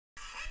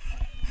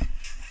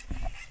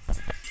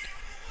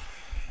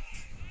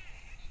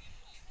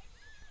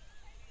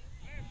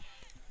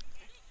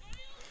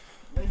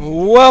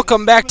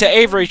Welcome back to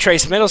Avery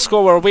Trace Middle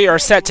School, where we are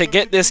set to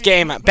get this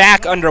game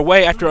back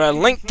underway after a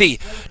lengthy,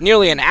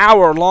 nearly an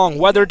hour-long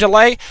weather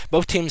delay.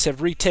 Both teams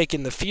have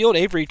retaken the field.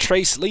 Avery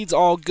Trace leads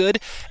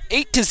Algood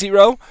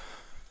 8-0.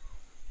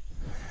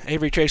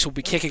 Avery Trace will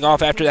be kicking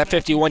off after that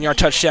 51-yard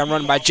touchdown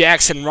run by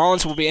Jackson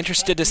Rollins. We'll be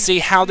interested to see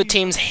how the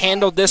teams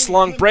handled this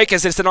long break,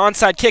 as it's an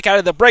onside kick out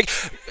of the break.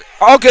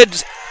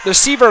 Algood's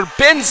receiver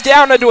bends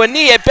down onto a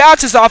knee. It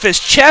bounces off his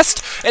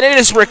chest, and it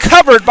is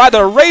recovered by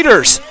the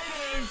Raiders.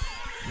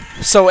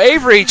 So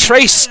Avery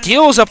Trace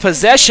steals a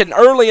possession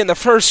early in the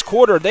first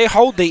quarter. They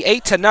hold the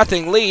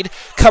 8-0 lead,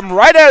 come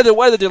right out of the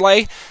weather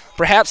delay,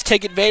 perhaps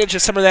take advantage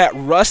of some of that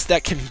rust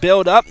that can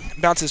build up.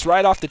 Bounces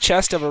right off the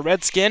chest of a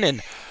Redskin,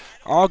 and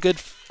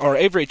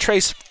Avery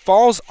Trace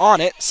falls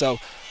on it, so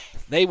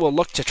they will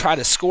look to try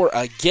to score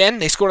again.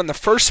 They scored on the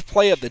first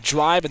play of the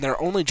drive and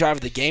their only drive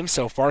of the game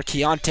so far.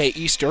 Keontae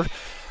Easter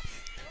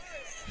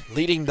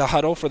leading the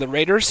huddle for the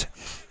Raiders.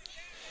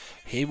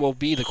 He will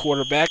be the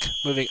quarterback,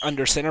 moving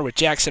under center with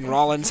Jackson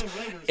Rollins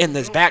in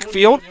this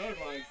backfield.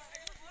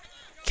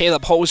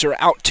 Caleb Holzer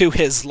out to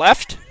his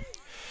left.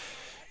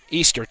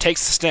 Easter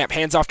takes the snap,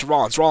 hands off to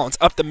Rollins. Rollins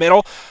up the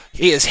middle.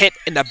 He is hit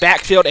in the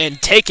backfield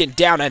and taken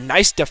down. A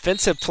nice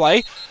defensive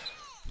play.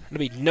 It'll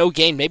be no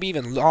gain, maybe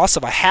even loss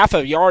of a half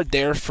a yard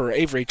there for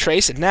Avery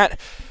Trace. And that,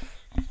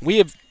 we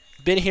have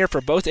been here for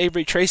both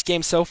Avery Trace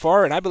games so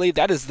far, and I believe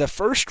that is the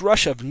first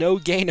rush of no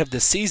gain of the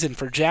season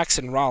for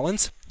Jackson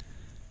Rollins.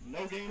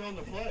 No gain on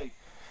the play.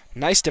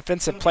 Nice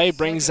defensive play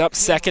brings up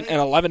 2nd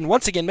and 11.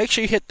 Once again, make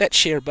sure you hit that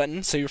share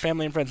button so your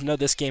family and friends know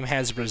this game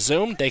has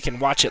resumed. They can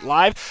watch it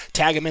live.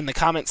 Tag them in the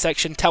comment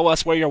section. Tell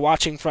us where you're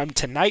watching from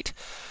tonight.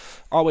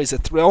 Always a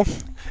thrill.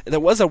 There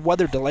was a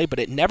weather delay, but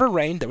it never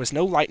rained. There was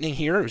no lightning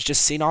here. It was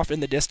just seen off in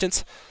the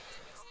distance.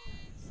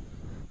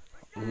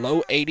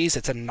 Low 80s.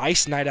 It's a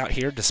nice night out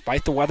here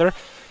despite the weather.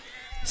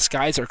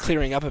 Skies are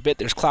clearing up a bit.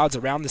 There's clouds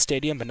around the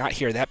stadium, but not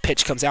here. That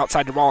pitch comes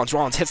outside to Rollins.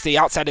 Rollins hits the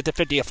outside at the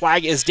 50. A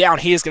flag is down.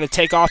 He is going to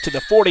take off to the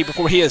 40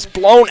 before he is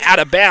blown out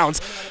of bounds.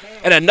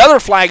 And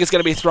another flag is going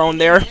to be thrown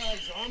there.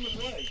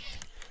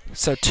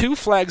 So 2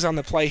 flags on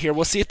the play here.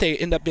 We'll see if they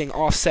end up being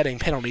offsetting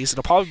penalties.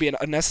 It'll probably be an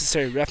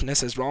unnecessary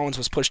roughness as Rollins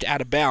was pushed out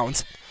of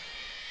bounds.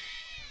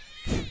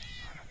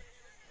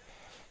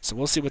 So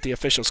we'll see what the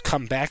officials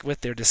come back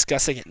with. They're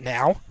discussing it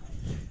now.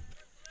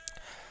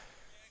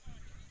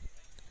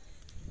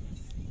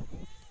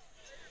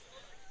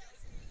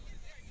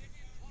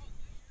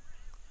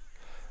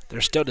 They're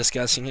still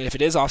discussing it. If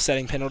it is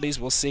offsetting penalties,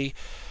 we'll see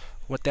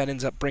what that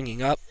ends up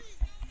bringing up.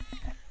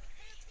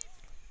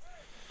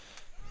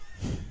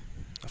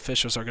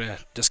 Officials are going to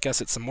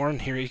discuss it some more,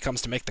 and here he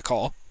comes to make the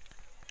call.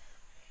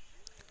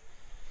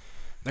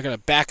 They're going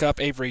to back up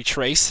Avery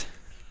Trace.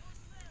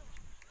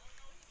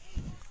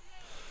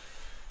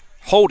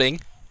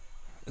 Holding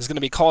is going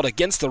to be called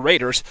against the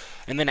Raiders,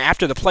 and then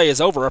after the play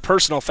is over, a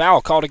personal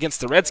foul called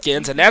against the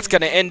Redskins, and that's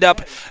going to end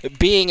up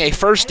being a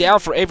first down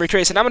for Avery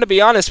Trace. And I'm going to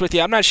be honest with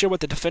you, I'm not sure what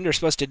the defender's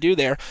supposed to do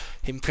there.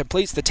 He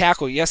completes the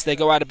tackle. Yes, they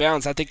go out of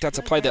bounds. I think that's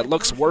a play that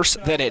looks worse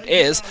than it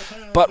is,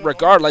 but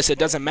regardless, it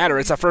doesn't matter.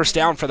 It's a first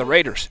down for the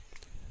Raiders.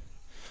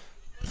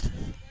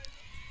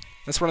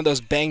 That's one of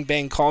those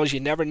bang-bang calls.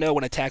 You never know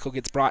when a tackle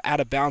gets brought out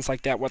of bounds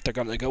like that, what they're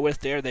going to go with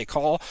there. They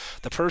call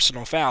the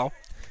personal foul.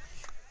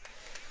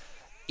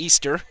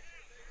 Easter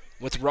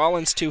with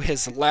Rollins to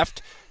his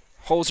left,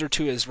 Holzer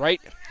to his right.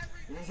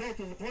 The result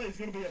of the play is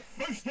going to be a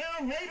first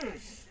down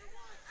Raiders.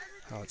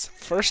 Oh, it's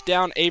first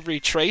down Avery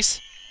Trace,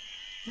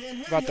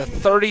 about the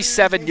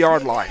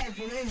 37-yard line.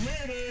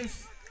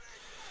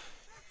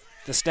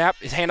 The snap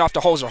is handoff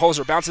to Holzer.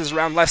 Holzer bounces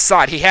around left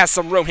side. He has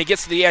some room. He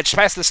gets to the edge,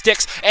 past the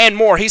sticks and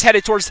more. He's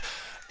headed towards,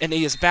 and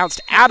he is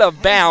bounced out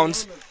of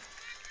bounds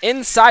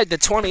inside the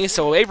 20,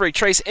 so Avery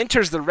Trace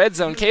enters the red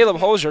zone. Caleb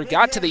Holzer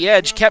got to the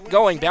edge, kept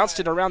going, bounced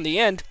it around the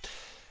end.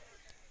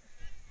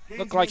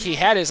 Looked like he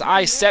had his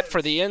eyes set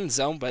for the end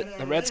zone, but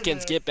the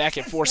Redskins get back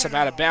and force him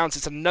out of bounds.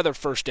 It's another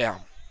first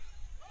down.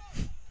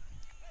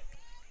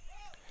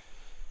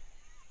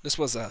 This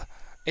was a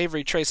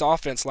Avery Trace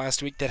offense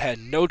last week that had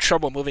no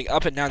trouble moving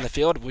up and down the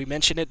field. We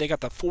mentioned it. They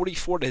got the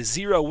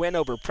 44-0 win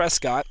over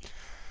Prescott.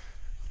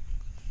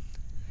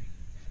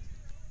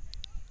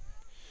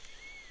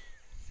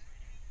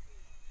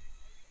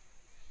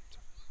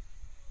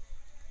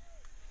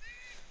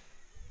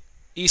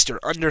 Easter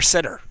under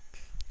center.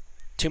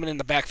 2 men in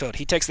the backfield.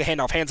 He takes the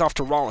handoff, hands off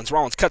to Rollins.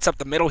 Rollins cuts up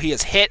the middle. He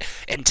is hit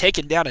and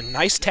taken down. A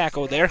nice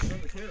tackle there.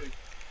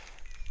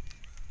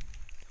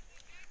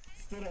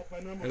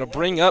 It'll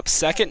bring up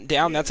 2nd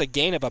down. That's a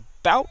gain of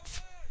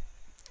about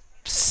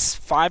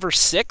 5 or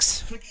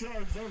 6.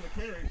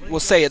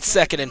 We'll say it's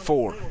 2nd and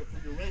 4.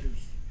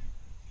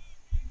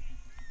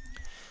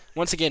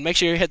 Once again, make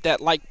sure you hit that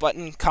like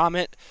button,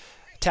 comment,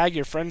 tag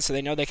your friends so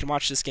they know they can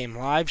watch this game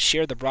live,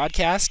 share the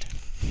broadcast.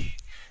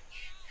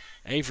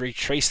 Avery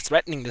Trace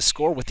threatening to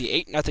score with the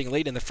 8-0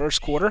 lead in the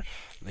first quarter.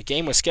 The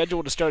game was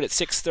scheduled to start at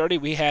 6:30.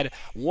 We had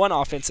one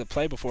offensive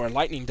play before a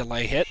lightning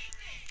delay hit.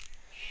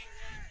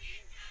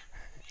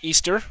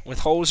 Easter with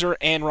Holzer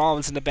and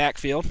Rollins in the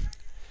backfield.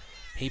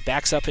 He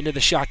backs up into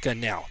the shotgun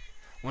now.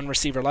 One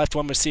receiver left,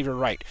 one receiver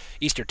right.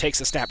 Easter takes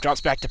the snap,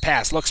 drops back to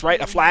pass, looks right,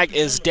 a flag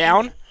is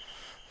down.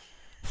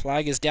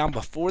 Flag is down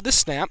before the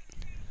snap.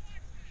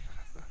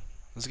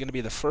 This is going to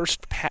be the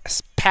first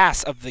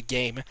pass of the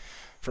game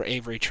for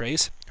Avery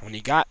Trace. When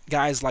you got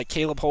guys like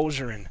Caleb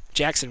Holzer and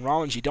Jackson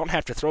Rollins, you don't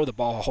have to throw the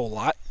ball a whole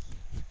lot.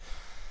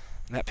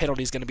 And that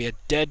penalty is going to be a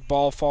dead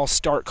ball false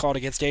start called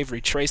against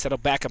Avery Trace. That'll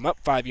back him up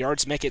 5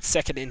 yards, make it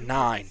 2nd and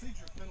 9.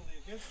 Penalty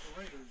against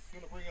the Raiders is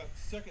going to bring up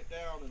 2nd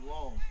down and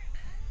long.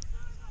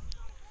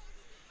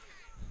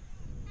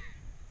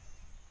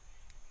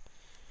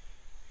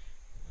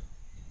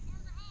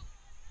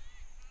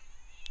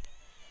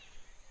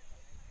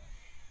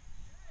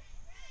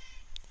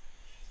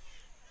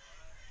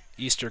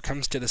 Easter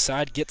comes to the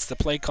side, gets the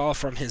play call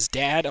from his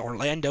dad,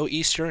 Orlando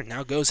Easter, and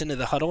now goes into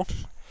the huddle.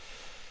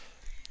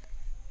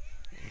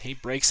 And he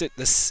breaks it.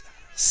 This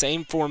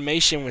same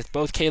formation with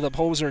both Caleb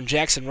Holzer and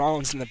Jackson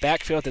Rollins in the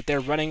backfield that they're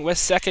running with.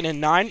 2nd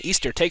and 9.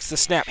 Easter takes the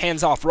snap,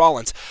 hands off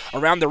Rollins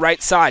around the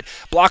right side.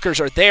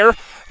 Blockers are there.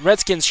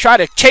 Redskins try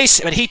to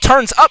chase him, and he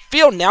turns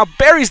upfield now,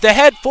 buries the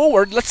head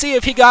forward. Let's see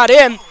if he got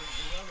in.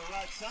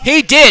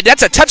 He did.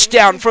 That's a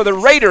touchdown for the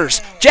Raiders.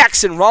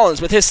 Jackson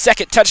Rollins with his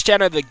 2nd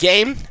touchdown of the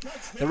game.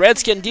 The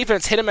Redskin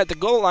defense hit him at the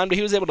goal line, but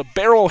he was able to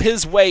barrel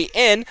his way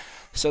in.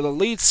 So the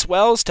lead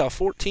swells to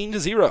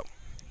 14-0.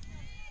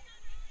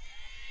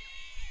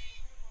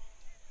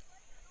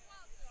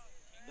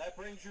 That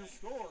brings your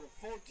score to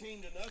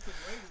 14-0.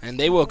 And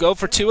they will go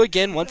for 2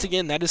 again. Once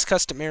again, that is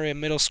customary in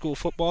middle school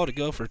football to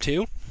go for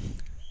 2.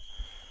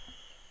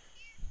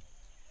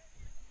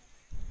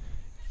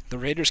 The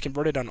Raiders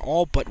converted on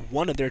all but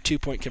one of their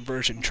 2-point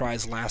conversion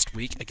tries last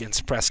week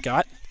against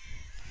Prescott.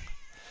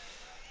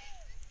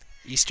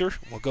 Easter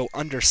will go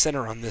under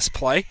center on this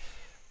play.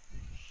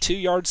 2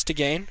 yards to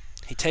gain.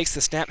 He takes the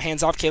snap,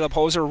 hands off Caleb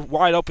Holzer,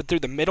 wide open through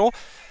the middle.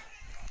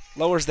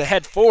 Lowers the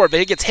head forward,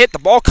 but he gets hit. The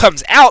ball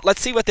comes out.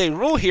 Let's see what they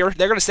rule here.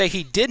 They're going to say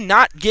he did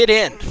not get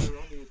in.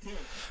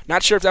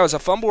 Not sure if that was a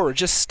fumble or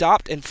just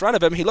stopped in front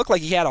of him. He looked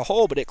like he had a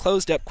hole, but it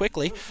closed up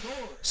quickly.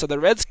 So the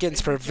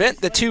Redskins prevent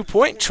the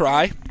 2-point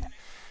try.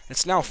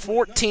 It's now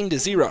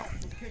 14-0.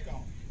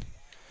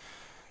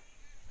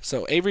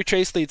 So Avery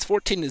Trace leads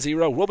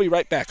 14-0. We'll be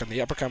right back on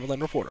the Upper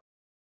Cumberland Reporter.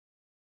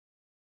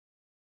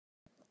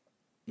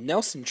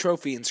 Nelson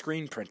Trophy and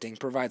Screen Printing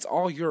provides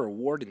all your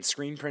award and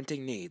screen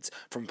printing needs.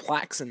 From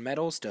plaques and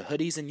medals to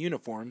hoodies and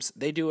uniforms,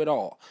 they do it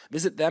all.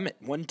 Visit them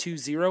at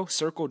 120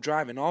 Circle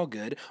Drive in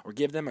Algood or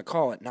give them a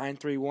call at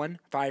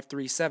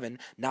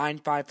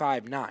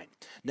 931-537-9559.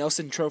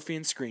 Nelson Trophy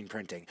and Screen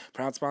Printing,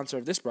 proud sponsor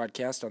of this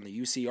broadcast on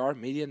the UCR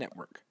Media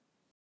Network.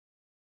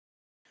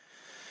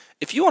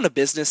 If you own a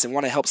business and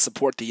want to help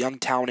support the young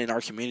talent in our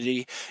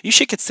community, you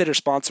should consider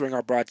sponsoring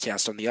our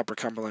broadcast on the Upper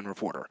Cumberland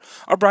Reporter.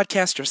 Our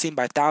broadcasts are seen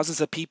by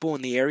thousands of people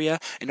in the area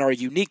and are a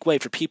unique way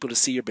for people to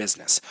see your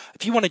business.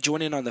 If you want to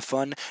join in on the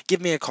fun, give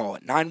me a call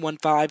at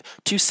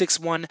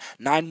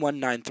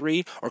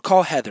 915-261-9193 or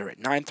call Heather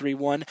at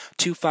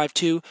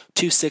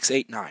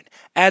 931-252-2689.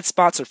 Ad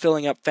spots are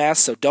filling up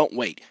fast, so don't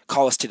wait.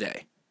 Call us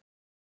today.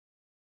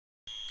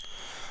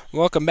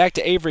 Welcome back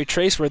to Avery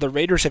Trace, where the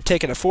Raiders have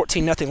taken a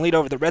 14-0 lead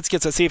over the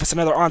Redskins. Let's see if it's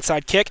another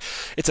onside kick.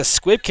 It's a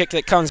squib kick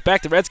that comes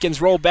back. The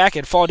Redskins roll back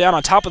and fall down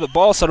on top of the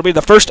ball, so it'll be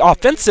the first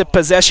offensive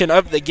possession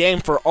of the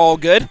game for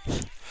Algood.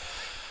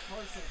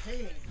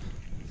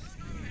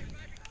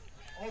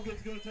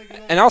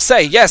 And I'll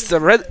say, yes, the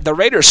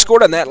Raiders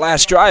scored on that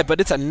last drive,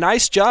 but it's a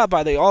nice job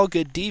by the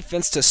Algood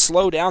defense to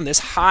slow down this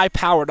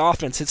high-powered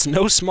offense. It's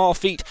no small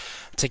feat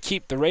to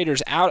keep the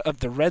Raiders out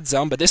of the red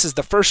zone, but this is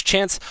the first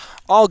chance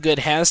Algood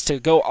has to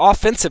go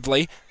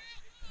offensively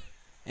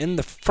in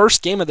the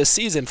first game of the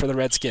season for the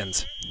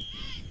Redskins.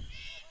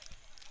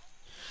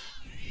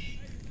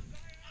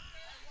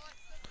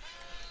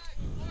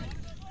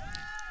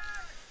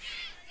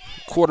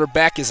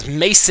 Quarterback is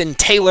Mason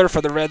Taylor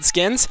for the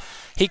Redskins.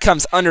 He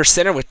comes under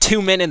center with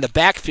 2 men in the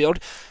backfield.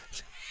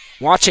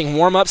 Watching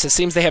warm-ups, it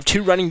seems they have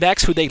 2 running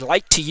backs who they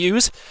like to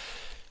use.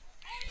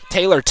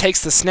 Taylor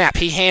takes the snap.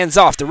 He hands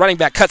off. The running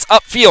back cuts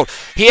upfield.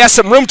 He has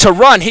some room to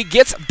run. He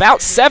gets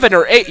about 7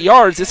 or 8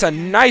 yards. It's a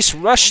nice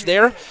rush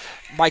there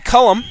by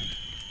Cullum.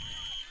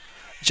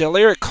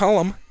 Jaleric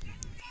Cullum.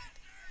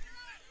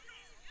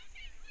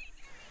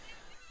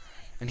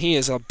 And he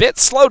is a bit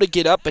slow to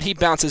get up, but he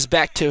bounces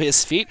back to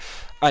his feet.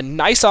 A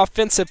nice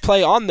offensive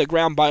play on the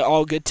ground by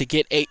Algood to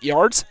get 8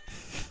 yards.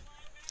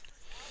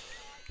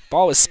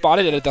 Ball is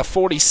spotted at the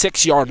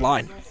 46-yard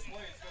line.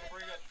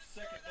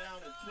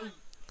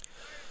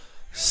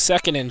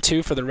 2nd and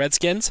 2 for the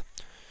Redskins.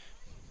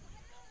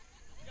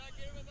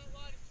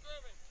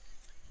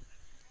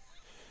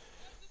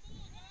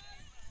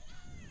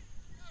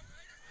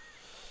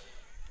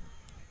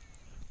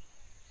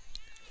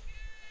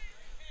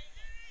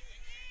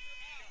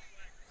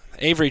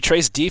 Avery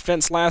Trace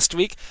defense last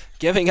week,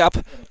 giving up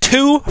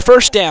 2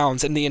 first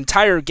downs in the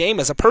entire game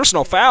as a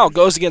personal foul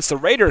goes against the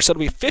Raiders, so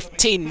it'll be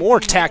 15 more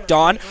tacked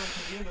on,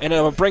 and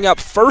it'll bring up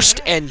 1st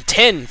and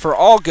 10 for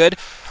Algood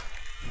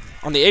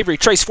on the Avery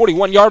Trace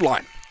 41-yard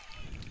line.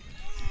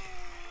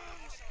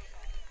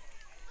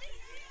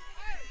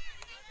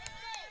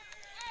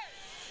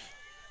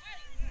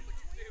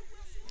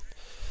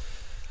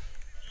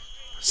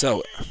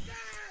 So,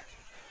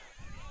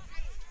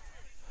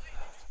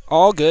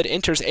 Algood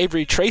enters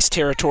Avery Trace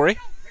territory.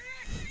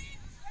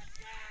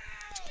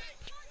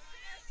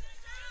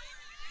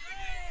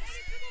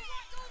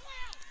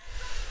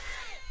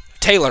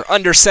 Taylor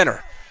under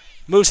center.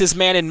 Moves his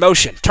man in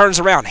motion. Turns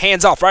around.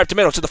 Hands off right up the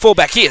middle to the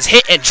fullback. He is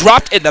hit and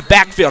dropped in the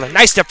backfield. A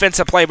nice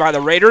defensive play by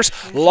the Raiders.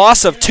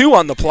 Loss of 2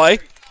 on the play.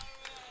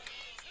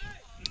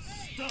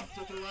 Stuffed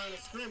at the line of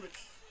scrimmage.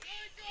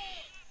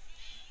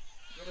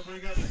 Gonna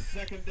bring up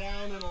second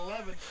down and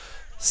 11.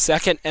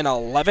 Second and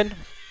 11.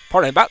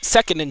 Pardon, about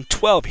second and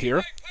 12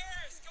 here.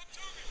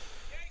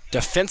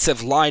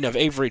 Defensive line of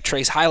Avery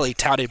Trace, highly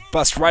touted.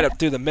 Bust right up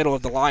through the middle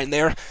of the line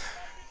there.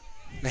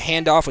 The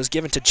handoff was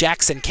given to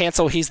Jackson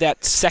Cancel. He's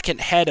that second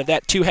head of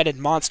that two-headed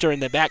monster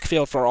in the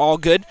backfield for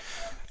Algood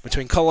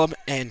between Cullum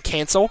and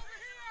Cancel.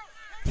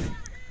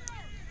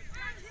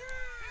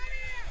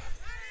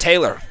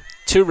 Taylor,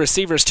 2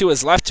 receivers to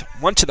his left,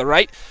 1 to the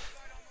right.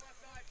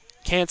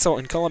 Cancel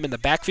and Cullum in the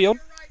backfield.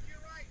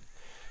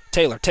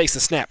 Taylor takes the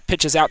snap,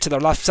 pitches out to the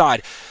left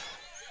side.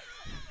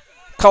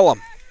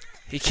 Cullum,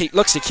 he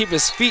looks to keep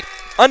his feet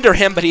under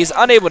him, but he's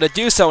unable to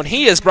do so, and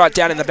he is brought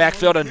down in the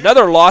backfield.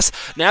 Another loss.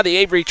 Now the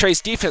Avery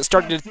Trace defense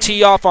starting to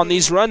tee off on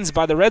these runs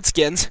by the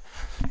Redskins.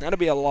 That'll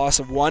be a loss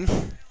of 1.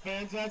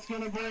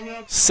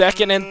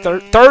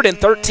 Third and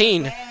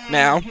 13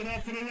 now.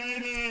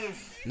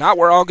 Not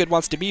where Algood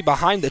wants to be,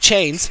 behind the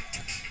chains.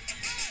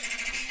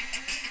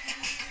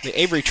 The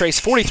Avery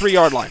Trace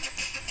 43-yard line.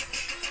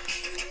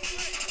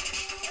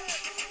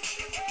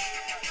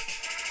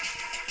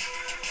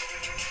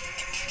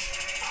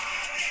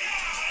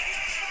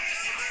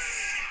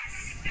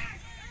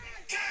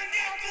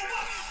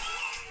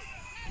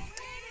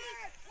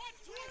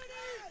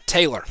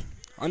 Taylor,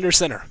 under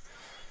center.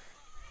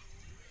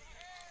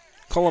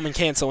 Cullum and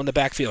Cancel in the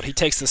backfield. He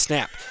takes the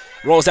snap.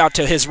 Rolls out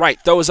to his right.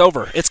 Throws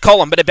over. It's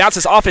Cullum, but it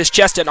bounces off his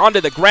chest and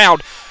onto the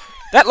ground.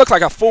 That looked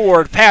like a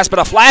forward pass, but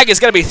a flag is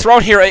going to be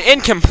thrown here.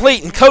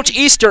 Incomplete, and Coach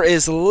Easter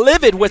is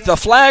livid with the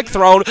flag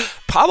thrown.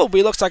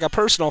 Probably looks like a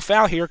personal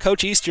foul here.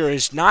 Coach Easter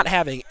is not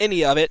having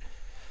any of it.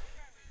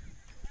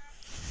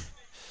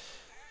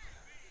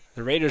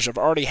 The Raiders have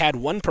already had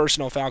 1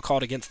 personal foul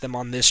called against them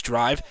on this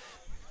drive.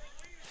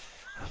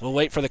 We'll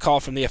wait for the call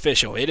from the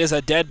official. It is a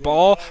dead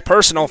ball,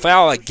 personal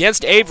foul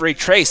against Avery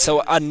Trace,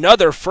 so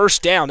another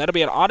first down. That'll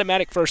be an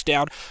automatic first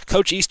down.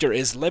 Coach Easter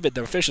is livid.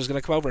 The official's going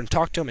to come over and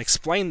talk to him,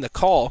 explain the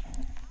call.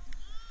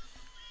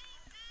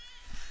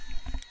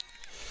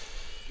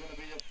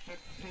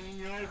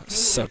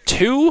 So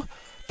 2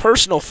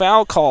 personal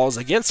foul calls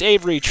against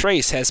Avery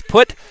Trace has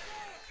put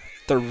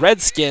the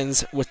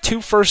Redskins with 2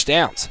 first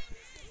downs.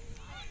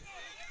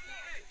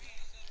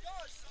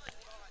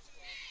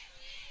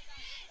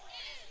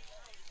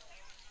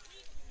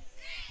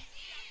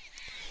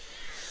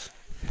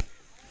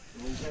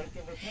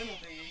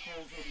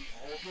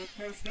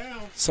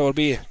 So it'll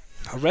be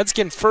a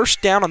Redskin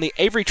first down on the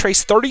Avery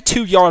Trace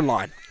 32-yard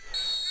line.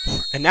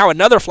 And now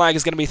another flag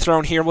is going to be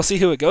thrown here. We'll see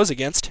who it goes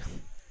against.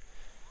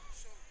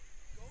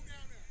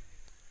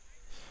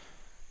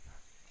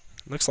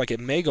 Looks like it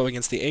may go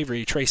against the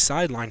Avery Trace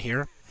sideline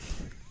here.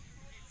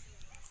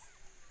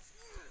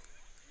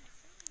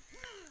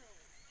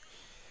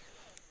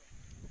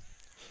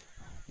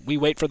 We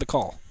wait for the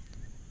call.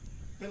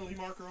 Penalty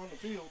marker on the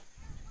field.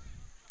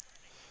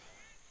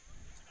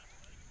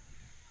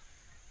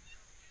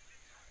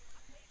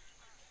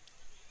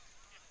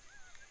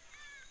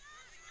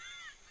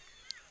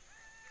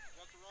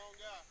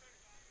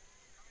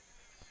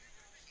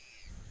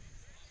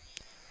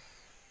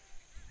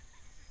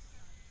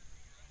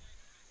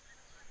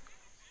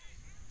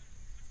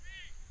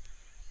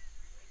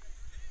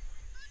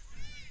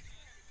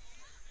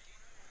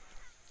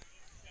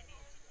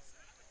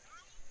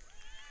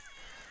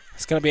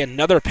 It's going to be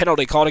another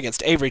penalty called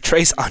against Avery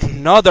Trace.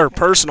 Another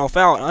personal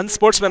foul.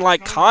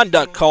 Unsportsmanlike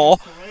conduct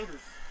call.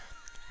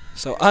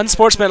 So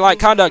unsportsmanlike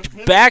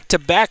conduct,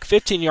 back-to-back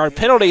 15-yard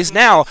penalties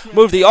now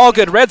move the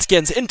Algood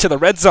Redskins into the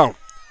red zone.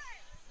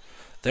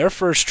 Their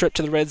first trip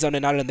to the red zone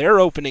and not in their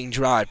opening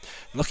drive.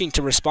 Looking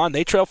to respond.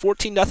 They trail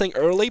 14-0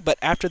 early, but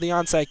after the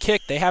onside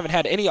kick, they haven't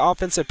had any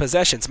offensive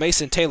possessions.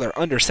 Mason Taylor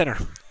under center.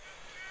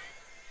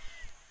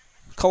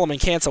 Cullum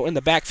and Cancel in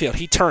the backfield.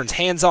 He turns,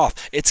 hands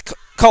off. It's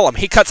Cullum.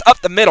 He cuts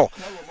up the middle,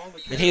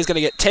 and he's going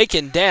to get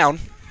taken down.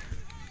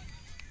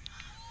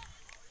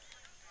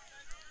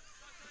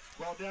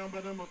 Ball down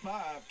by number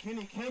 5,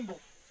 Kenny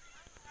Kimball.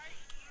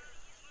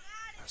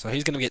 So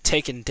he's going to get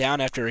taken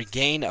down after a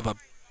gain of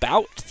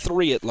about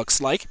 3, it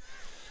looks like.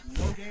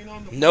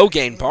 No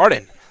gain,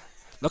 pardon.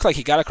 Looked like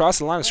he got across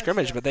the line of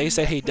scrimmage, but they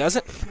said he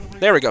doesn't.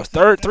 There we go.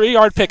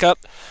 3-yard pickup.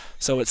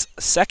 So it's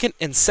 2nd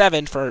and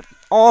 7 for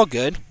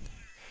Algood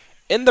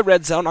in the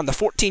red zone on the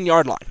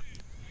 14-yard line.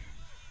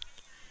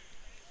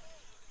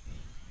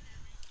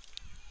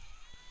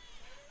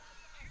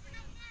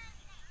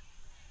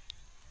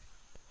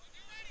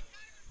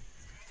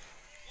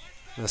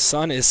 The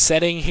sun is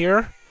setting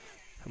here.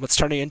 What's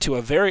turning into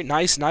a very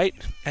nice night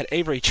at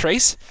Avery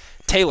Trace.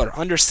 Taylor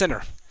under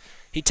center.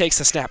 He takes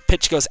the snap.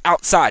 Pitch goes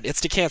outside.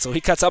 It's to cancel.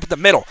 He cuts up the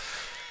middle.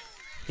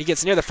 He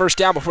gets near the first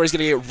down before he's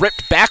going to get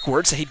ripped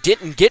backwards. He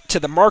didn't get to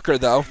the marker,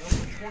 though.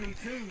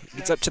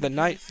 Gets up to the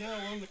night.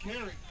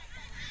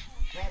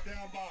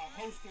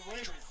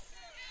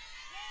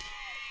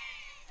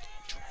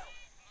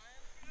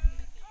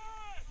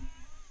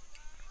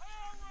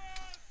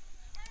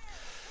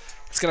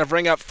 It's going to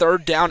bring up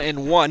 3rd down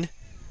and 1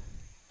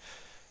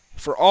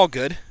 for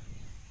Algood.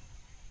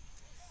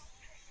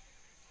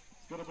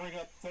 It's going to bring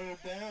up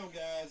 3rd down,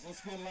 guys.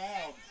 Let's get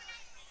loud.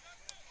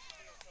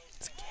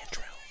 It's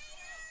Cantrell.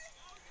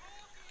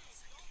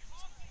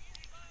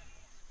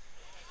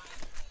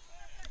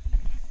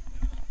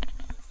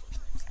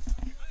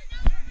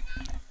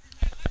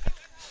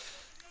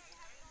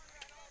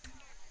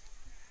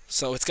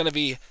 So it's going to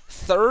be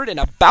 3rd and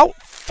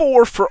about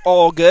 4 for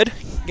Algood.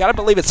 Got to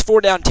believe it's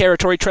 4-down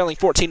territory, trailing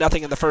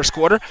 14-0 in the first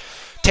quarter.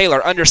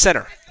 Taylor under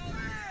center.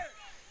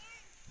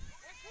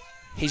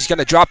 He's going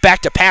to drop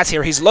back to pass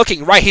here. He's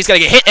looking right. He's going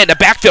to get hit in the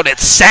backfield.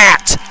 It's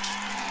sacked.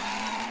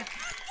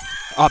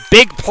 A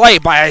big play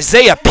by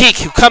Isaiah Peak,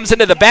 who comes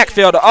into the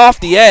backfield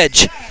off the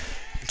edge.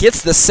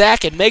 Gets the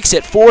sack and makes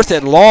it 4th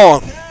and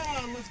long.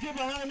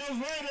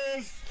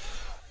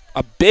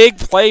 A big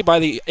play by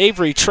the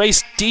Avery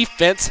Trace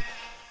defense.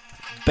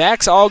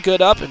 Backs Algood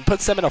up and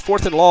puts them in a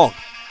 4th and long.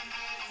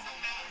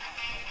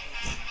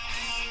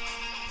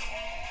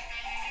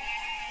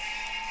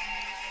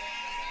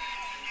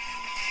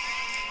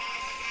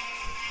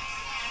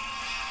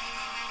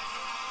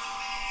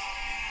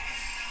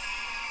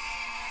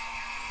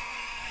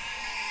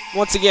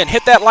 Once again,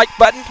 hit that like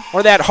button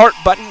or that heart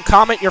button.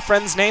 Comment your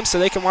friend's name so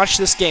they can watch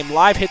this game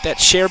live. Hit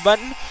that share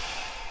button.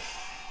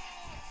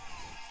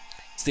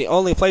 It's the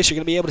only place you're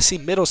going to be able to see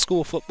middle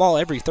school football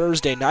every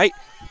Thursday night.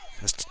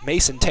 As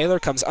Mason Taylor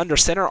comes under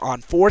center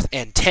on 4th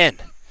and 10.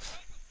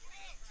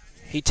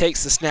 He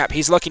takes the snap.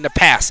 He's looking to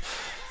pass.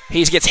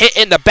 He gets hit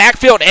in the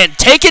backfield and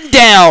taken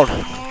down.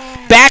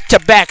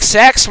 Back-to-back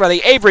sacks by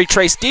the Avery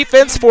Trace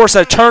defense. Force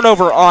a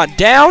turnover on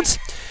downs.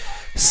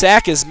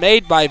 Sack is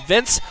made by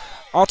Vince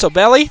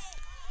Altobelli.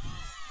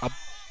 A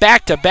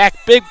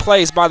back-to-back big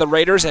plays by the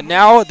Raiders, and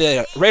now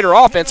the Raider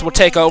offense will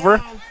take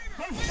over.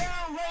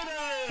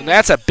 And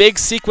that's a big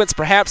sequence,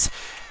 perhaps.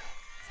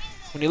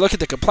 When you look at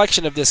the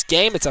complexion of this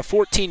game, it's a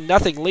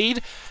 14-0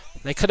 lead.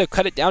 They could have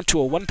cut it down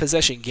to a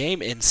 1-possession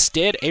game.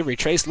 Instead, Avery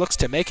Trace looks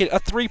to make it a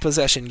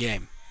 3-possession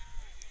game.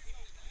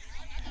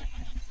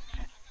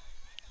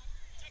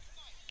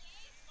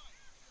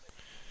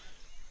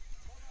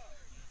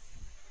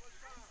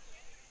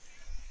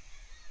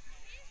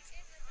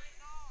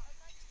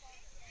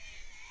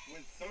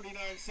 With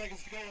 39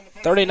 seconds to go in the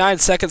first 39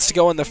 seconds to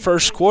go in the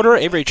first quarter.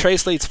 Avery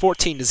Trace leads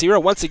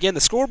 14-0. Once again,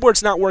 the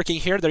scoreboard's not working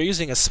here. They're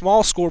using a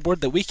small scoreboard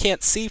that we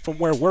can't see from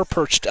where we're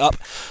perched up.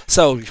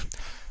 So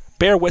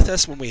bear with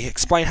us when we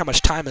explain how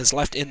much time is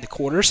left in the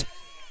quarters.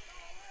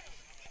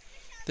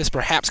 This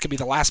perhaps could be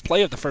the last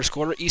play of the first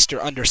quarter. Easter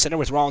under center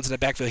with Rollins in the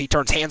backfield. He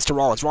turns hands to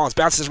Rollins. Rollins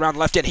bounces around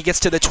left end. He gets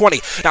to the 20.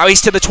 Now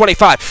he's to the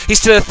 25. He's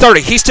to the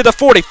 30. He's to the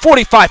 40,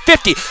 45,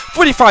 50,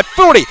 45,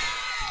 40.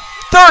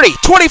 30,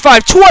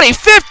 25, 20,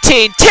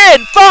 15,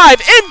 10,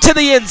 5, into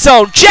the end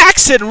zone.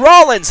 Jackson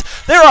Rollins.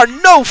 There are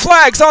no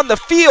flags on the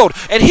field,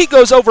 and he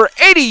goes over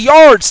 80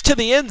 yards to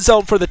the end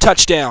zone for the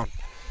touchdown.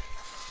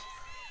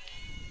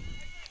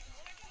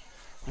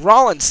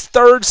 Rollins'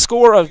 3rd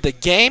score of the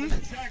game.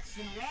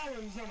 Jackson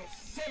Rollins on a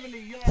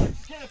 70-yard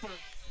scamper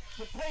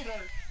to pay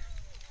dirt.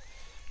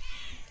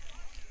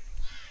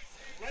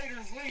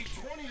 Raiders lead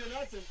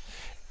 20-0.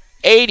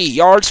 80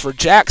 yards for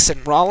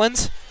Jackson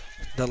Rollins.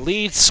 The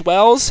lead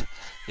swells.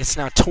 It's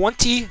now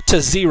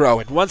 20-0,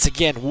 and once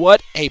again,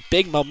 what a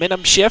big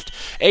momentum shift.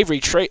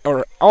 Avery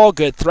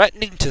Algood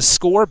threatening to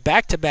score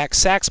back-to-back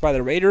sacks by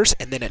the Raiders,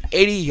 and then an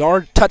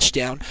 80-yard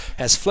touchdown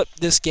has flipped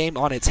this game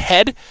on its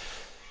head.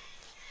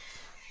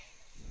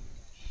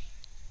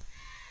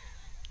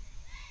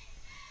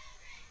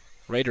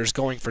 Raiders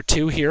going for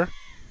 2 here.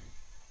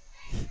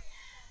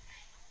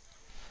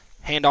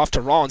 Hand off to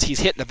Rollins.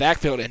 He's hit in the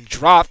backfield and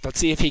dropped. Let's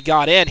see if he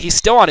got in. He's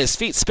still on his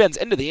feet, spins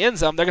into the end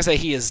zone. They're going to say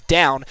he is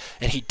down,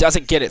 and he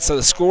doesn't get it. So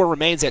the score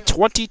remains at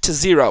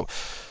 20-0.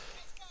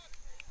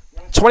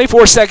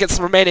 24 seconds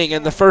remaining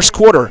in the first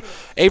quarter.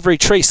 Avery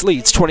Trace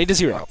leads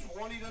 20-0.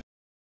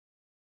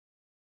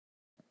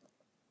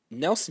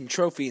 Nelson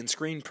Trophy and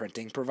Screen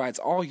Printing provides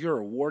all your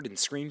award and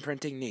screen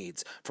printing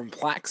needs. From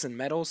plaques and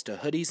medals to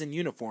hoodies and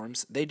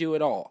uniforms, they do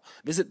it all.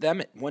 Visit them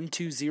at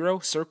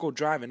 120 Circle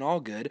Drive in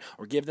Algood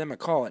or give them a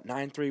call at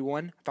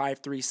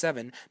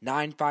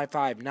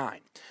 931-537-9559.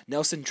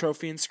 Nelson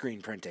Trophy and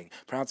Screen Printing,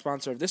 proud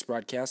sponsor of this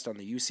broadcast on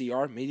the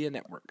UCR Media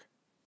Network.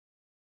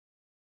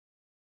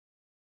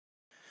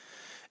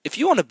 If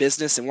you own a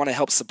business and want to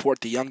help support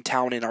the young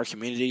talent in our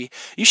community,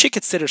 you should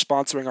consider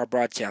sponsoring our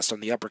broadcast on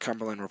the Upper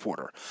Cumberland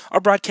Reporter.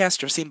 Our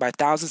broadcasts are seen by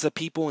thousands of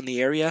people in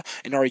the area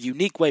and are a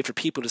unique way for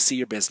people to see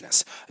your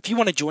business. If you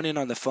want to join in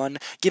on the fun,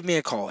 give me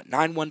a call at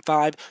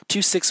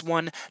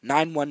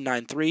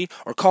 915-261-9193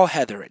 or call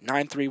Heather at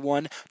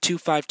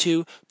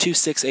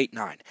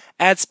 931-252-2689.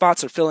 Ad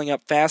spots are filling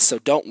up fast, so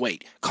don't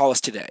wait. Call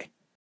us today.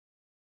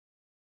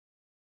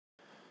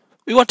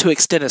 We want to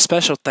extend a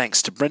special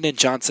thanks to Brendan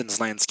Johnson's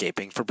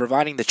Landscaping for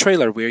providing the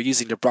trailer we are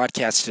using to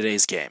broadcast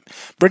today's game.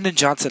 Brendan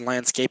Johnson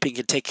Landscaping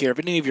can take care of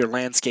any of your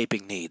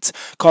landscaping needs.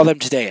 Call them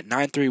today at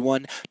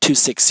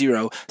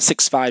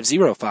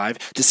 931-260-6505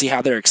 to see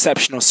how their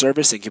exceptional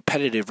service and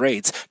competitive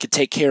rates can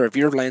take care of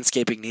your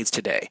landscaping needs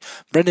today.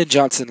 Brendan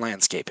Johnson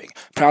Landscaping,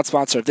 proud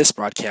sponsor of this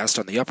broadcast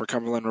on the Upper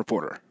Cumberland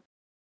Reporter.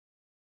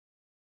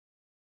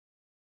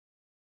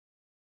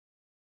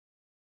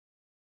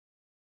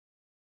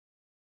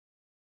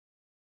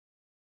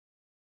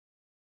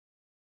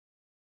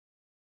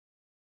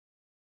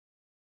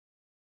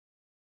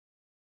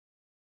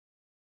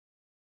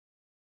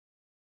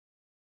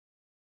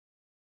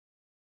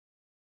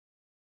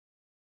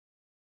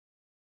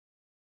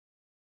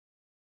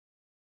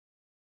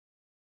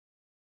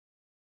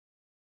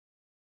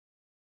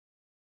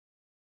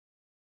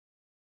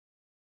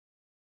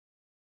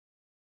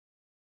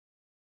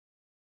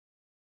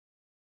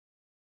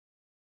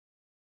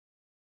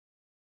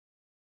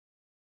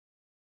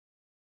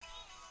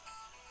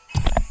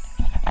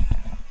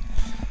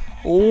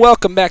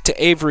 Welcome back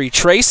to Avery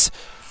Trace.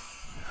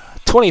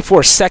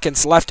 24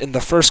 seconds left in the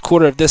first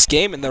quarter of this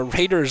game, and the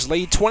Raiders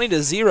lead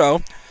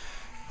 20-0.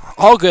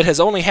 Algood has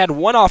only had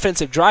one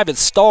offensive drive. It's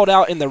stalled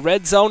out in the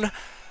red zone.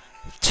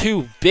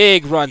 Two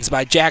big runs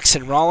by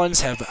Jackson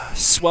Rollins have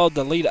swelled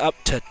the lead up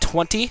to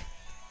 20.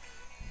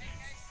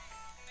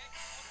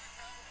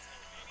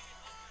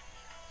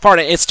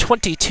 Pardon, it's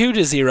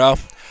 22-0.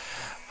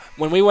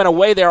 When we went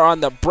away there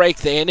on the break,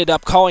 they ended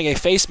up calling a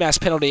face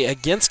mask penalty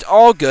against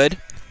Algood.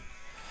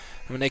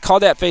 When they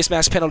called that face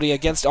mask penalty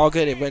against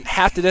Algood, it went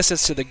half the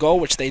distance to the goal,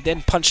 which they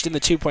then punched in the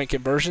two-point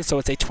conversion. So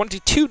it's a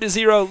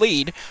 22-0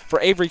 lead for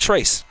Avery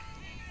Trace.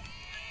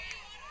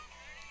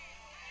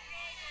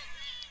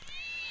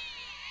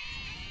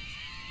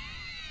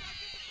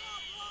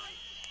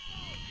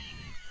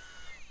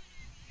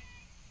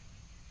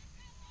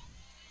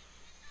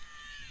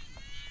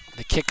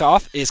 The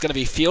kickoff is going to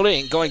be fielded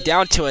and going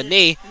down to a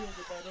knee.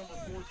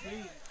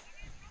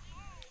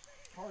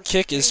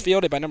 Kick is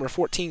fielded by number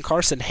 14,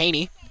 Carson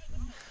Haney.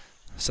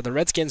 So the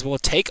Redskins will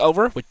take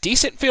over with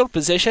decent field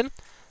position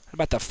at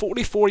about the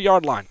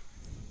 44-yard line.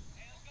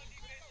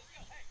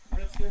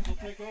 Redskins will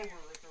take over at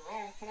their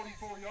own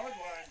 44-yard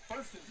line,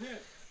 1st and 10.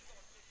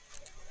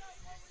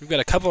 We've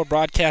got a couple of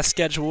broadcasts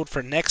scheduled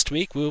for next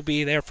week. We'll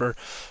be there for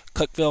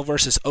Cookeville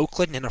versus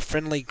Oakland in a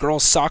friendly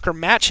girls soccer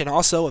match, and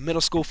also a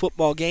middle school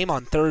football game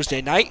on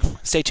Thursday night.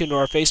 Stay tuned to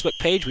our Facebook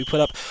page. We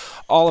put up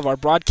all of our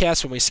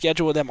broadcasts when we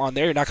schedule them on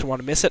there. You're not going to want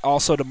to miss it.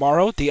 Also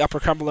tomorrow, the Upper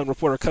Cumberland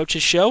Reporter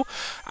Coaches Show.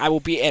 I will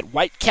be at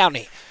White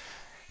County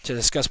to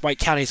discuss White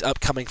County's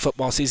upcoming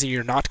football season.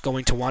 You're not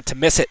going to want to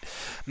miss it.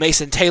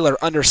 Mason Taylor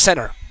under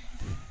center.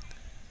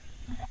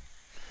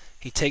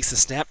 He takes the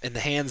snap and the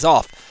hands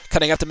off.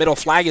 Cutting up the middle,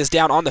 flag is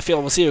down on the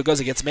field. We'll see who it goes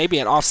against. Maybe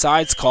an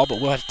offsides call,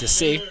 but we'll have to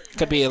see.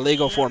 Could be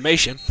illegal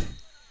formation.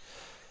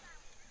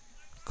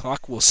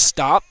 Clock will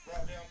stop.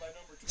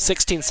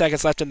 16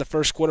 seconds left in the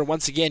first quarter.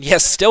 Once again,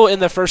 yes, still in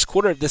the first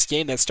quarter of this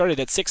game that started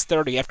at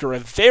 6:30 after a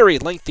very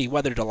lengthy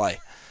weather delay.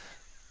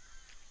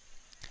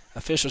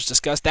 Officials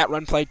discussed that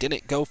run play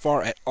didn't go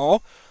far at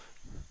all.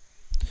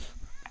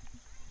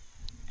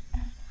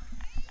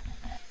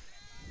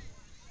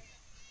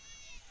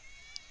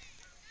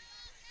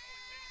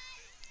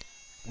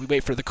 We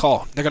wait for the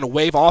call. They're going to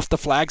wave off the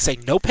flag, say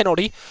no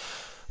penalty.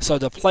 So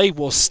the play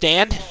will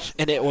stand,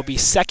 and it will be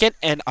 2nd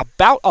and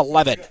about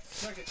 11.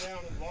 Second down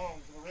and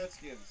long for the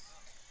Redskins.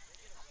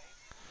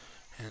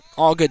 And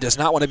Algood does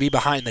not want to be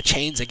behind the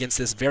chains against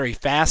this very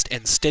fast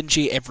and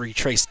stingy Avery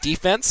Trace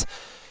defense.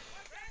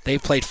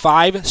 They've played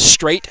 5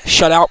 straight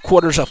shutout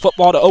quarters of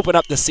football to open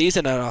up the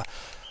season. And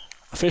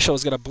official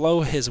is going to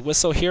blow his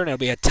whistle here, and it'll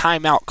be a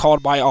timeout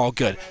called by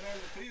Algood.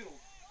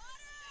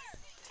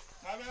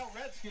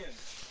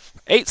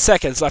 8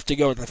 seconds left to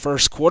go in the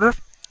first quarter.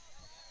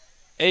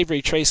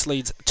 Avery Trace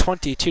leads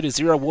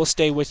 22-0. We'll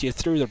stay with you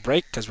through the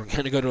break because we're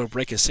going to go to a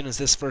break as soon as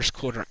this first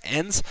quarter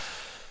ends.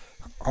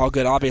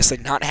 Algood obviously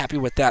not happy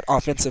with that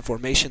offensive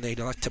formation. They'd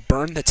like to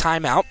burn the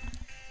timeout.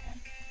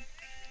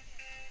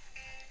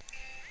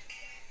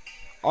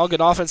 Algood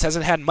offense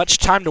hasn't had much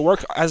time to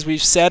work. As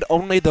we've said,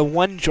 only the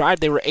one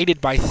drive. They were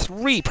aided by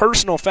 3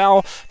 personal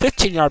foul,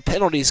 15-yard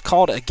penalties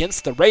called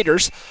against the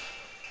Raiders.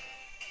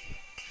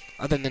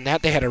 Other than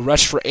that, they had a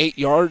rush for 8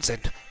 yards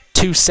and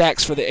 2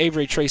 sacks for the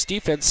Avery Trace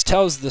defense.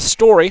 Tells the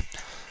story.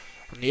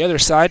 On the other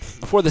side,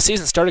 before the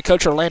season started,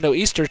 Coach Orlando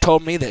Easter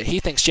told me that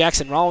he thinks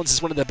Jackson Rollins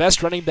is one of the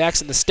best running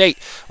backs in the state.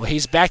 Well,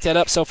 he's backed that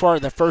up so far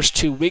in the first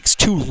 2 weeks.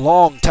 2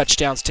 long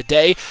touchdowns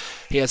today.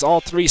 He has all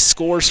 3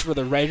 scores for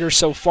the Raiders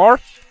so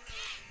far.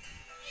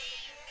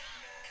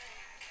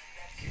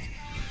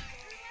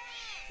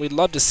 We'd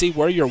love to see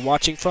where you're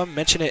watching from.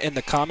 Mention it in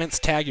the comments.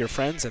 Tag your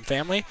friends and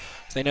family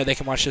so they know they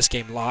can watch this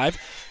game live.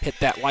 Hit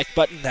that like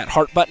button, that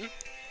heart button.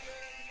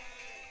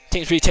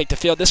 Teams retake the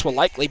field. This will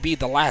likely be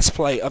the last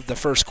play of the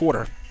first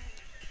quarter.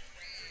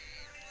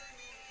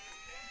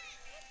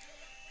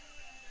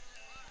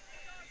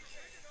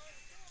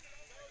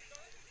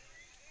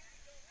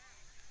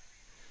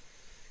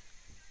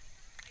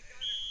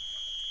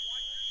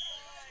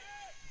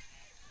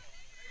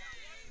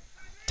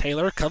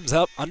 Taylor comes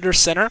up under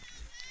center.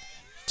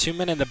 2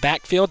 men in the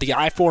backfield, the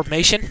I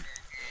formation.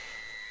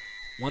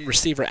 One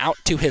receiver out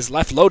to his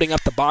left. Loading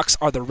up the box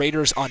are the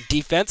Raiders on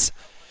defense.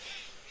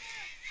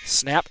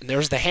 Snap, and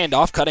there's the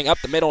handoff, cutting up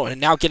the middle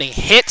and now getting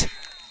hit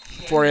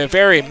for a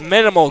very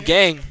minimal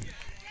gain.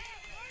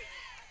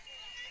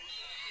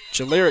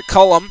 Jaleric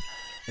Cullum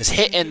is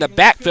hit in the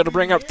backfield to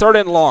bring up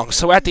 3rd and long.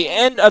 So at the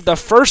end of the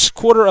first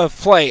quarter of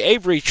play,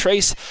 Avery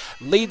Trace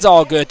leads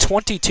Algood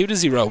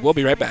 22-0. We'll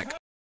be right back.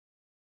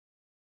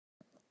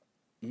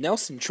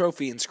 Nelson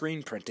Trophy and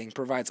Screen Printing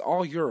provides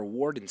all your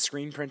award and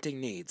screen printing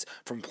needs.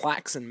 From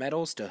plaques and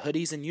medals to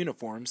hoodies and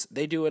uniforms,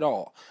 they do it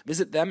all.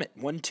 Visit them at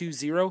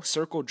 120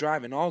 Circle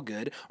Drive in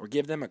Algood or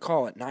give them a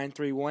call at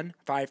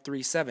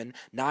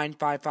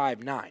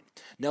 931-537-9559.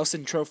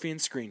 Nelson Trophy and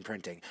Screen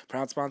Printing,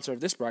 proud sponsor of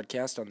this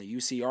broadcast on the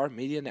UCR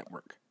Media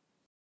Network.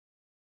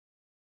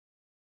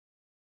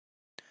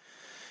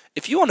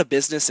 If you own a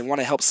business and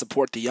want to help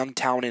support the young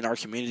talent in our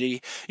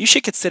community, you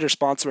should consider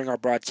sponsoring our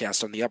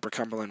broadcast on the Upper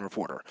Cumberland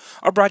Reporter.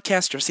 Our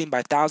broadcasts are seen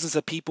by thousands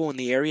of people in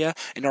the area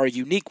and are a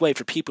unique way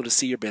for people to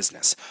see your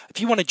business.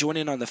 If you want to join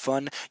in on the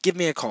fun, give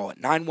me a call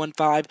at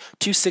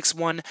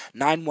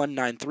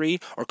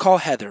 915-261-9193 or call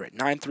Heather at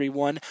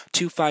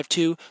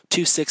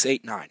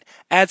 931-252-2689.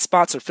 Ad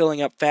spots are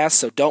filling up fast,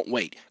 so don't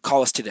wait.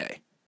 Call us today.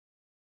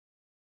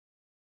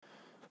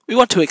 We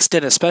want to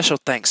extend a special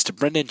thanks to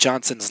Brendan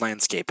Johnson's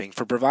Landscaping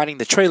for providing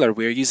the trailer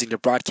we are using to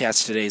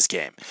broadcast today's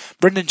game.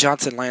 Brendan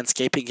Johnson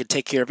Landscaping can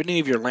take care of any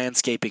of your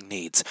landscaping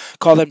needs.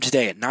 Call them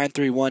today at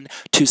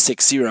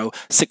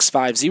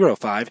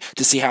 931-260-6505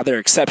 to see how their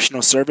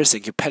exceptional service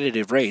and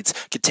competitive rates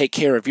can take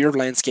care of your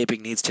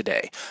landscaping needs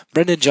today.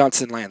 Brendan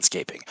Johnson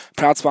Landscaping,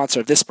 proud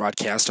sponsor of this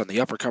broadcast on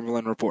the Upper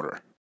Cumberland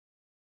Reporter.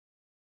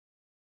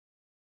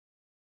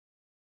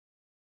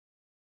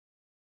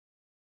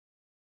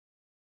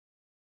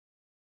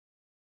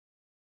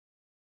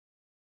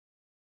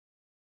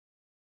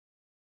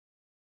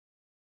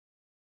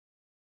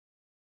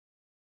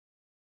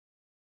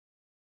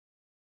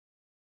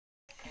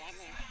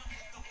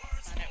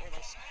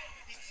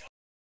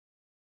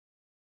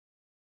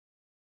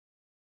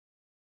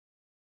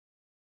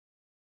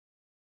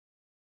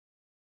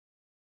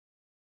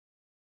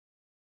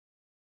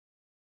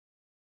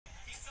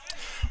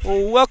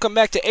 Welcome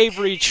back to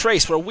Avery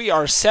Trace, where we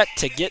are set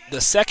to get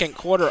the second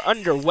quarter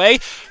underway.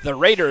 The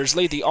Raiders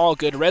lead the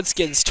Algood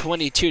Redskins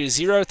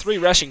 22-0. 3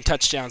 rushing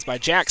touchdowns by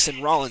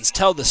Jackson Rollins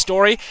tell the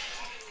story.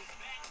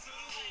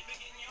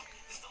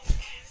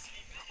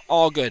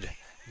 Algood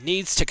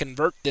needs to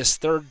convert this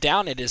 3rd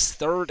down. It is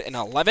 3rd and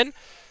 11.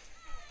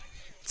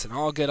 It's an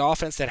Algood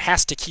offense that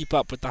has to keep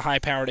up with the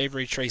high-powered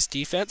Avery Trace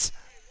defense.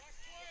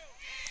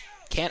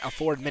 Can't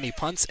afford many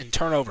punts and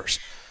turnovers.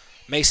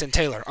 Mason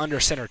Taylor under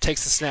center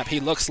takes the snap.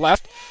 He looks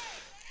left.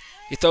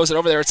 He throws it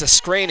over there. It's a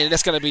screen, and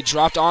it's going to be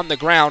dropped on the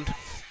ground.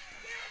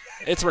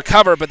 It's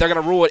recovered, but they're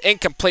going to rule it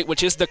incomplete,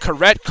 which is the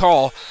correct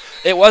call.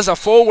 It was a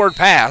forward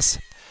pass.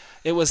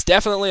 It was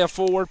definitely a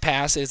forward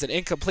pass. It is an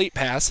incomplete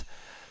pass.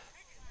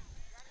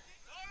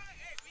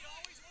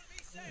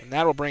 And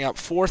that will bring up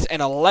 4th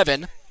and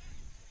 11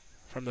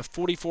 from the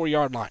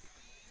 44-yard line.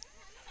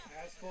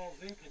 Pass falls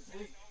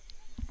incomplete.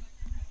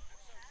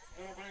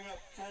 Gonna bring up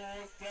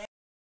 4th down.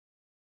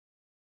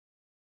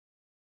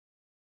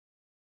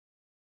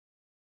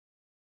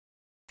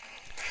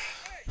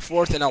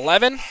 4th and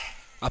 11.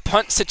 A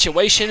punt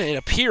situation, it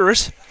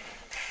appears,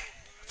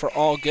 for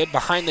Algood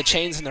behind the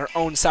chains in their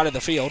own side of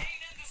the field.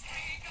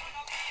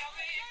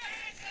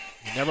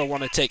 You never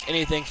want to take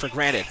anything for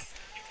granted.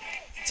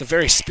 It's a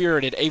very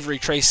spirited Avery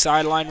Trace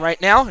sideline right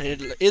now.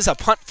 It is a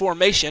punt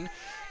formation.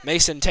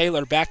 Mason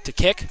Taylor back to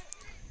kick.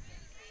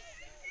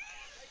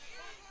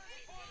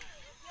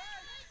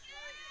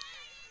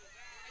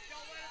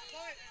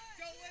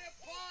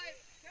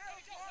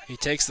 He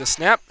takes the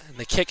snap, and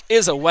the kick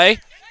is away.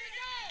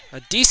 A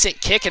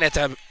decent kick, and it's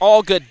an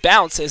Algood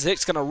bounce as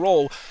it's going to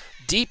roll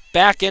deep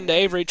back into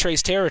Avery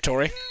Trace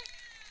territory.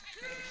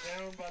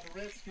 Down by the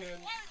Redskins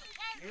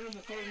near the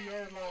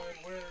 30-yard line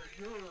where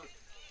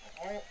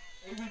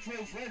Avery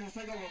Trace Raiders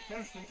take over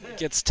 1st and 10.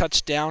 Gets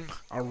touched down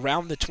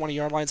around the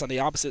 20-yard lines on the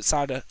opposite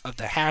side of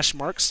the hash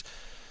marks.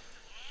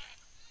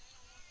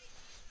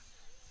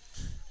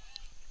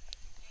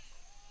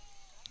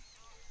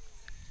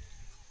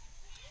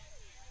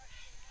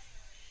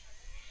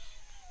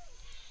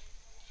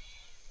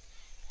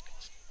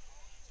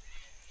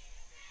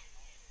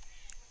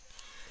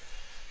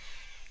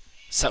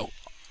 So,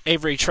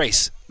 Avery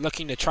Trace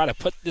looking to try to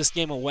put this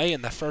game away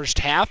in the first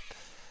half.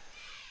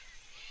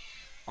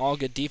 All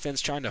good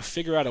defense trying to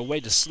figure out a way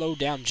to slow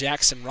down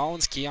Jackson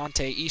Rollins.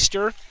 Keontae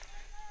Easter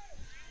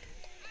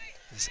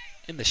is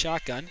in the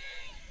shotgun.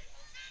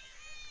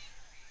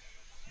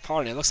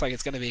 Pardon, it looks like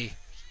it's going to be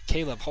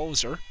Caleb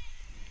Holzer.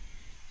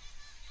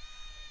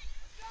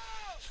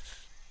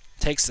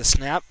 Takes the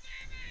snap.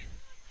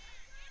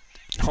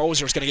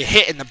 Holzer's going to get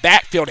hit in the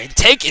backfield and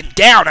taken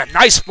down. A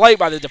nice play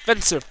by the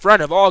defensive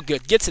front of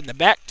Algood. Gets in the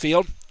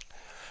backfield.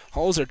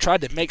 Holzer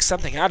tried to make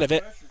something out of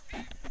it.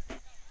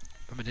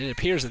 But it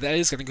appears that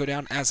is going to go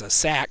down as a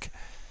sack.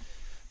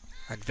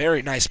 A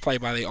very nice play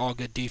by the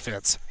Algood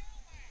defense.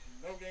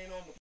 No gain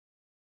on the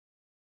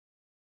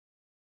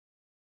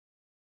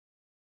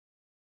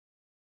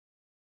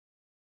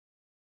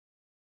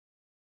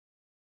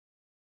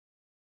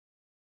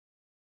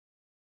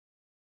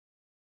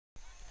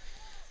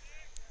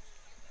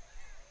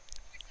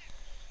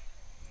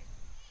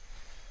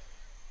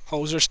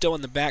Holzer still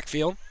in the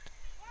backfield.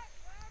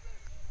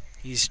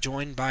 He's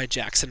joined by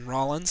Jackson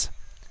Rollins.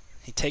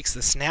 He takes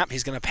the snap.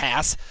 He's going to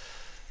pass.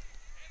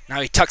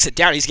 Now he tucks it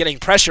down. He's getting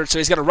pressured, so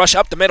he's going to rush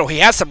up the middle. He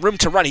has some room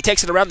to run. He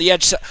takes it around the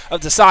edge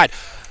of the side.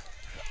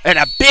 And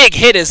a big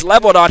hit is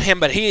leveled on him,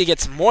 but he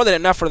gets more than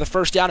enough for the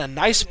first down. A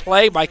nice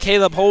play by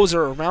Caleb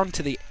Holzer around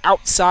to the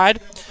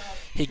outside.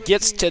 He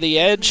gets to the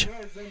edge.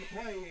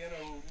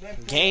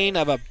 Gain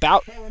of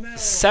about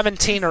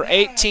 17 or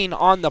 18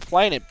 on the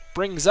play, and it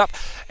brings up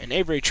an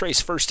Avery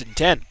Trace 1st and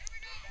 10.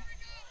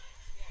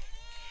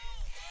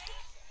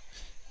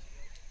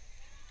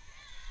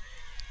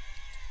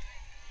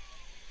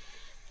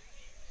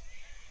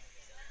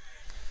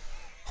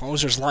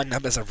 Holzer's lined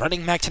up as a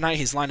running back tonight.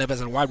 He's lined up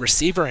as a wide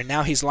receiver, and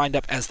now he's lined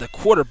up as the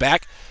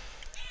quarterback.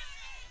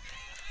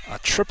 A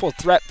triple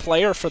threat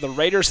player for the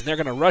Raiders, and they're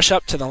going to rush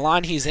up to the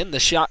line. He's in the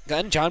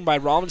shotgun, joined by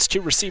Rollins. 2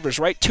 receivers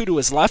right, 2 to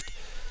his left.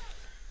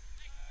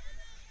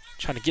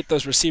 Trying to get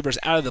those receivers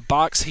out of the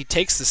box. He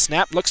takes the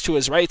snap, looks to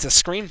his right. It's a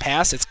screen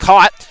pass. It's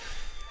caught.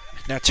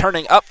 Now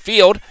turning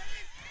upfield.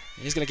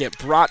 He's going to get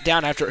brought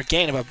down after a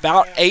gain of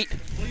about 8.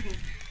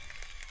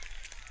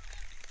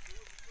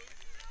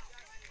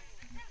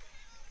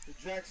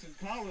 Jackson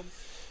Collins.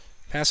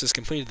 Pass is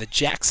completed to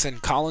Jackson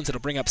Collins.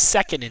 It'll bring up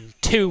 2nd and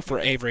 2 for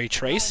Avery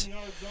Trace.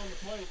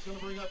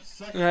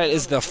 That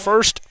is the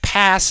first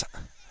pass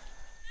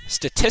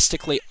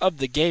statistically of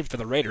the game for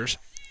the Raiders.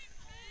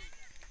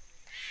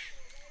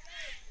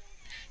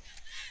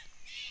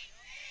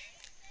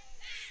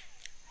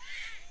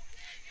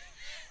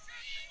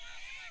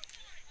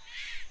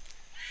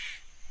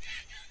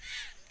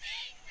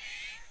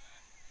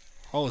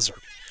 Holzer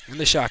in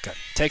the shotgun.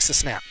 Takes the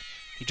snap.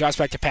 He drops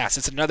back to pass.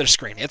 It's another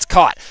screen. It's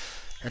caught.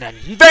 And a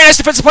very nice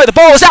defensive play. The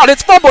ball is out.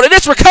 It's fumbled, and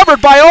it's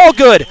recovered by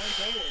Algood.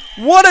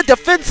 What a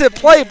defensive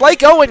play.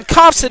 Blake Owen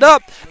coughs it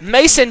up.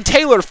 Mason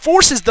Taylor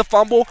forces the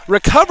fumble,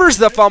 recovers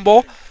the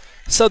fumble.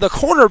 So the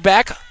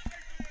quarterback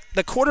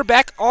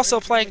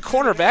also playing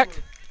cornerback.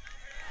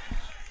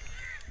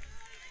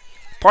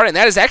 Pardon,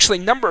 that is actually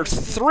number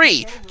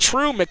 3,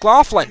 True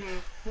McLaughlin.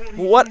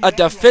 What a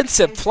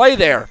defensive play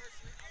there.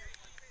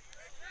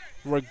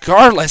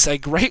 Regardless, a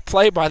great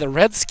play by the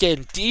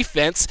Redskin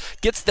defense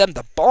gets them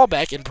the ball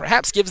back and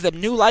perhaps gives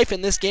them new life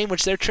in this game,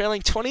 which they're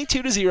trailing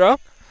 22-0.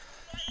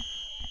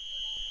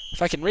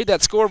 If I can read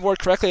that scoreboard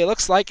correctly, it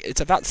looks like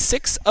it's about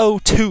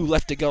 6:02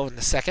 left to go in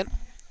the second.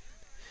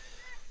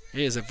 It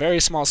is a very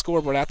small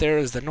scoreboard out there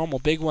as the normal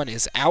big one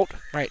is out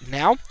right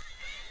now.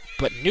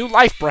 But new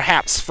life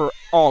perhaps for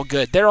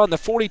Algood. They're on the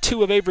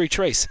 42 of Avery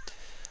Trace.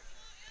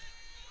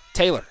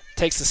 Taylor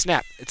takes the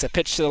snap. It's a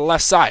pitch to the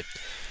left side.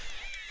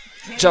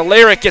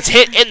 Jaleric gets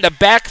hit in the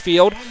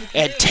backfield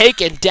and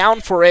taken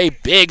down for a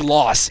big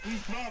loss.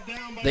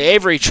 The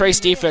Avery Trace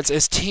defense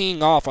is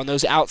teeing off on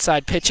those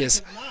outside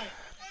pitches.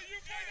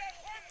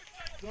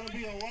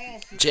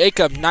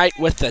 Jacob Knight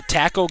with the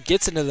tackle,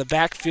 gets into the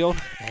backfield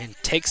and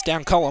takes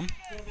down Cullum.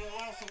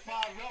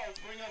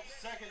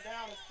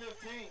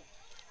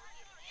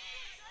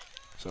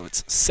 So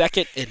it's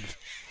 2nd and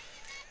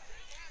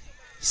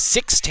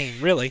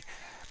 16, really.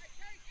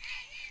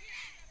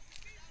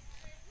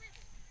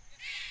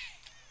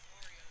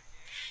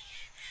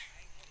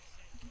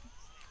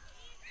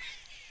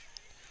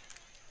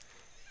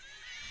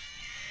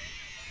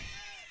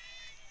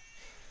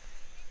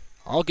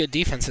 Algood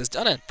defense has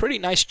done a pretty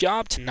nice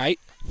job tonight.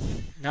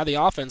 Now the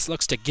offense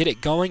looks to get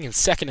it going in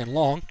 2nd and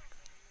long.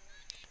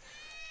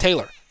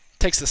 Taylor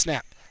takes the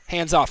snap.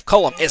 Hands off.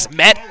 Cullum is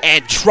met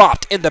and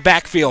dropped in the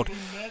backfield.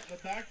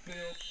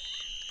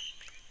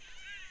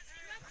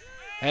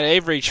 That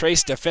Avery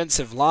Trace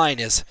defensive line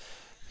is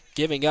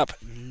giving up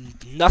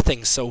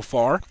nothing so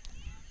far.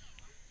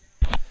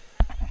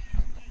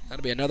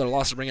 That'll be another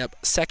loss to bring up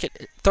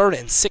 3rd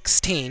and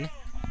 16.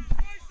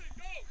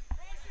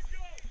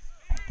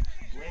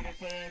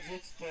 Fans,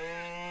 it's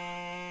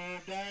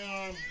 3rd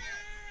down.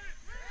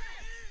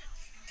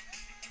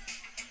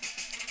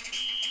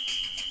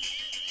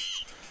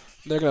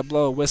 They're going to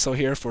blow a whistle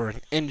here for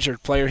an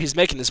injured player. He's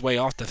making his way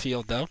off the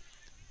field, though.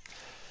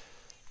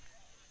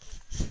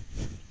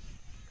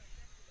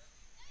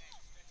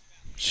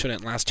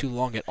 Shouldn't last too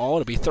long at all.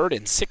 It'll be 3rd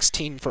and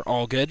 16 for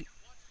Algood.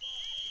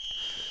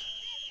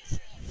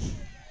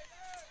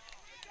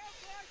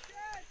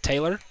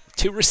 Taylor.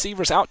 Two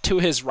receivers out to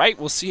his right.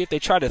 We'll see if they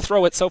try to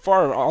throw it. So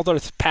far, all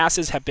those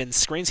passes have been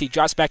screens. He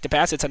drops back to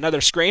pass. It's another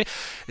screen.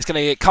 It's going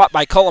to get caught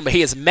by Cullum, but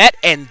he is met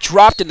and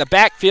dropped in the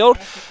backfield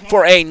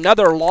for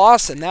another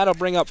loss, and that'll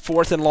bring up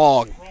 4th and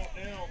long.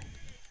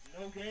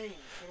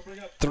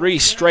 3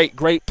 straight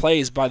great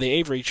plays by the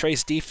Avery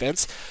Trace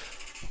defense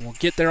will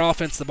get their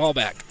offense the ball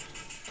back.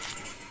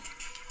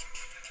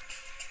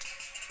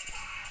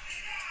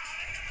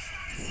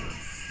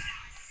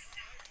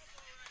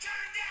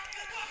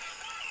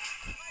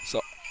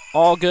 So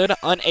Algood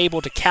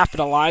unable to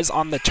capitalize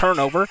on the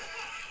turnover.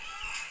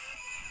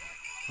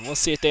 We'll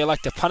see if they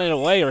elect to punt it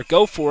away or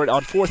go for it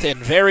on 4th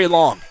and very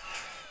long.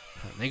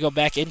 They go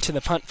back into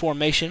the punt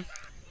formation.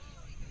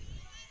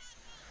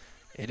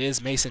 It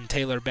is Mason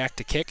Taylor back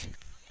to kick.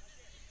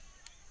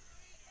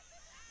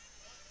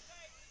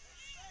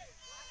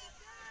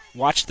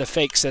 Watch the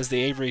fake, says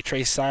the Avery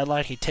Trace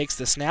sideline. He takes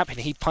the snap and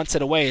he punts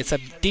it away. It's a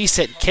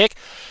decent kick.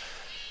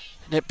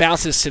 And it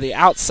bounces to the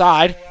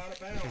outside.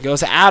 It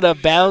goes out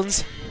of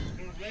bounds.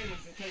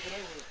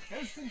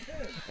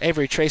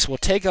 Avery Trace will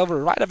take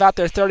over right about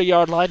their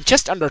 30-yard line.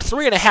 Just under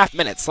 3.5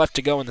 minutes left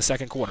to go in the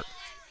second quarter.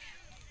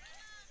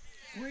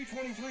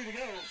 3:23 to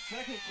go,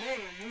 second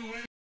quarter. You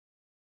ready?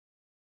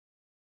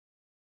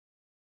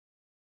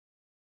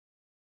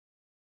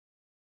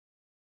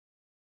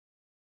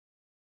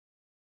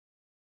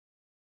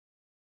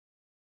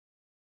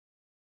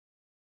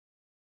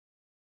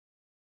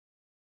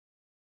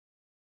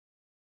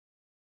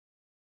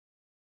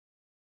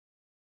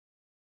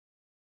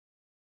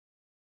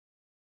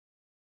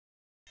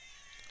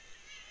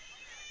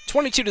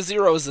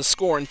 (22-0) is the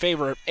score in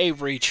favor of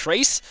Avery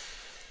Trace.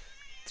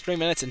 3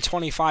 minutes and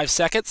 25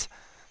 seconds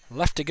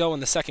left to go in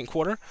the second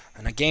quarter,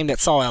 and a game that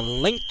saw a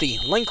lengthy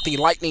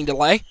lightning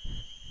delay.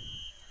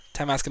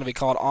 Timeout's going to be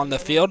called on the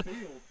field.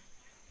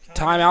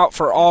 Timeout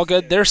for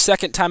Algood, their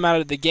second timeout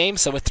of the game.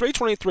 So with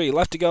 3:23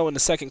 left to go in the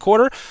second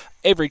quarter,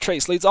 Avery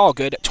Trace leads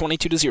Algood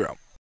 22-0.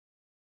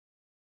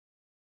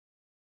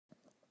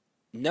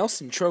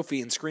 Nelson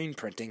Trophy and Screen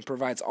Printing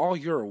provides all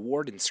your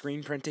award and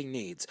screen printing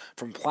needs.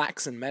 From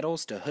plaques and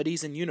medals to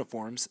hoodies and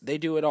uniforms, they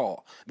do it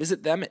all.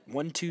 Visit them at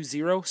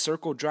 120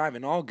 Circle Drive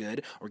in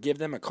Algood or give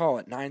them a call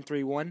at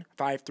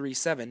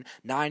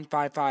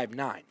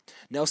 931-537-9559.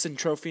 Nelson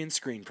Trophy and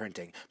Screen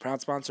Printing, proud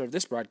sponsor of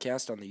this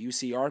broadcast on the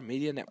UCR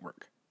Media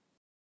Network.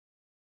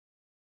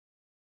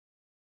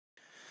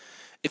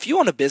 If you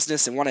own a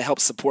business and want to help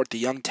support the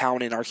young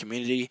talent in our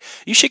community,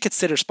 you should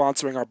consider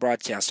sponsoring our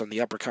broadcast on the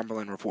Upper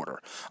Cumberland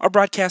Reporter. Our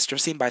broadcasts are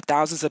seen by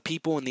thousands of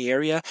people in the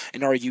area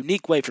and are a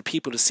unique way for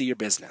people to see your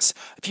business.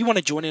 If you want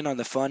to join in on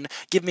the fun,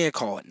 give me a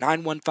call at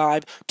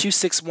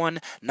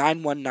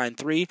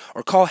 915-261-9193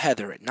 or call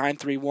Heather at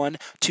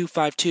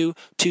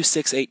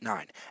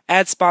 931-252-2689.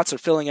 Ad spots are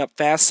filling up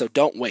fast, so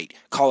don't wait.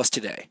 Call us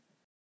today.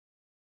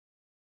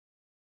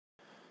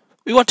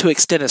 We want to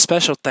extend a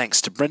special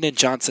thanks to Brendan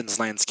Johnson's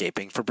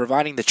Landscaping for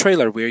providing the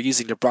trailer we are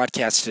using to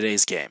broadcast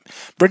today's game.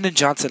 Brendan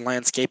Johnson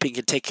Landscaping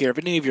can take care of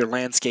any of your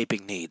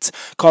landscaping needs.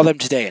 Call them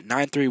today at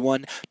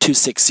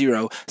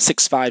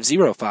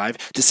 931-260-6505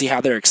 to see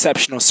how their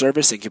exceptional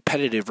service and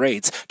competitive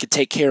rates can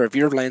take care of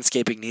your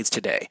landscaping needs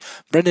today.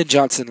 Brendan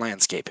Johnson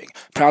Landscaping,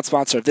 proud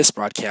sponsor of this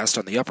broadcast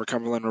on the Upper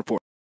Cumberland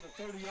Report.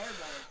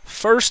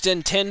 1st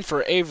and 10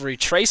 for Avery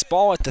Trace,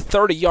 ball at the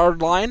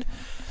 30-yard line.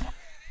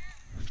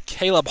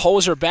 Caleb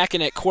Holzer back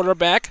in at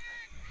quarterback.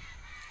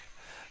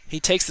 He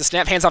takes the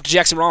snap, hands off to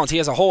Jackson Rollins. He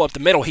has a hole up the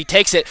middle. He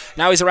takes it.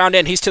 Now he's around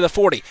in. He's to the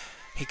 40.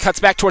 He cuts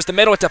back towards the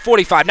middle at the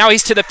 45. Now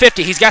he's to the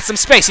 50. He's got some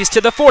space. He's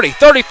to the 40,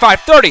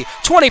 35, 30,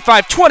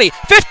 25, 20,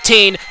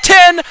 15,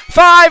 10,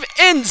 5,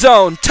 end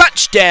zone.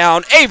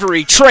 Touchdown,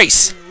 Avery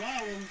Trace.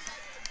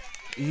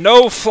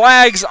 No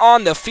flags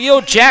on the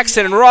field.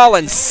 Jackson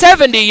Rollins,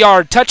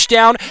 70-yard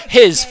touchdown,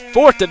 his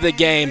 4th of the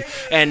game.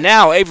 And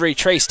now Avery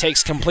Trace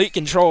takes complete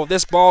control of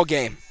this ball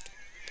game.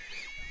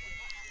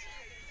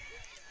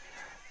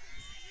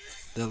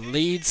 The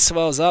lead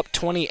swells up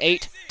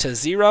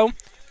 28-0.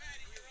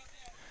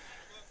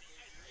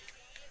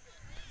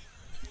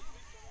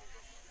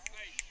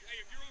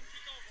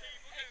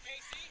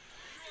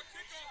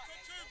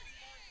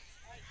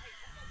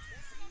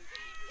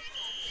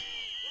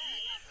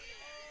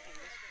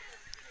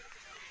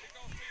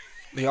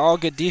 The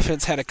Algood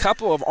defense had a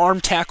couple of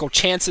arm tackle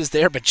chances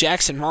there, but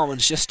Jackson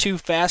Rollins just too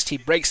fast. He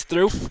breaks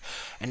through,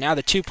 and now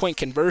the 2-point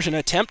conversion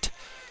attempt.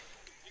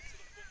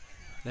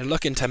 They're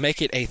looking to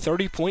make it a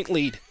 30-point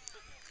lead.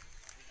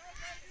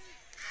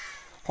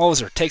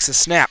 Holzer takes a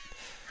snap.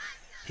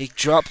 He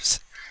drops.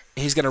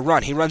 He's going to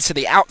run. He runs to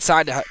the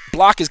outside. The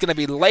block is going to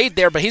be laid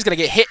there, but he's going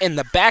to get hit in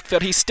the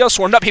backfield. He's still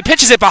swarmed up. He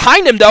pitches it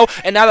behind him, though,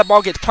 and now the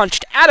ball gets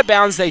punched out of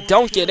bounds. They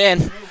don't get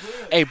in.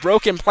 A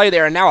broken play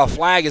there, and now a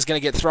flag is going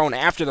to get thrown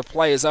after the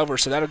play is over,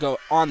 so that'll go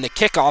on the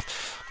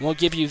kickoff. We'll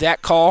give you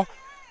that call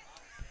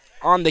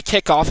on the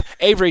kickoff.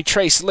 Avery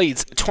Trace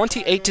leads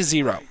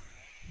 28-0.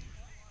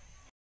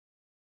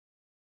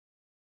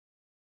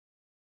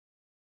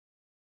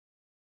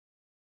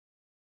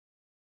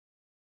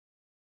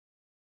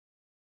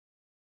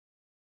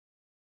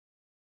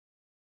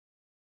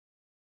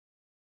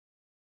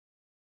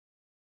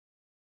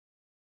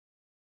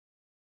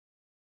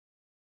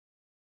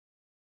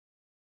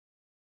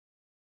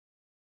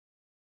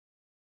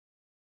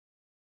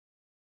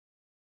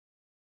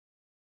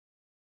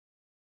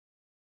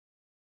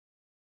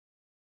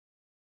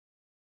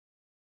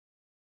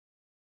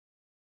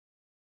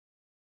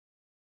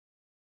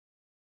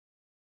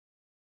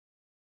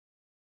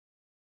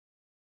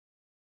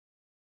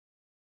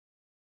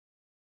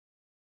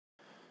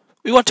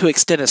 We want to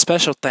extend a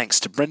special thanks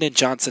to Brendan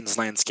Johnson's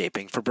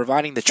Landscaping for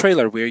providing the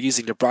trailer we are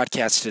using to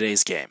broadcast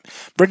today's game.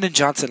 Brendan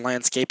Johnson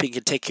Landscaping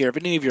can take care of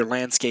any of your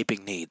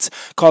landscaping needs.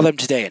 Call them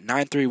today at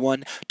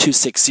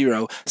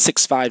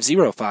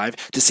 931-260-6505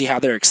 to see how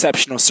their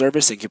exceptional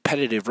service and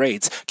competitive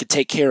rates can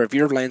take care of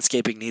your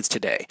landscaping needs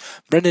today.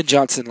 Brendan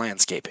Johnson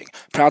Landscaping,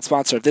 proud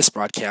sponsor of this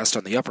broadcast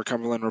on the Upper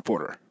Cumberland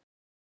Reporter.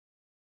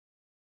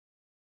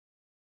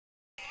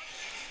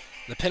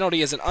 The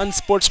penalty is an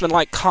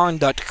unsportsmanlike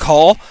conduct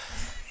call.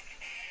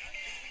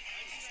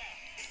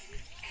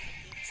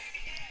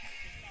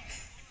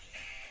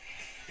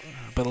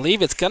 I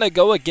believe it's going to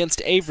go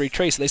against Avery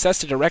Trace. At least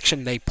that's the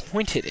direction they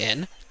pointed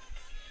in.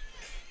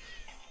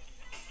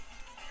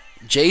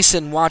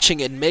 Jason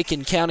watching in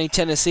Macon County,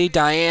 Tennessee.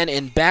 Diane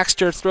in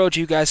Baxter. Throwed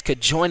you guys could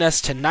join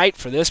us tonight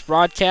for this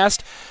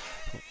broadcast.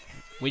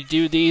 We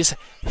do these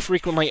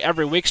frequently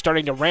every week,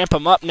 starting to ramp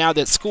them up now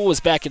that school is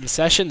back in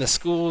session. The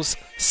school's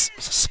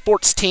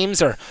sports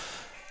teams are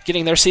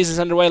getting their seasons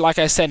underway. Like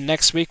I said,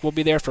 next week we'll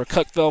be there for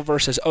Cookeville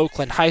versus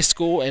Oakland High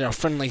School in a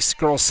friendly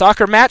girls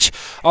soccer match.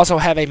 Also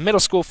have a middle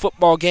school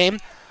football game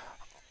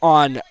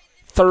on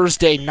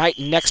Thursday night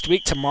next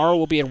week. Tomorrow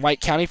we'll be in White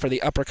County for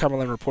the Upper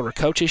Cumberland Reporter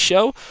Coaches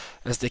Show,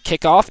 as the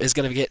kickoff is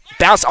going to get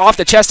bounced off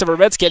the chest of a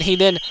Redskin. He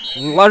then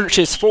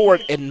lurches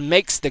forward and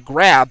makes the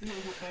grab.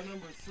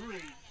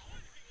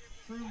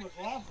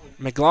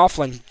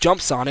 McLaughlin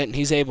jumps on it, and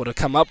he's able to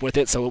come up with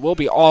it, so it will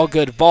be all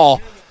good ball.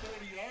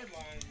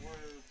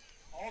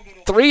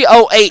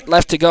 3:08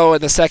 left to go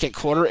in the second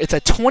quarter. It's a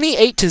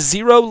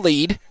 28-0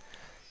 lead.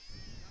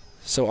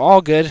 So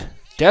all good.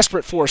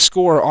 Desperate for a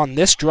score on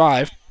this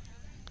drive.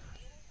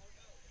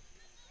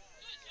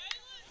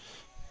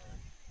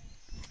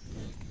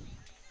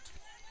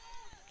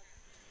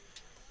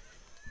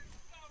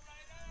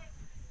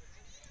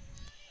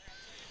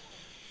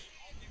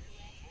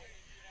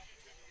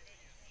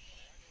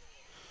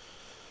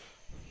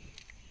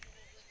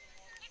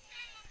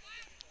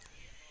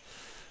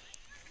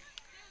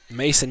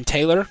 Mason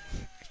Taylor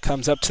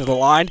comes up to the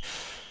line.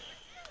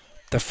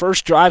 The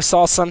first drive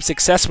saw some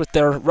success with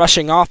their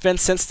rushing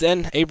offense. Since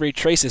then, Avery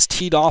Trace is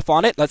teed off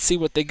on it. Let's see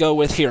what they go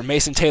with here.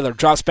 Mason Taylor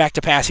drops back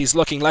to pass. He's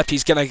looking left.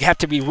 He's going to have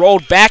to be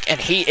rolled back,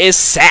 and he is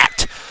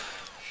sacked.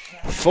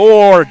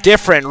 4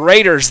 different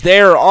Raiders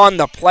there on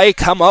the play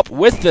come up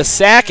with the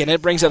sack, and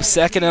it brings up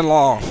second and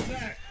long.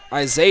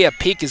 Isaiah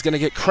Peak is going to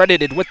get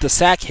credited with the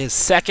sack, his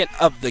second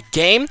of the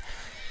game.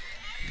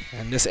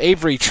 And this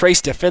Avery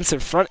Trace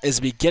defensive front is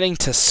beginning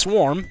to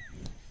swarm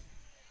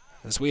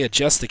as we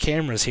adjust the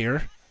cameras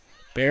here.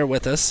 Bear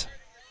with us.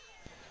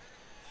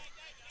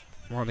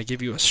 I want to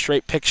give you a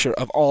straight picture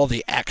of all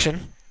the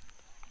action.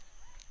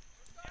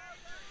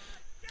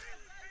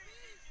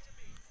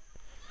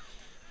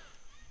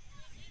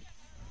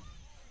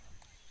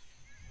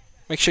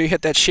 Make sure you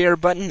hit that share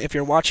button if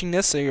you're watching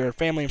this so your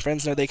family and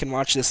friends know they can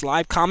watch this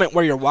live. Comment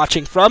where you're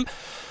watching from.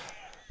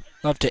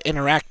 Love to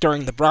interact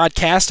during the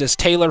broadcast as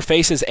Taylor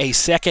faces a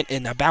second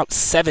and about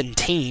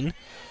 17.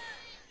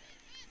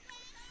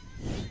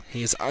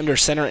 He is under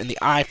center in the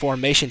I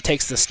formation,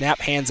 takes the snap,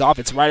 hands off.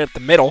 It's right up the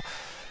middle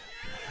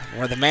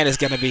where the man is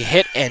going to be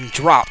hit and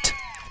dropped.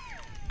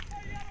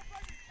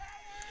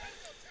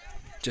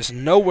 Just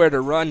nowhere to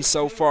run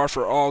so far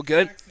for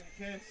Algood.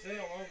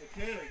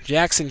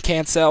 Jackson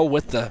Cancel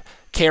with the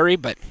carry,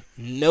 but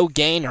no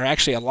gain, or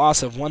actually a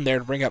loss of 1 there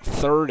to bring up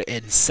 3rd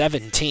and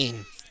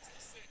 17.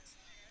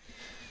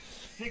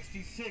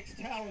 66,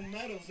 Talon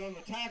Meadows on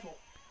the tackle.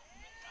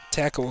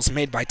 Tackles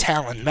made by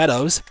Talon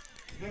Meadows.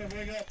 Going to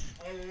bring up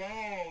a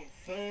long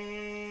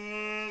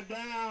 3rd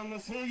down.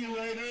 Let's see you,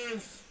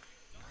 Raiders.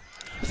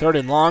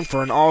 3rd and long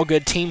for an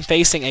Algood team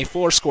facing a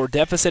 4-score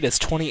deficit. It's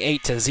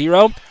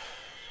 28-0.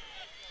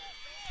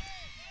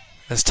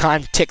 As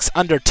time ticks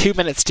under 2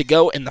 minutes to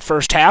go in the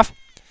first half.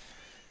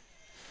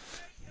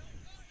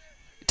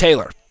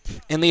 Taylor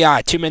in the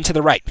I, 2 men to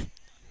the right.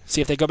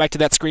 See if they go back to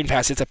that screen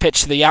pass. It's a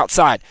pitch to the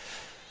outside.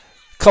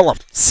 Cullum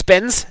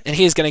spins, and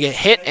he's going to get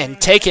hit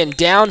and taken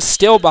down,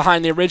 still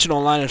behind the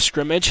original line of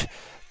scrimmage.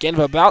 Gain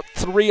of about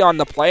 3 on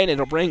the play, and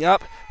it'll bring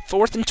up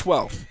 4th and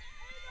 12.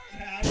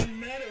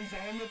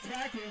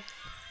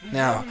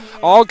 Now,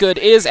 Algood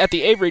is at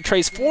the Avery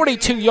Trace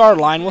 42-yard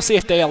line. We'll see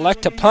if they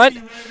elect to punt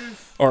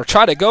or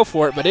try to go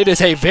for it, but it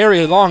is a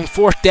very long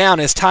 4th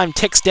down as time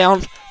ticks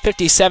down.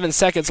 57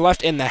 seconds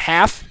left in the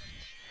half.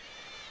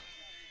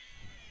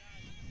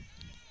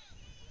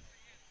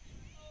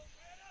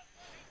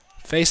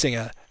 Facing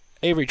a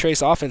Avery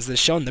Trace offense that's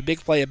shown the big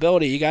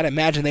playability, you got to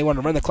imagine they want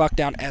to run the clock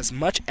down as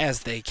much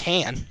as they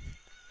can.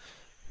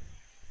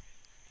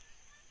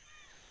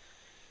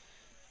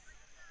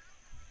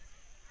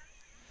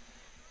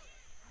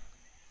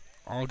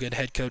 Algood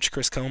head coach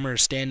Chris Comer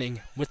is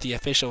standing with the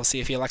official. See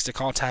if he elects to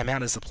call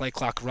timeout as the play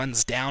clock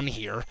runs down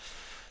here,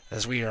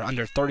 as we are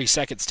under 30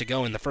 seconds to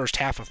go in the first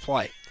half of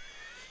play.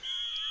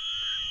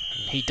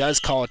 He does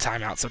call a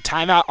timeout. So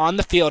timeout on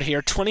the field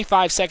here.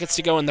 25 seconds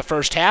to go in the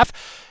first half.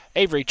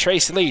 Avery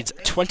Trace leads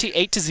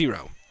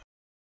 28-0.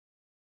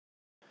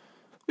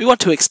 We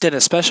want to extend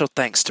a special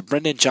thanks to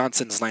Brendan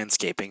Johnson's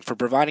Landscaping for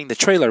providing the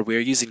trailer we are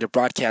using to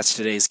broadcast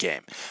today's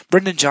game.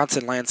 Brendan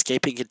Johnson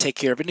Landscaping can take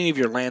care of any of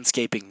your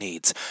landscaping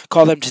needs.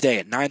 Call them today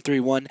at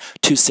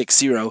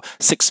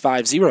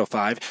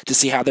 931-260-6505 to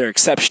see how their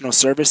exceptional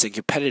service and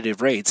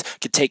competitive rates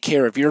can take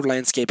care of your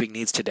landscaping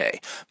needs today.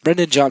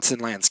 Brendan Johnson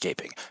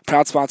Landscaping,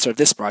 proud sponsor of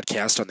this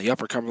broadcast on the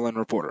Upper Cumberland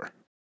Reporter.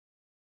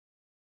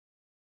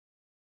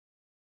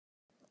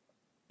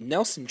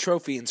 Nelson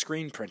Trophy and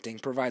Screen Printing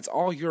provides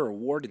all your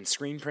award and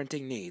screen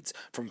printing needs.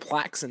 From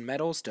plaques and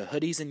medals to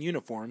hoodies and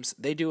uniforms,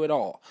 they do it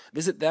all.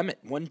 Visit them at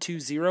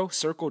 120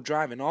 Circle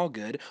Drive in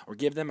Algood or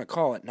give them a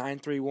call at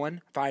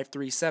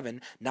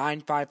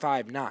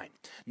 931-537-9559.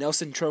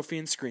 Nelson Trophy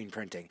and Screen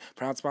Printing,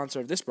 proud sponsor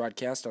of this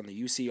broadcast on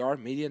the UCR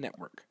Media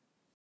Network.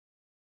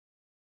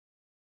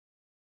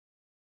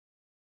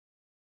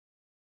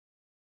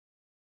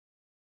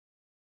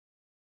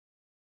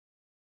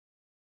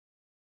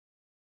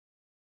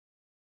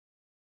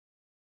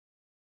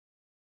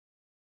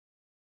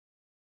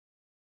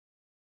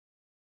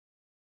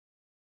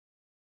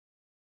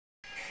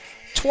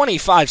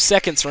 .25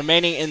 seconds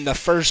remaining in the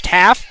first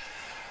half.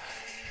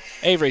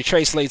 Avery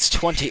Trace leads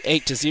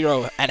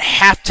 28-0 at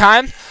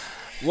halftime.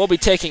 We'll be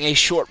taking a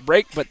short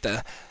break, but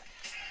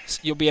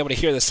you'll be able to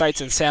hear the sights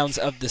and sounds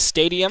of the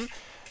stadium.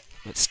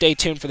 But stay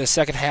tuned for the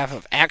second half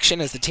of action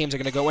as the teams are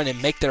going to go in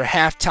and make their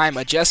halftime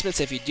adjustments.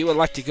 If you do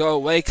elect to go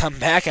away, come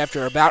back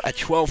after about a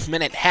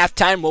 12-minute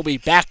halftime. We'll be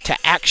back to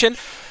action.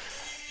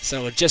 So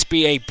it'll just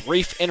be a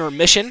brief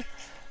intermission.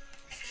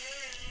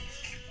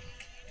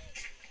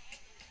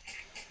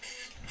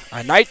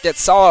 A night that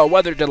saw a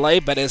weather delay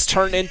but has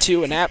turned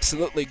into an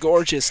absolutely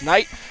gorgeous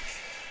night.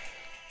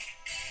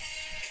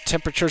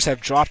 Temperatures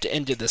have dropped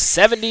into the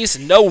 70s.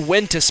 No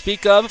wind to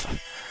speak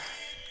of.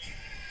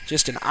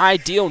 Just an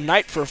ideal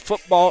night for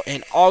football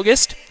in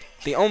August.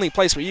 The only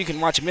place where you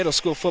can watch middle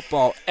school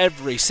football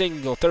every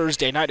single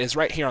Thursday night is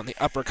right here on the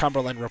Upper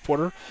Cumberland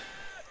Reporter.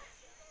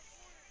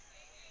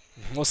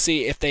 We'll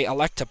see if they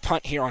elect to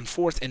punt here on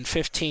 4th and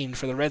 15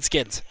 for the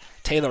Redskins.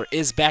 Taylor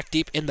is back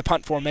deep in the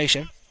punt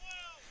formation.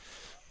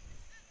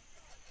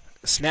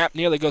 Snap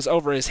nearly goes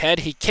over his head.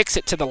 He kicks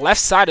it to the left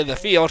side of the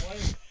field.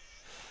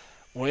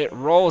 It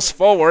rolls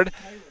forward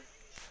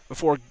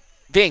before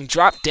being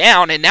dropped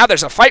down, and now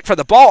there's a fight for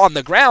the ball on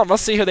the ground.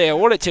 Let's see who they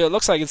award it to. It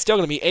looks like it's still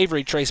going to be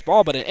Avery Trace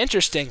ball, but an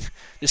interesting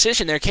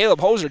decision there.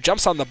 Caleb Hoser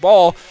jumps on the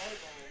ball,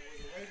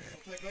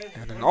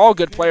 and an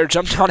Algood player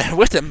jumped on it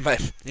with him,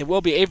 but it will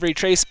be Avery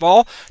Trace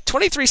ball.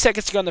 23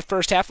 seconds to go in the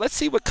first half. Let's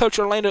see what Coach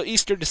Orlando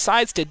Easter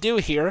decides to do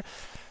here.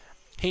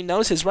 He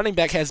knows his running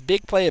back has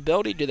big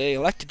playability. Do they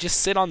elect to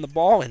just sit on the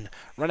ball and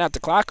run out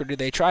the clock, or do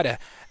they try to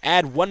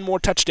add one more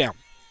touchdown?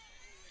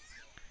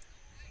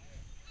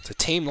 It's a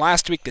team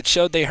last week that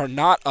showed they are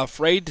not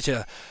afraid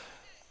to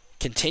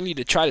continue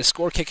to try to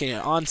score, kicking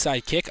an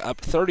onside kick, up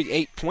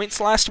 38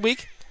 points last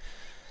week.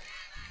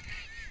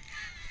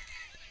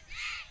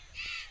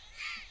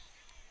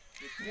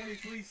 With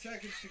 23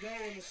 seconds to go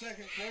in the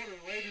second quarter,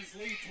 Raiders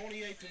lead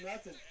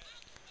 28-0.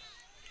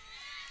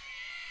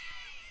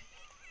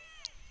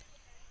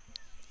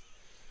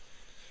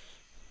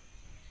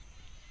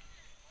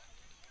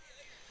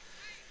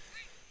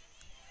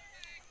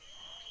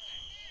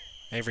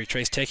 Avery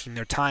Trace taking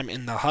their time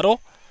in the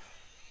huddle.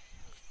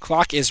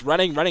 Clock is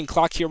running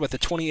clock here with a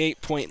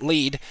 28-point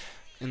lead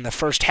in the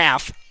first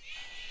half.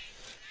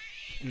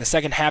 In the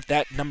second half,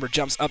 that number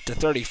jumps up to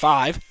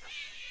 35.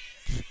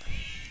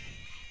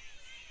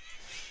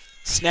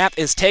 Snap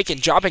is taken,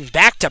 dropping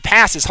back to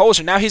pass is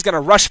Holzer. Now he's going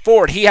to rush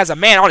forward. He has a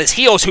man on his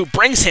heels who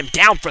brings him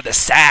down for the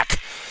sack.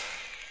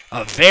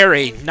 A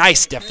very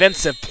nice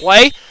defensive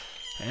play.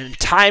 And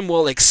time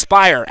will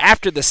expire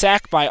after the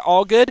sack by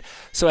Algood.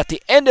 So at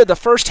the end of the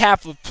first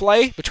half of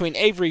play between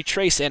Avery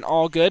Trace and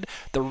Algood,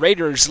 the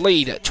Raiders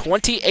lead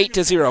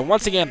 28-0.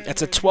 Once again,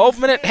 it's a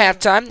 12-minute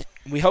halftime.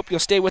 We hope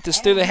you'll stay with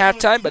us through the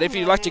halftime, but if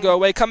you'd like to go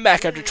away, come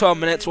back after 12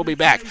 minutes. We'll be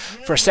back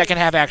for second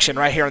half action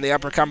right here on the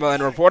Upper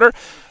Cumberland Reporter.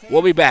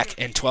 We'll be back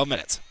in 12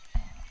 minutes.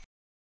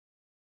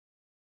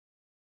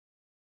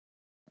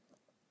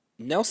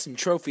 Nelson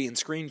Trophy and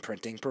Screen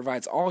Printing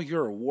provides all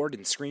your award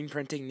and screen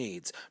printing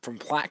needs. From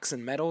plaques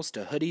and medals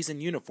to hoodies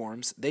and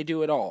uniforms, they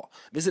do it all.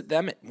 Visit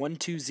them at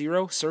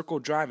 120 Circle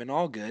Drive in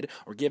Algood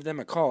or give them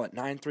a call at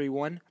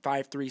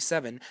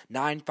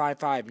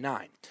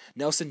 931-537-9559.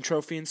 Nelson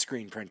Trophy and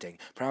Screen Printing,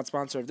 proud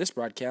sponsor of this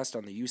broadcast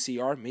on the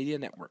UCR Media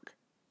Network.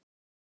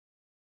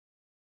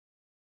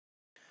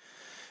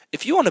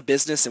 If you own a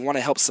business and want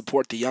to help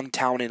support the young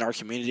talent in our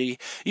community,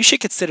 you should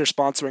consider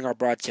sponsoring our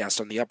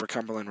broadcast on the Upper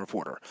Cumberland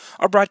Reporter.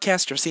 Our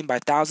broadcasts are seen by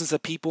thousands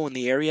of people in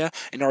the area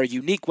and are a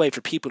unique way for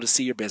people to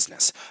see your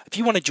business. If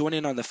you want to join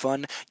in on the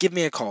fun, give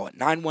me a call at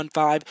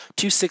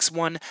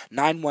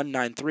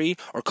 915-261-9193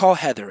 or call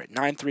Heather at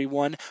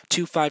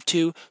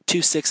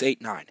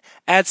 931-252-2689.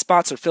 Ad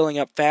spots are filling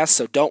up fast,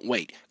 so don't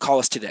wait. Call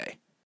us today.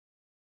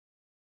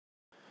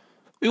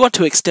 We want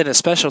to extend a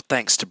special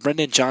thanks to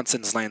Brendan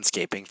Johnson's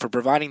Landscaping for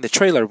providing the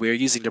trailer we are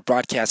using to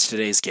broadcast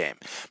today's game.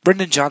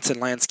 Brendan Johnson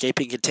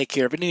Landscaping can take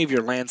care of any of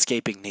your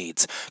landscaping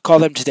needs. Call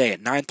them today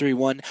at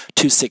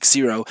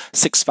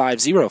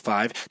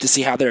 931-260-6505 to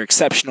see how their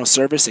exceptional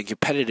service and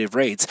competitive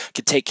rates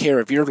can take care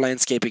of your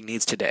landscaping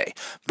needs today.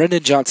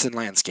 Brendan Johnson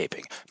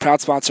Landscaping,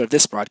 proud sponsor of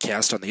this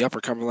broadcast on the Upper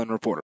Cumberland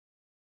Reporter.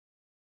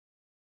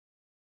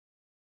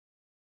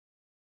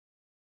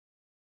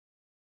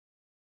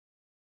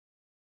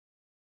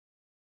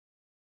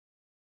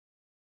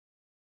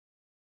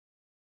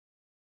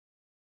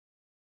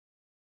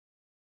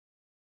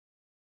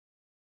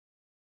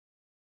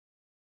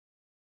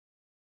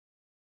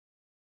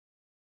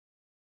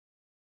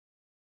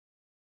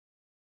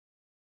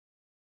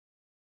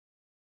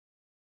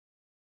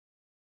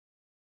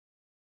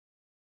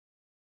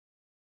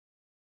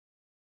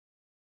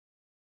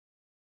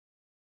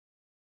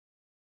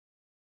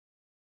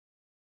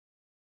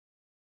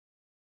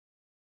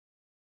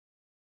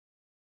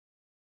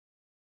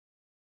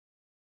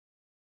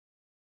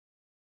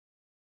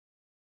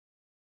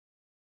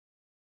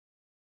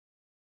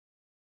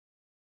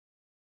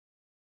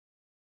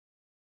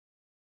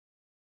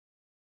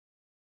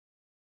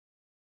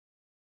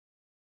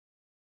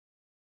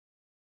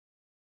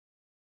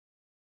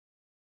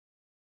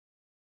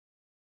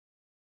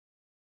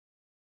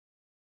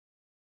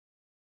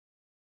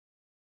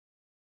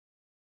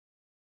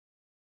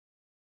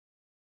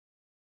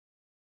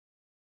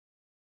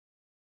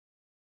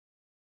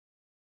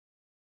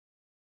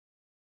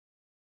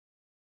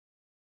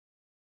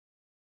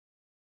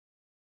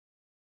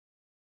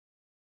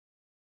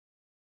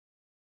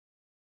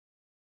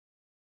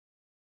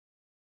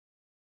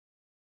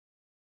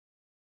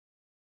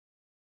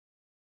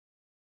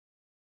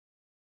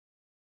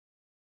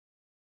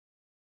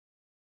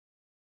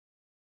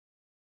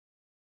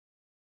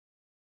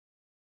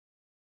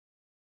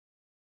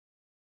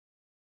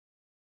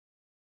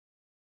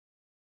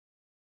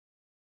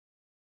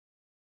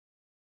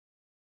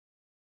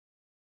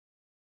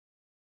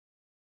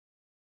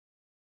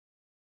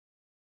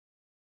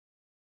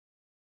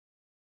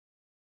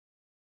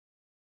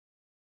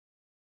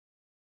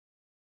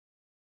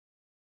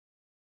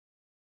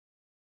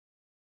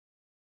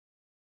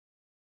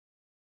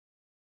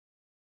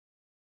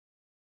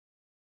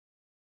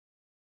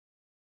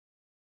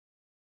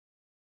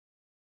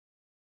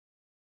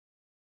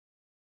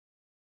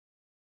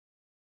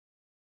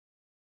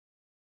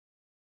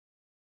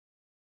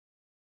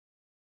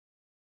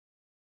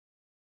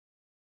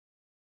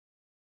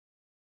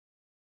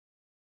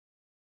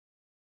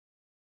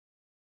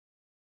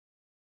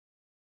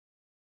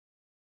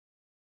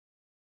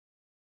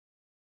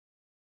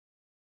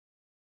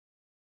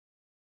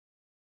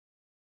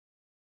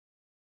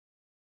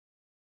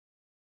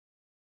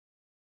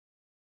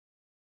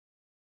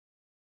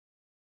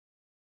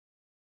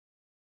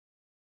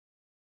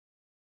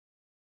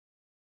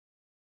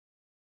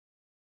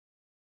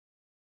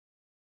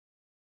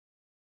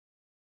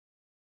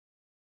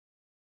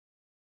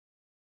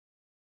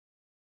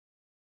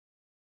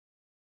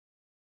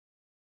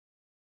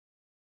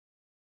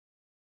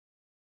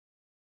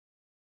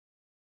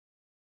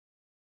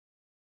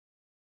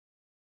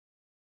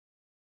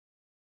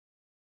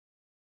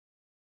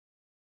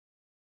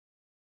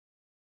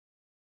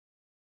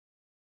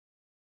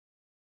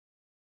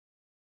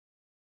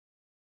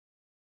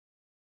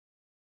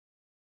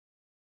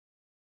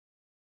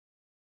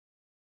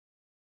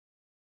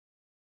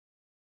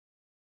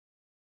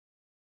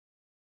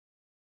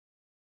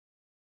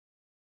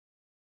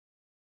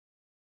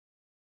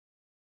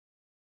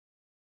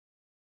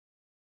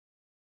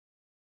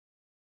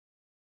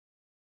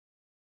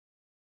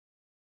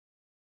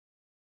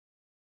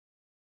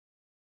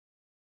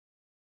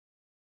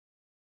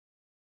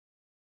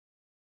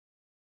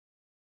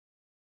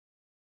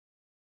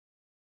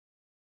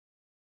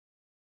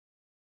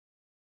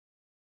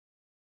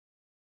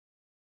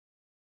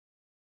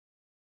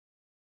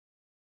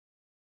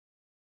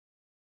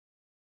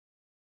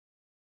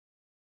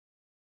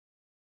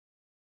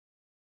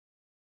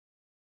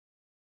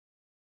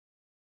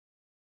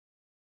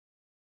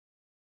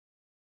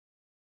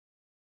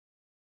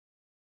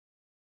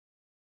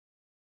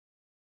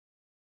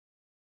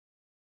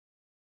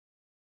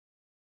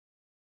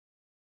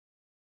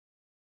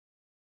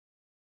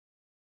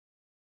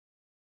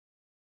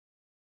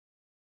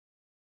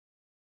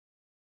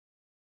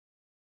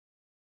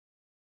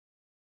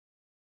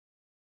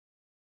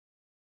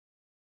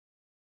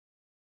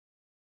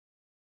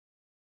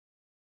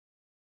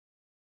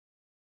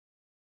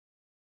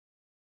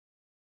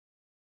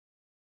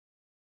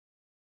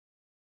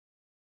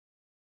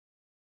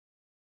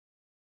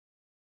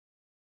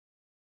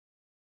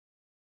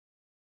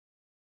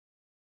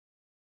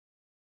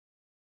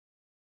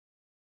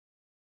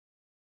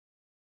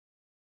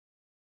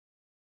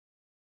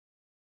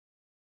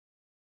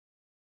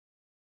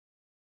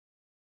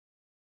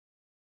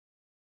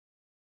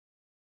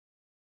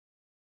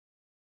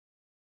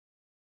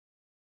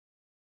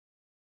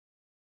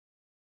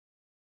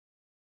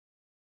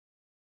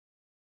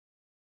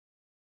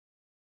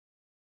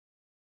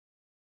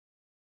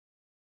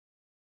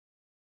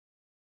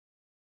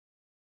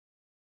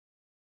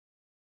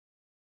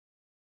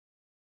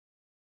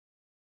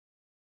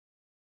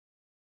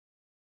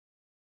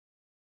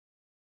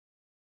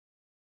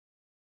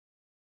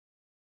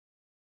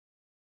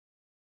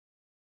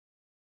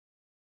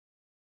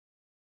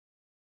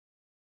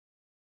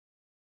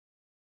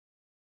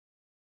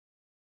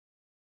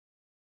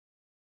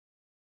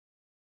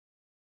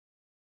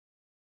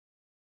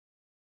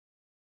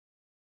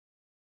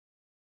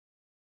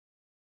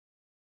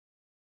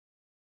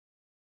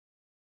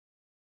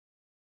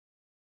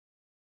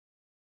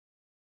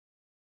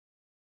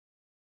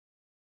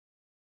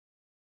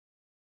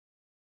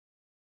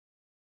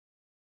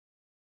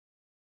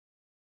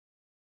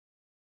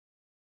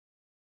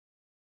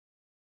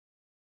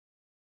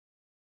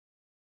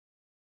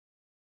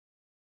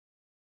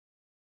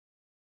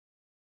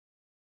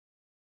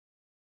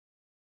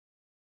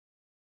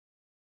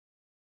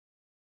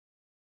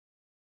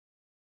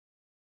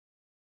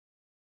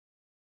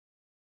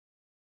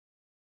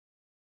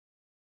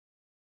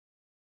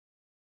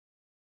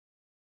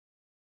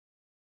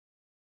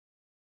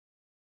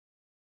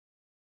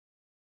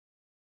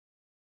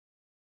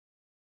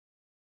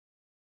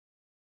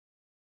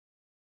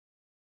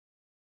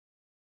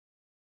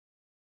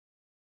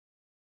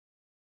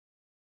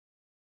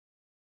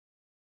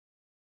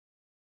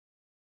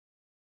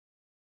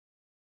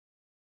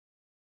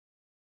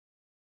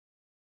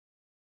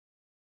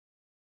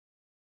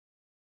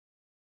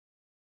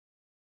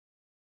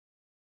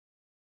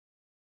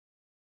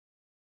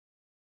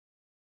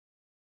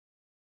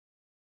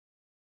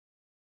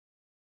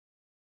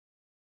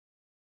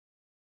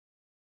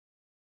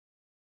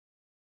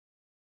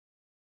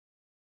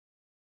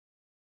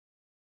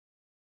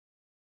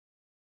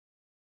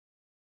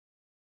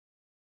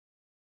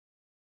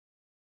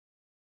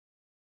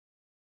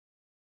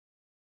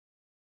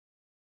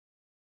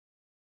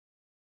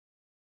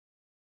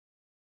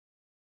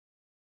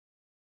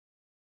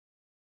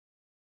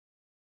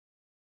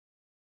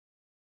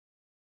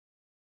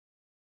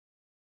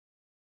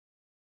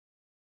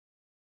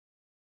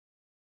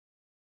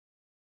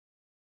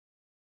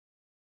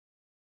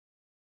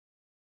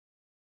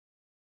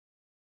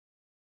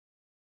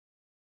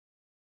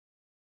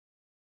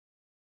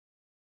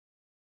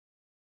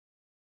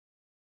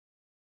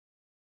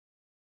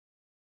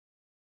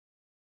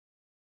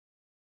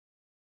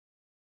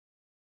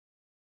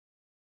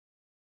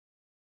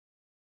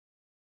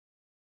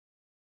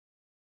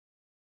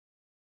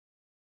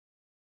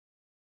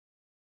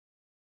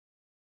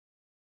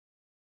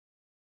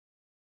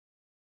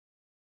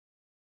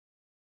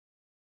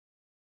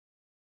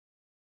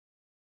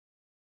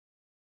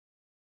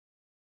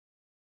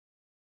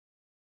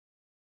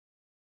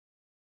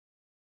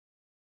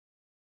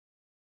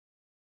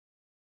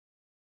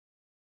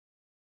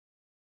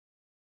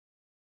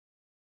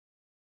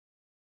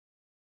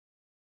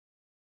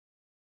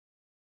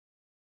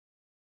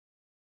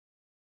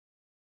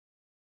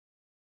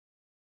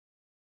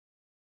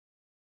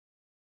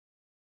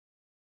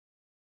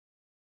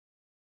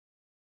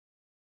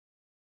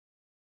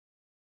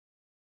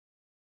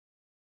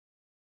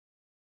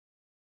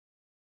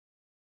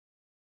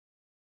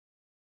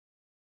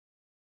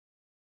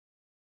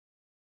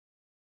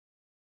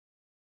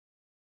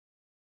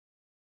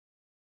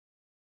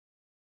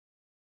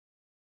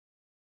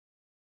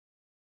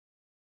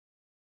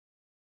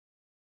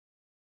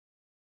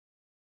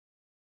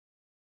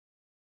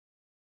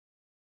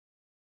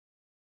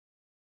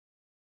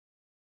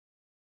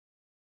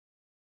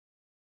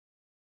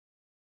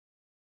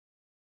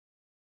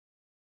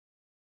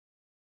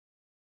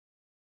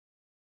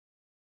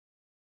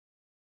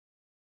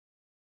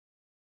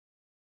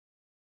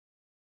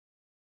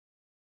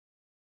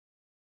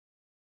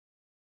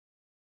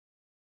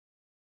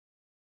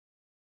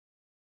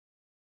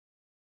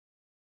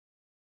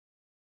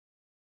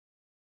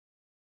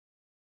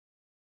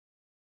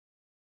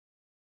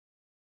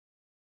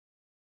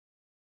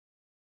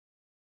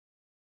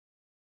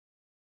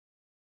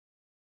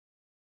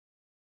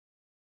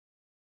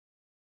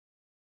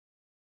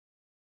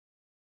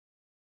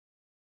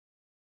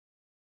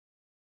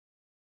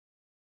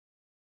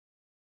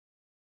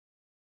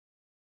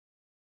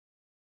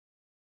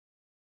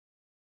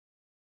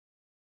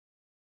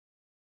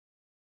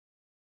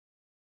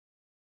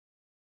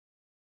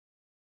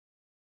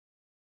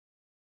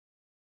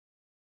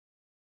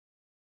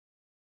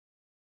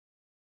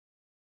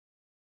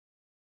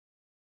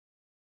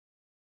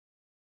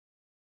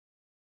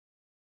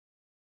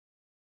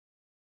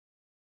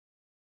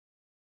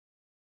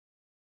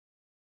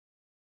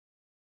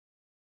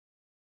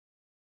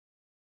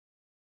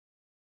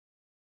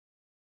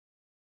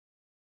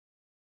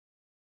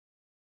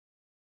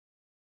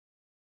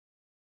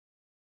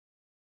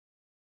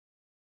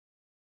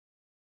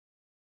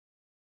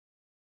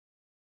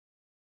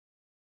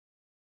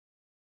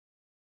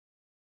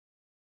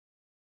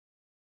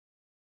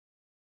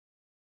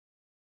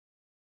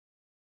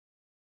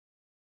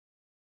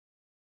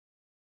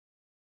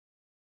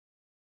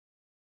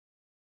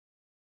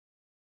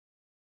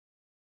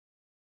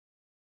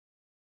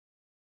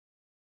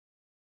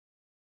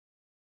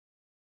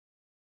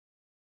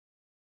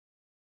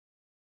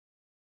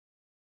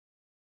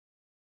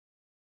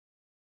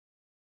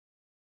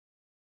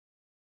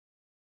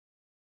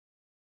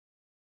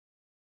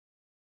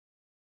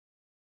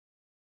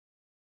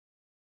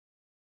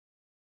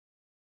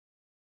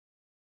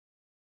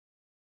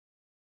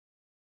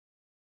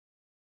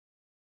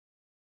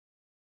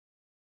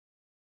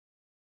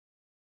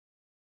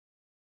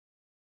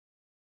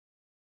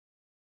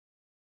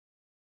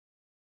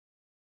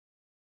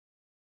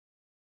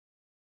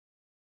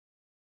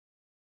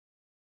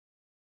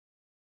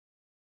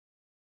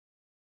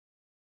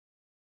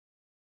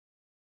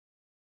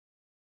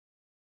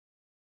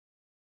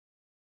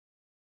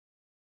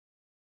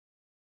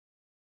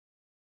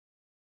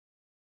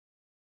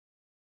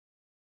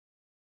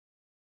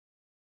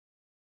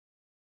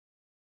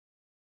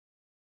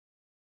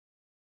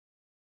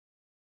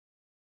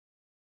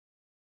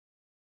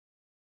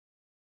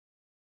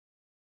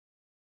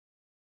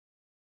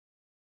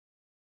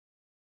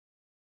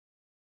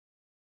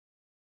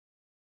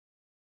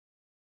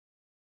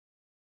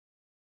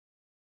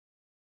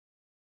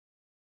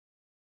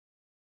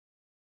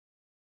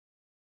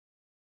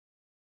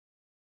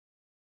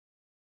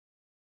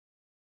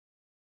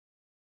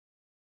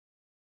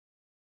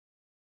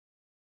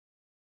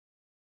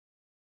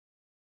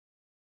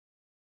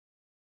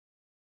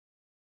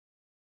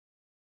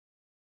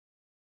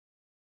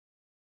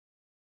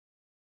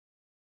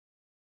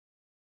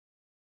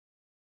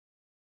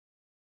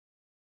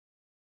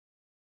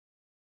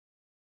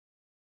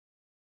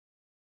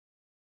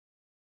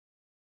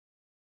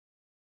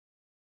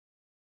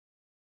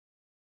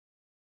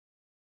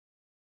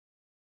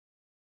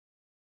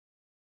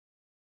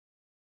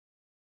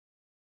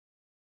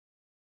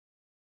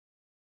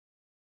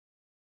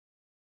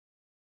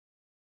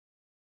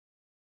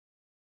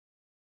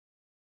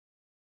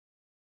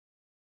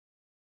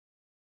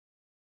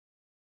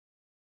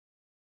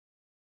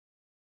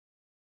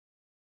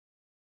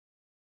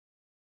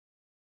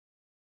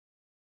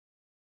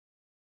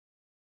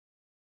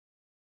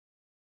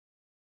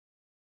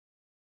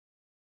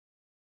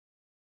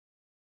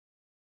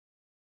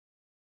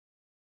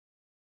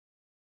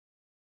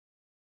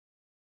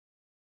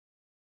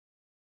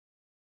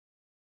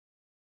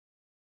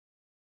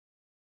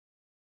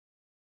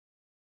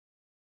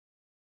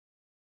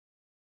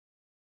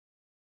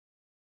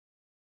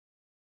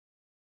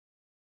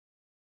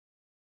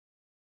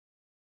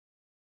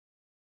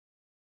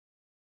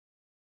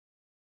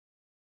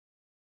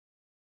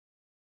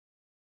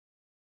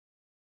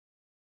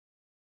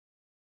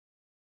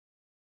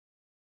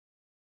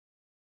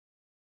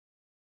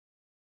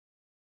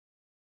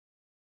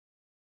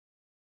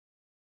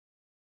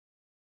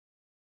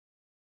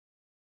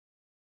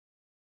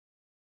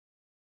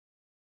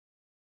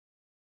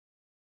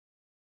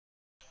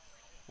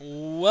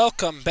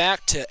 Welcome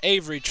back to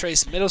Avery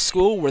Trace Middle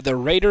School, where the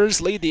Raiders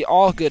lead the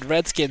Algood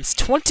Redskins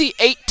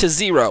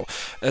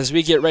 28-0 as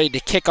we get ready to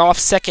kick off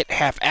second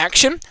half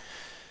action.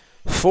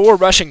 4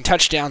 rushing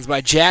touchdowns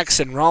by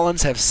Jackson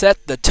Rollins have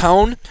set the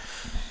tone.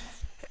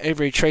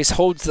 Avery Trace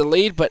holds the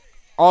lead, but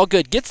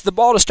Algood gets the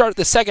ball to start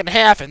the second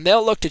half, and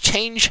they'll look to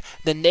change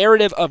the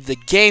narrative of the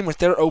game with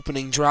their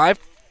opening drive.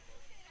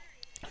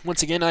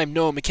 Once again, I'm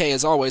Noah McKay,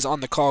 as always, on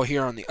the call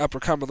here on the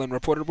Upper Cumberland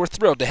Reporter. We're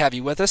thrilled to have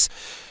you with us.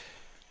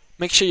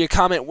 Make sure you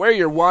comment where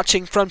you're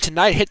watching from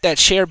tonight. Hit that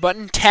share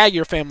button. Tag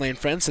your family and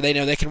friends so they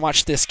know they can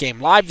watch this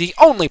game live. The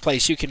only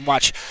place you can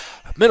watch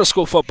middle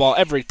school football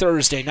every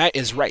Thursday night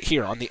is right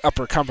here on the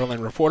Upper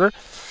Cumberland Reporter.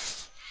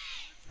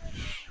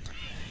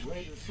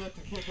 Raiders set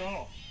to kick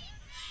off.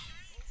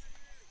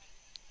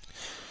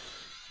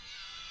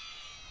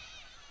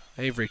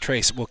 Avery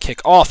Trace will kick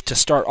off to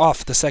start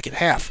off the second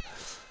half.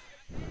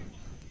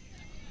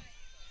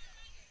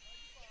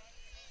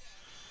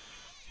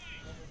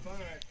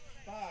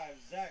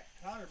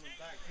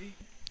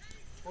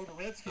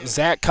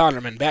 Zach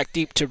Connerman back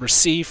deep to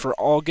receive for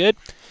Algood,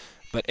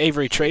 but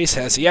Avery Trace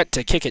has yet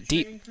to kick it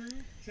deep.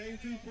 Chain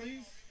two,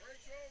 please.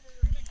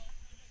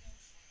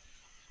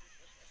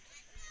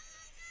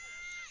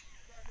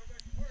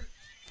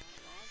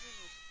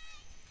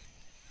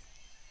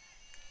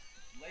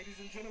 Ladies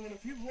and gentlemen,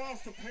 if you've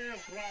lost a pair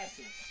of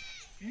glasses,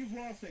 if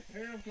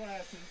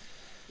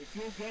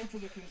you'll go to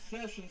the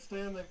concession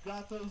stand, they've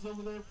got those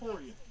over there for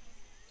you.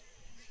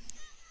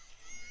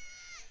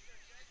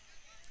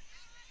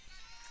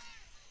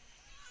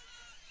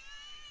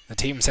 The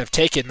teams have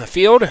taken the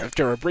field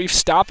after a brief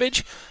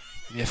stoppage.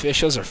 The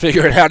officials are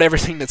figuring out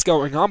everything that's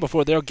going on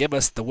before they'll give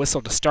us the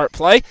whistle to start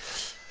play.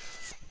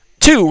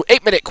 2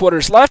 8-minute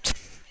quarters left.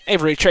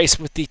 Avery Trace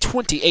with the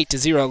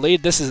 28-0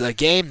 lead. This is a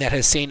game that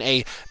has seen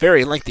a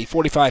very lengthy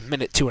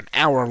 45-minute to an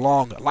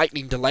hour-long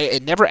lightning delay.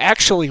 It never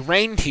actually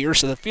rained here,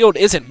 so the field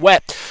isn't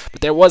wet,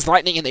 but there was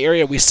lightning in the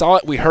area. We saw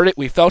it, we heard it,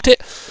 we felt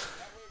it.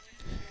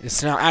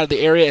 It's now out of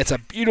the area. It's a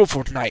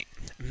beautiful night.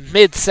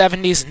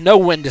 Mid-70s, no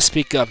wind to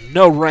speak of,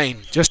 no rain.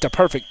 Just a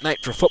perfect night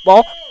for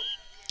football.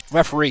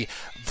 Referee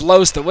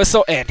blows the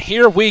whistle, and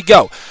here we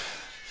go.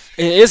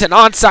 It is an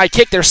onside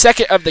kick, their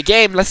second of the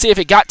game. Let's see if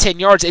it got 10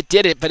 yards. It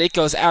didn't, but it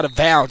goes out of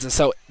bounds, and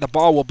so the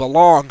ball will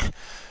belong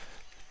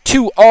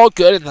to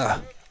Algood in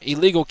the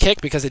illegal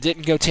kick because it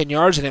didn't go 10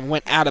 yards and it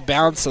went out of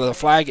bounds, so the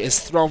flag is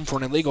thrown for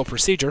an illegal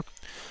procedure.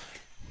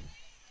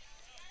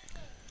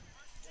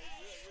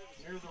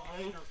 Near the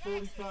Raider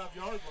 45-yard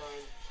line.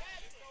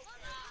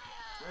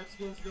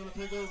 Redskins are going to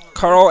take over.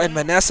 Carl and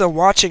Vanessa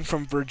watching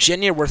from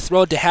Virginia, we're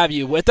thrilled to have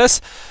you with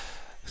us.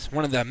 It's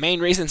one of the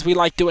main reasons we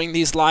like doing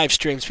these live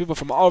streams. People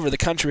from all over the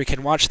country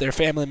can watch their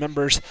family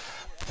members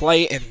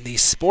play in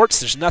these sports.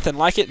 There's nothing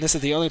like it, and this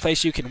is the only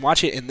place you can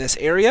watch it in this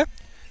area.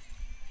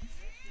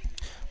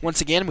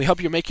 Once again, we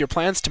hope you make your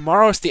plans.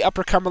 Tomorrow is the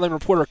Upper Cumberland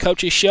Reporter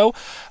Coaches Show.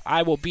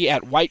 I will be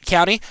at White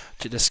County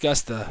to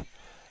discuss the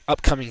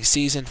upcoming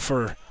season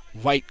for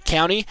White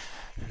County.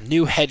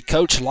 New head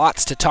coach,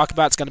 lots to talk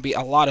about. It's going to be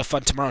a lot of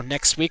fun tomorrow.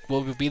 Next week,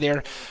 we'll be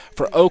there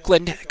for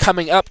Oakland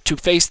coming up to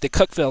face the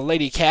Cookeville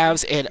Lady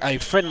Cavs in a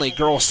friendly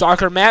girls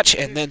soccer match.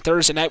 And then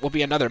Thursday night will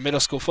be another middle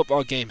school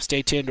football game.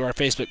 Stay tuned to our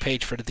Facebook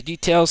page for the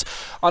details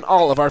on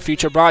all of our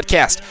future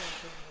broadcasts.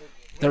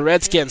 The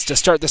Redskins to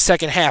start the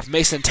second half.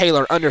 Mason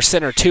Taylor under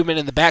center, 2 men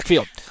in the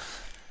backfield.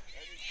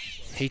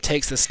 He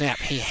takes the snap.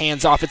 He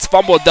hands off. It's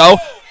fumbled, though.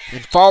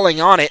 And falling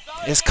on it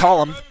is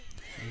Cullum.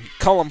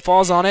 Cullum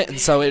falls on it, and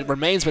so it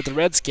remains with the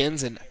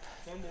Redskins, and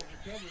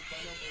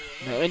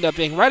they'll end up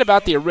being right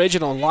about the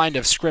original line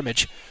of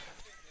scrimmage.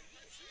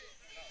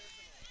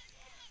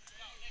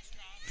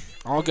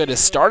 Algood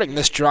is starting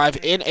this drive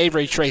in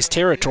Avery Trace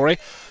territory,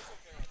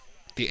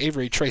 the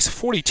Avery Trace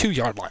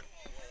 42-yard line.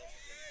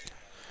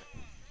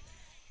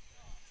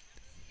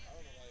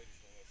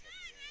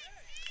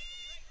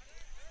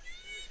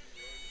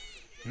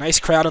 Nice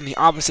crowd on the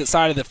opposite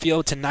side of the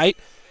field tonight.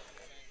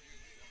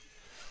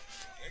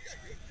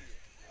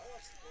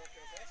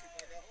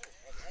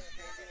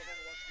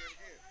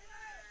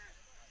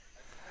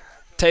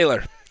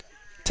 Taylor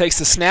takes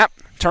the snap,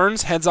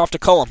 turns, heads off to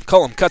Cullum.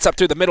 Cullum cuts up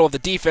through the middle of the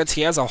defense.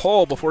 He has a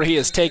hole before he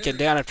is taken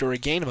down after a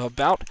gain of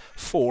about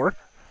 4.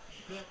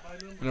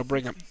 It'll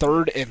bring up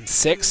 3rd and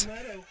 6.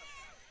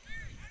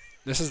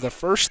 This is the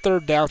first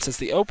third down since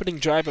the opening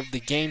drive of the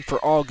game for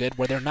Algood,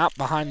 where they're not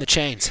behind the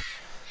chains.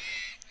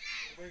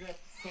 We got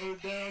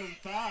 3rd down and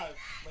 5.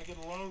 Make it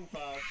a long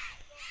 5.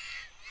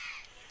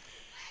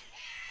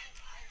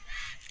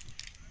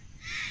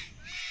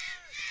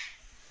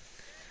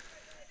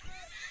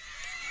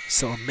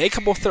 So a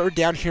makeable 3rd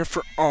down here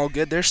for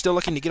Algood. They're still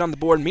looking to get on the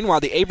board. Meanwhile,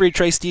 the Avery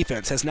Trace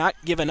defense has not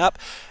given up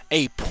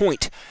a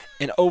point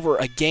in over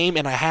a game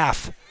and a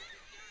half.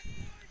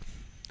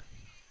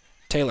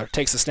 Taylor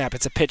takes the snap.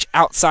 It's a pitch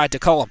outside to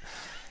Cullum.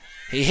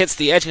 He hits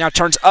the edge, now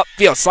turns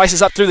upfield,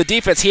 slices up through the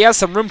defense. He has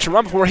some room to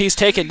run before he's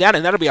taken down,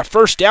 and that'll be a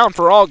 1st down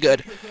for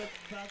Algood.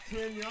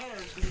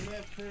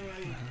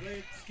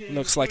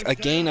 Looks like a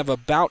gain of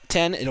about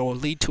 10. It will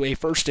lead to a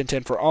 1st and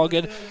 10 for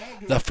Algood.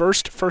 The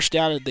first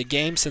down of the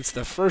game since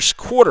the first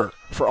quarter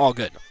for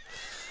Algood.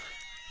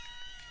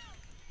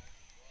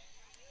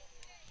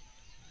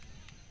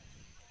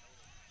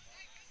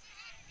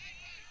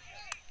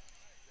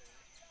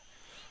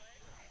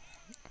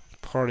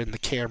 Pardon the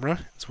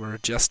camera as we're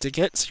adjusting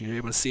it so you're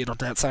able to see it on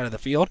that side of the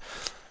field.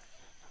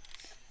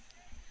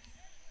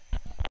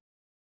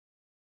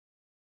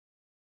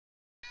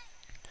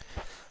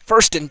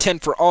 First and 10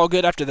 for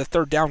Algood after the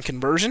 3rd down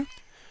conversion.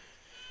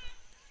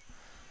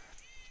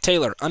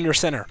 Taylor under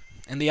center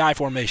in the I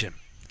formation.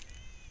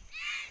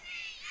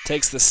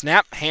 Takes the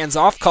snap, hands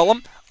off,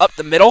 Cullum up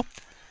the middle,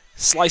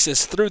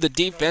 slices through the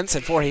defense,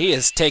 and before he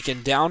is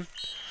taken down.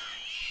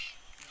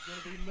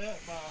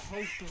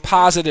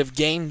 Positive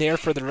gain there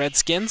for the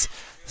Redskins.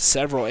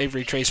 Several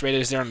Avery Trace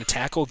Raiders there on the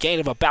tackle. Gain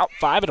of about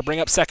 5. It'll bring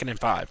up 2nd and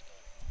 5.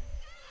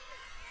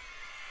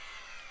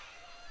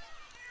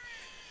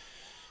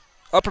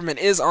 Upperman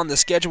is on the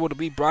schedule to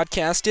be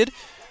broadcasted.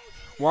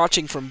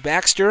 Watching from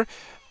Baxter.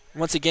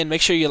 Once again,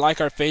 make sure you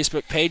like our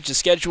Facebook page. The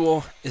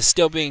schedule is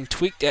still being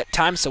tweaked at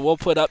times, so we'll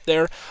put up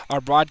there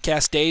our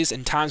broadcast days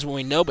and times when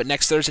we know, but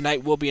next Thursday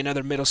night will be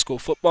another middle school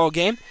football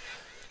game.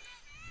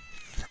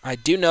 I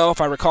do know, if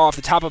I recall off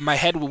the top of my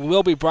head, we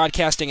will be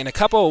broadcasting in a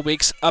couple of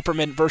weeks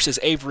Upperman versus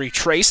Avery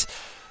Trace.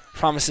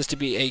 Promises to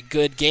be a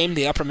good game.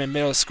 The Upperman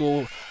Middle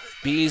School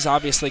Bees,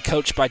 obviously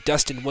coached by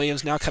Dustin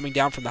Williams, now coming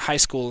down from the high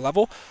school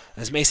level.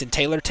 As Mason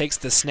Taylor takes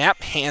the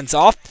snap, hands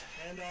off.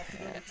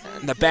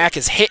 And the back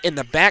is hit in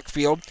the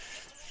backfield.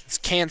 It's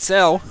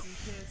Cancel.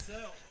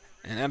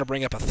 And that'll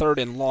bring up a 3rd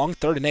and long,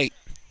 3rd and 8.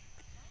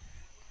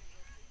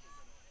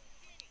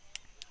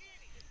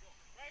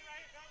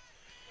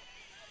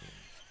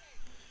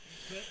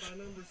 Set by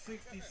number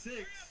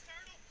 66,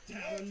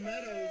 Talon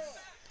Meadows,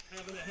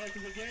 having a heck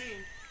of a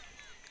game.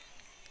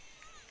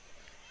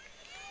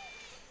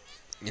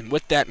 And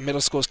with that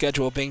middle school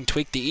schedule being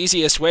tweaked, the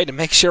easiest way to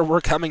make sure we're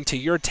coming to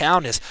your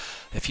town is,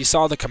 if you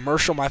saw the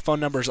commercial, my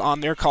phone number is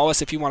on there. Call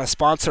us if you want to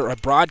sponsor a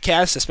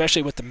broadcast,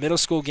 especially with the middle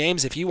school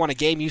games. If you want a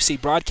game you see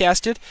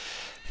broadcasted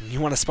and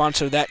you want to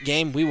sponsor that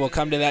game, we will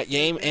come to that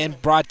game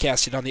and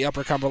broadcast it on the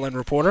Upper Cumberland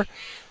Reporter.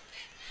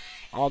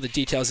 All the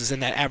details is in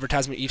that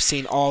advertisement you've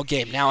seen all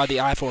game. Now at the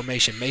I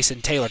formation,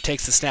 Mason Taylor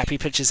takes the snap. He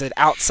pitches it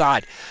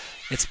outside.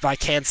 It's by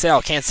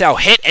Cancel. Cancel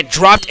hit and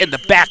dropped in the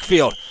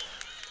backfield.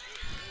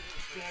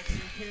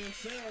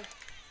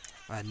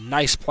 A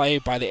nice play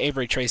by the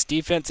Avery Trace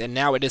defense, and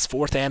now it is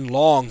 4th and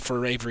long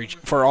for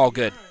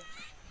Algood.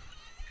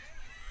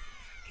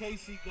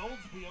 Casey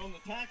Goldsby on the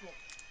tackle.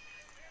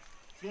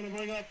 It's going to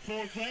bring up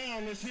 4th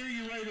down. Let's hear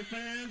you, Raider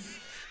fans.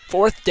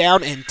 4th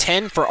down and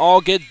 10 for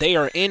Algood. They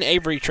are in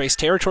Avery Trace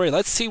territory.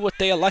 Let's see what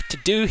they elect to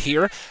do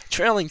here.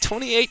 Trailing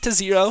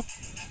 28-0.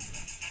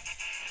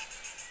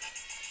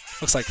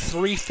 Looks like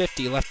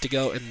 3:50 left to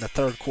go in the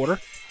 3rd quarter.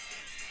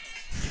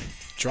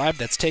 Drive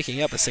that's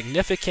taking up a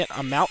significant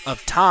amount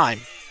of time.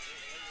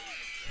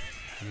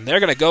 And they're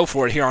going to go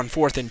for it here on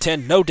 4th and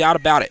 10, no doubt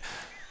about it.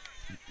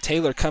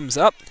 Taylor comes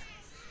up.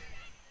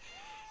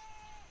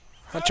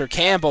 Hunter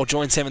Campbell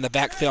joins him in the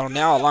backfield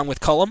now, along with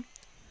Cullum.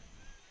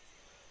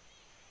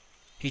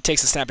 He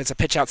takes a snap. It's a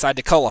pitch outside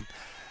to Cullum.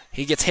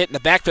 He gets hit in the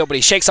backfield, but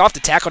he shakes off the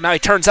tackle. Now he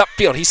turns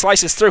upfield. He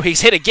slices through.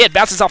 He's hit again.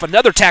 Bounces off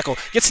another tackle.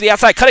 Gets to the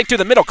outside, cutting through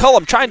the middle.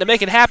 Cullum trying to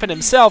make it happen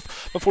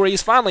himself before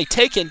he's finally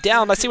taken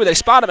down. Let's see where they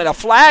spot him, and a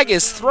flag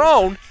is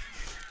thrown.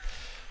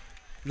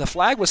 The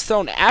flag was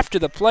thrown after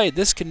the play.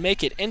 This can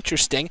make it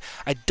interesting.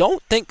 I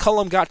don't think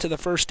Cullum got to the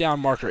 1st down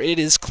marker. It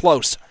is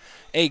close.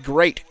 A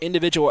great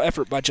individual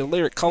effort by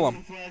Jaleric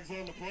Cullum.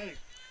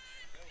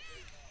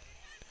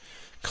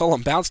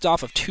 Cullum bounced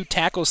off of 2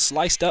 tackles,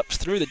 sliced up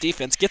through the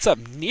defense, gets up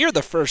near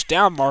the 1st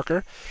down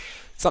marker.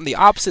 It's on the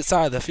opposite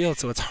side of the field,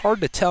 so it's hard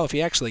to tell if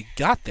he actually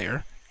got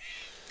there.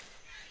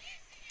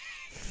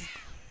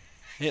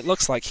 It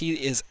looks like he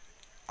is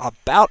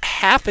about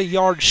half a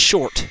yard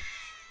short.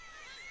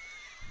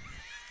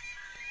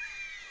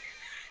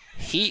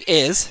 He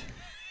is.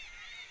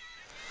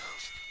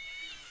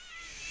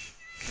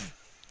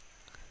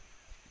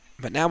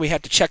 But now we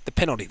have to check the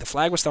penalty. The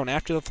flag was thrown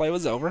after the play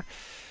was over.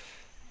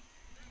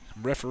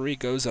 Referee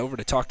goes over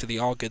to talk to the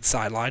Algood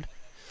sideline.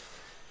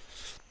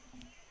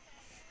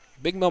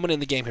 Big moment in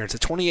the game here. It's a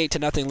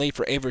 28-0 lead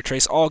for Avery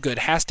Trace. Algood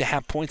has to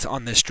have points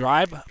on this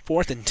drive.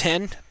 4th and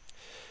 10.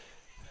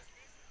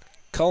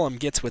 Cullum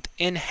gets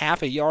within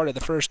half a yard of the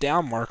 1st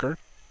down marker.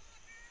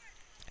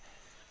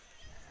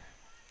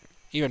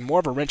 Even more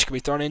of a wrench can be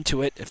thrown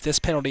into it if this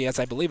penalty, as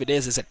I believe it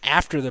is an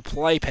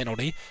after-the-play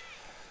penalty.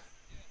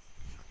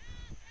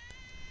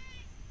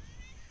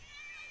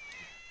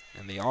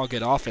 And the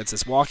Algood offense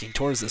is walking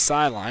towards the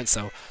sideline,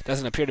 so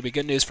doesn't appear to be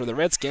good news for the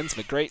Redskins,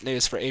 but great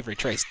news for Avery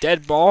Trace.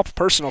 Dead ball,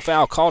 personal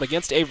foul called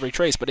against Avery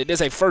Trace, but it is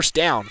a 1st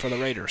down for the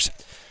Raiders.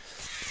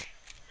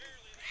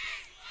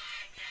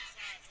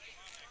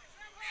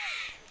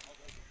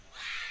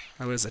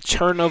 It was a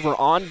turnover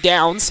on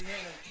downs,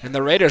 and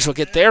the Raiders will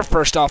get their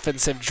first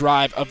offensive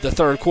drive of the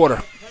 3rd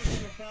quarter.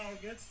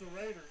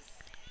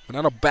 And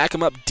that'll back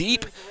them up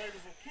deep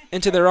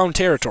into their own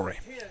territory.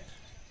 10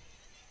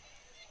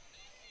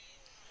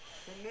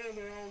 from near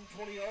their own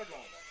 20-yard line.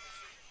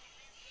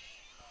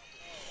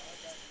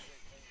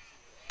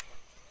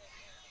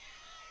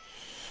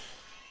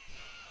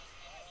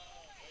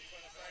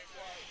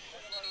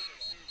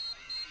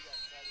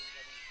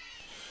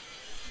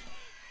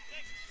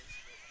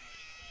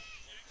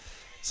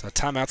 So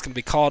timeout's going to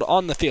be called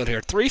on the field here.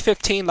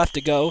 3:15 left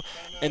to go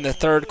in the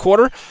third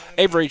quarter.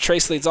 Avery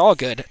Trace leads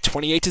Algood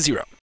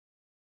 28-0.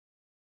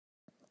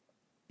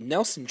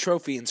 Nelson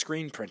Trophy and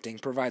Screen Printing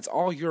provides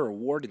all your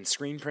award and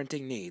screen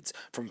printing needs.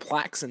 From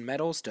plaques and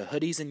medals to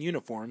hoodies and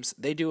uniforms,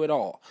 they do it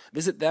all.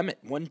 Visit them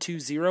at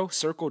 120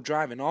 Circle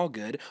Drive in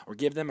Algood or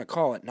give them a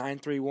call at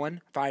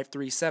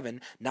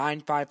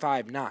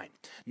 931-537-9559.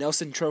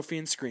 Nelson Trophy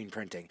and Screen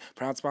Printing,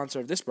 proud sponsor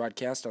of this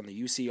broadcast on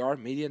the UCR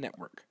Media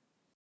Network.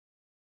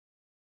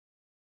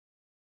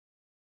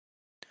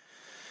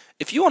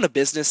 If you own a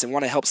business and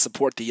want to help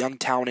support the young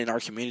talent in our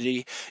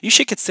community, you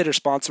should consider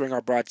sponsoring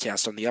our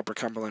broadcast on the Upper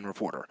Cumberland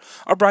Reporter.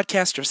 Our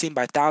broadcasts are seen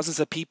by thousands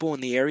of people in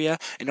the area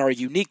and are a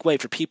unique way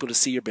for people to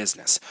see your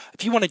business.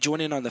 If you want to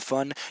join in on the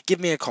fun, give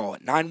me a call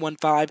at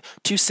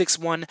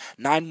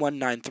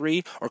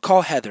 915-261-9193 or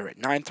call Heather at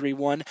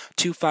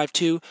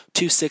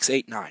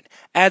 931-252-2689.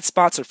 Ad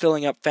spots are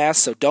filling up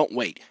fast, so don't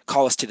wait.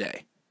 Call us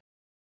today.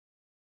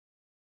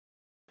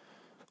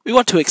 We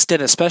want to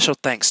extend a special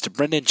thanks to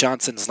Brendan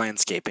Johnson's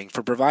Landscaping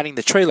for providing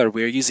the trailer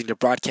we are using to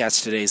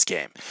broadcast today's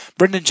game.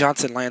 Brendan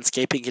Johnson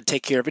Landscaping can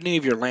take care of any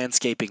of your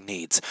landscaping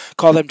needs.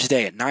 Call them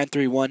today at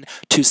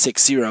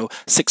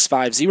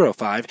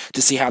 931-260-6505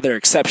 to see how their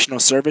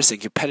exceptional service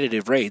and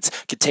competitive rates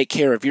can take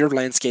care of your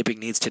landscaping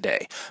needs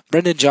today.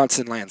 Brendan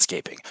Johnson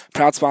Landscaping,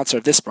 proud sponsor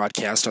of this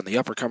broadcast on the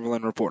Upper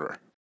Cumberland Reporter.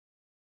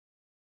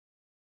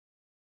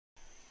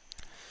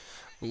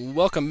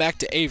 Welcome back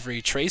to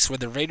Avery Trace, where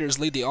the Raiders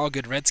lead the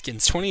Algood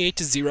Redskins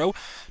 28-0.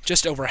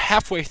 Just over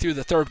halfway through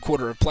the third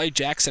quarter of play,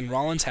 Jackson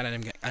Rollins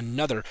had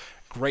another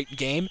great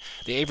game.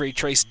 The Avery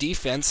Trace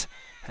defense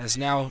has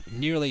now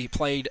nearly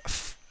played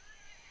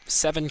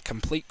 7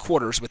 complete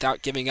quarters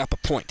without giving up a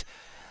point.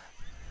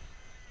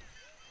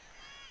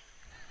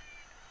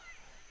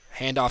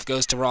 Handoff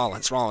goes to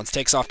Rollins. Rollins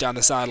takes off down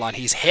the sideline.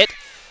 He's hit,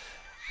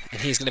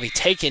 and he's going to be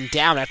taken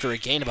down after a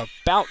gain of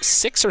about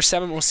 6 or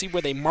 7. We'll see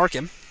where they mark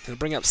him. They'll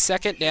bring up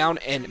second down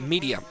and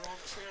medium.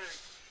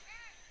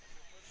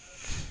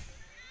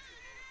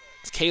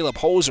 It's Caleb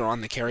Holzer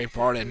on the carry,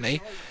 pardon me.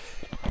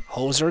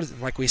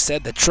 Holzer, like we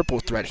said, the triple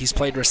threat. He's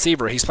played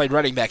receiver, he's played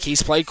running back,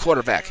 he's played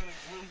quarterback.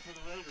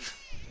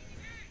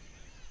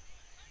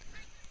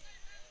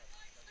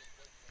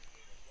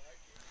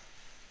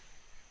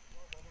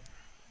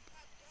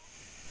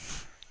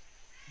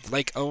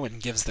 Blake Owen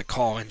gives the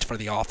call in for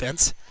the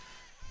offense.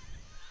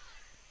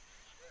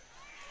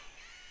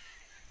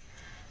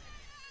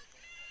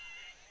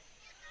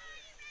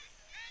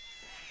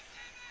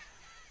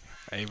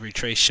 Avery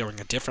Trace showing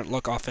a different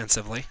look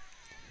offensively.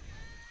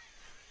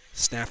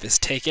 Snap is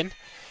taken.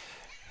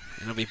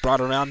 It'll be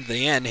brought around to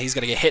the end. He's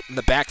going to get hit in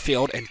the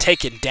backfield and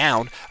taken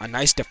down. A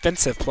nice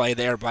defensive play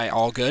there by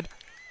Algood.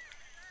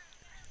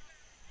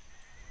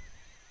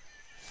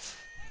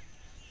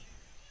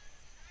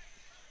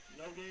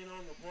 No gain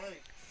on the play.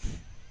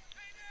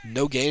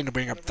 No gain to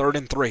bring up 3rd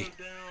and 3.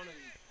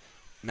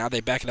 Now they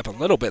back it up a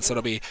little bit, so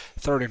it'll be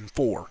 3rd and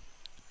 4.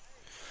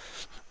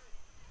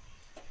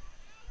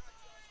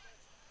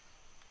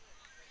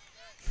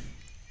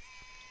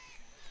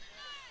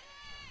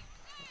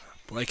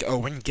 Blake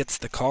Owen gets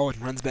the call and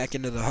runs back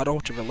into the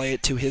huddle to relay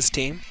it to his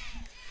team.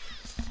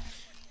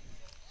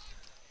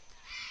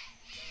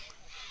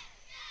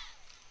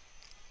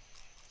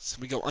 So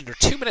we go under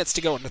 2 minutes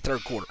to go in the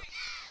third quarter.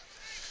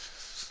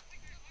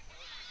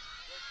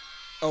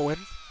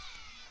 Owen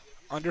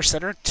under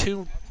center,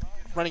 2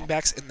 running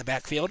backs in the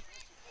backfield.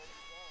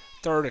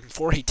 3rd and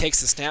 4, he takes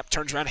the snap,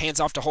 turns around, hands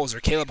off to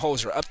Holzer. Caleb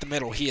Holzer up the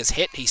middle. He is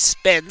hit, he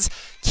spins,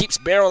 keeps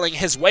barreling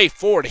his way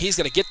forward. He's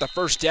going to get the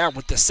first down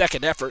with the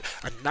second effort.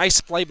 A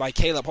nice play by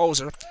Caleb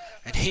Holzer,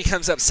 and he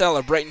comes up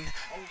celebrating,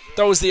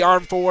 throws the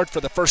arm forward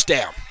for the first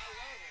down.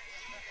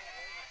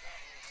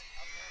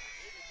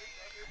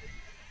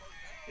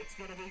 It's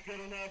going to be good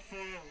enough for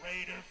a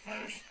Raider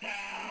first down.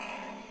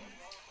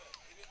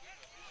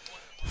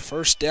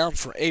 First down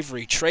for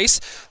Avery Trace.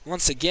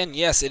 Once again,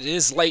 yes, it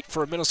is late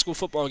for a middle school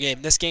football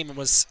game. This game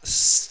was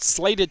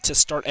slated to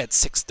start at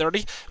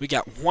 6:30. We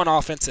got one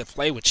offensive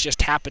play, which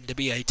just happened to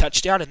be a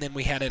touchdown, and then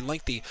we had a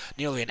lengthy,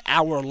 nearly an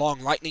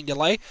hour-long lightning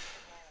delay.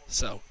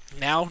 So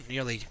now,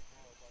 nearly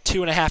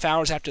 2.5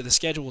 hours after the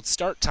scheduled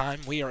start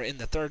time, we are in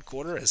the third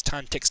quarter. As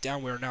time ticks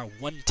down, we are now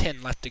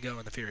 1:10 left to go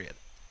in the period.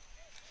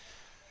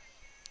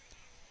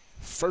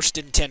 1st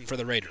and 10 for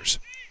the Raiders.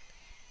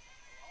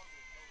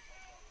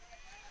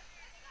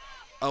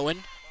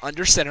 Owen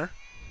under center.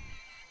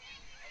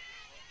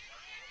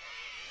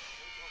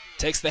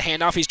 Takes the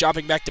handoff. He's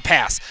dropping back to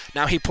pass.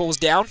 Now he pulls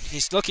down.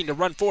 He's looking to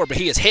run forward, but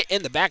he is hit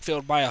in the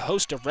backfield by a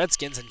host of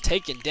Redskins and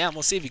taken down.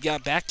 We'll see if he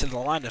got back to the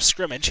line of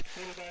scrimmage.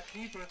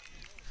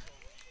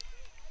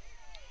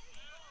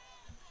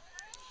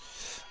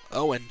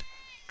 Owen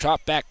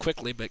dropped back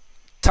quickly, but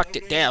tucked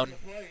it down.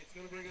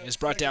 It was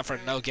brought down for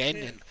a no gain.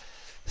 And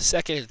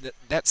second,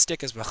 that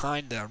stick is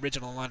behind the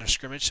original line of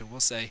scrimmage, so we'll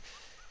say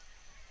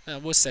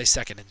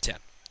 2nd and 10.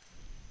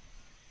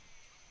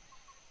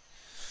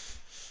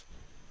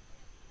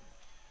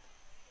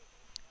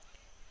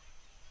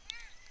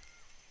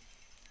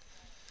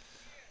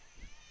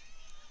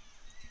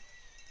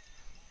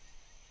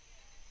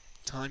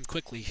 Time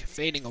quickly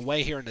fading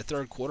away here in the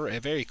third quarter. A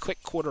very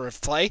quick quarter of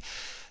play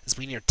as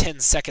we near 10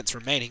 seconds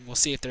remaining. We'll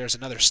see if there's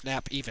another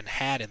snap even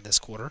had in this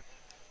quarter.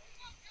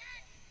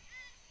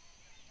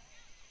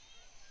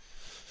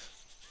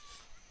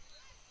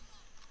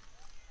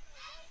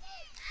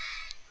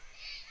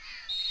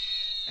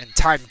 And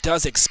time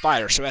does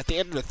expire. So at the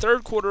end of the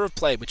third quarter of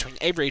play between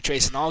Avery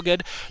Trace and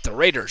Algood, the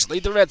Raiders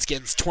lead the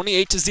Redskins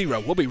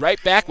 28-0. We'll be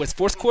right back with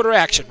fourth quarter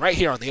action right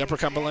here on the Upper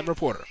Cumberland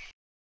Reporter.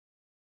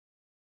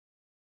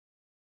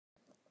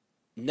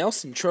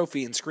 Nelson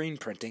Trophy and Screen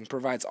Printing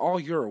provides all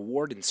your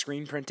award and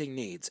screen printing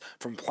needs.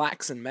 From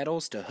plaques and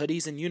medals to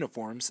hoodies and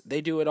uniforms, they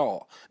do it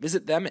all.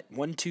 Visit them at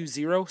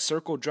 120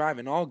 Circle Drive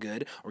in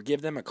Algood or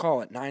give them a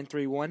call at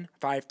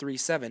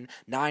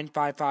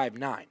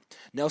 931-537-9559.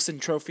 Nelson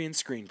Trophy and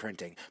Screen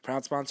Printing,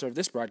 proud sponsor of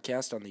this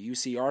broadcast on the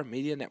UCR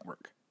Media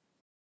Network.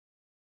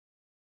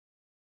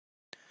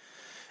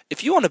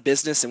 If you own a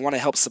business and want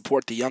to help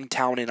support the young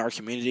talent in our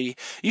community,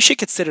 you should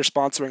consider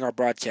sponsoring our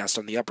broadcast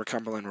on the Upper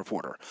Cumberland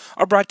Reporter.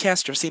 Our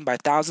broadcasts are seen by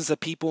thousands of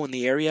people in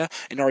the area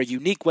and are a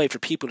unique way for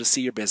people to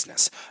see your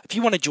business. If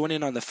you want to join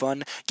in on the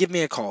fun, give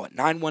me a call at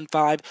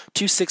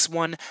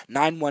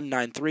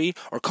 915-261-9193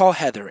 or call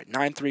Heather at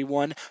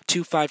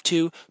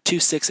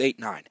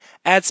 931-252-2689.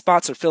 Ad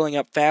spots are filling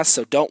up fast,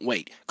 so don't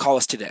wait. Call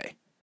us today.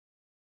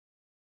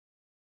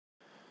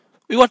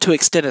 We want to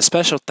extend a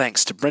special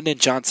thanks to Brendan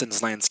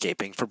Johnson's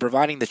Landscaping for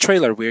providing the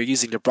trailer we are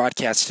using to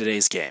broadcast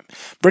today's game.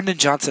 Brendan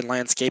Johnson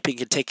Landscaping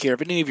can take care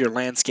of any of your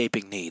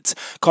landscaping needs.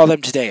 Call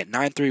them today at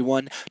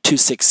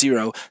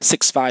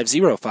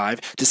 931-260-6505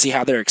 to see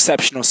how their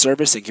exceptional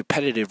service and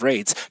competitive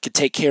rates can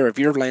take care of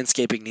your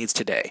landscaping needs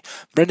today.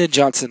 Brendan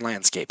Johnson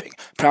Landscaping,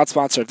 proud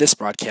sponsor of this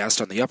broadcast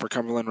on the Upper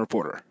Cumberland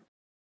Reporter.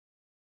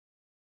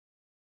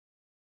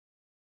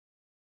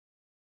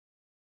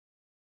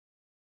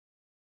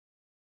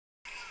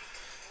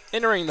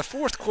 Entering the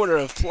fourth quarter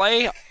of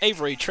play,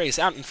 Avery Trace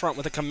out in front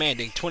with a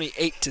commanding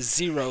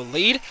 28-0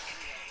 lead.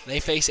 They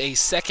face a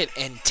 2nd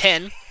and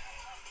 10.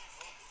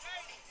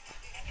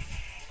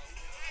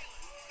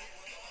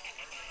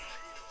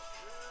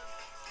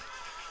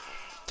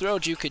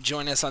 Thrilled you could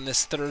join us on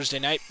this Thursday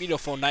night.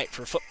 Beautiful night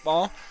for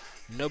football.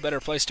 No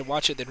better place to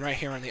watch it than right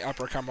here on the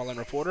Upper Cumberland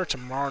Reporter.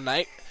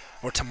 Tomorrow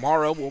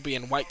we'll be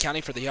in White County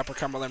for the Upper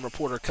Cumberland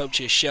Reporter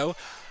Coaches Show.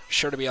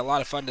 Sure to be a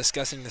lot of fun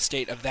discussing the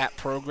state of that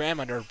program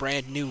under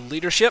brand new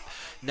leadership.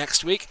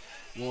 Next week,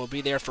 we'll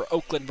be there for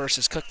Oakland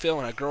versus Cookeville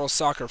in a girls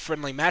soccer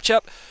friendly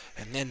matchup.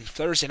 And then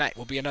Thursday night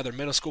will be another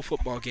middle school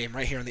football game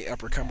right here in the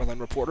Upper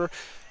Cumberland Reporter.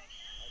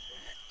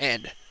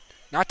 And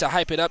not to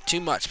hype it up too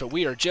much, but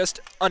we are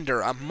just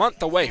under a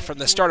month away from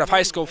the start of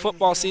high school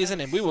football season,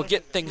 and we will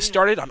get things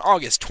started on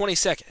August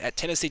 22nd at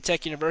Tennessee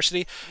Tech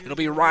University. It'll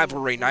be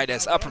rivalry night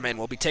as Upperman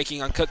will be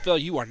taking on Cookeville.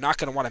 You are not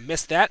going to want to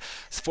miss that.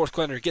 The fourth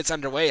quarter gets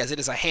underway as it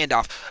is a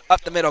handoff.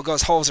 Up the middle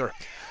goes Holzer.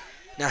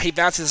 Now he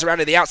bounces around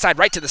to the outside,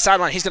 right to the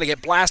sideline. He's going to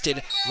get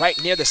blasted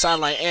right near the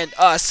sideline and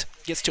us.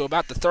 Gets to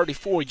about the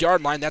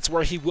 34-yard line. That's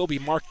where he will be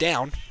marked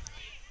down.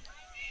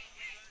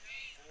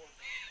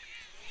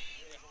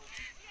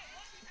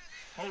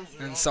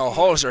 And so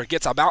Holzer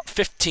gets about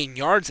 15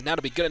 yards, and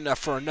that'll be good enough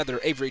for another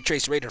Avery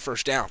Trace Raider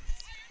first down.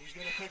 He's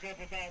going to pick up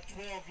about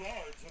 12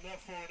 yards,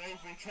 enough for an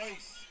Avery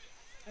Trace.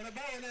 And a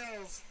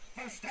Bayonel's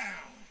first down.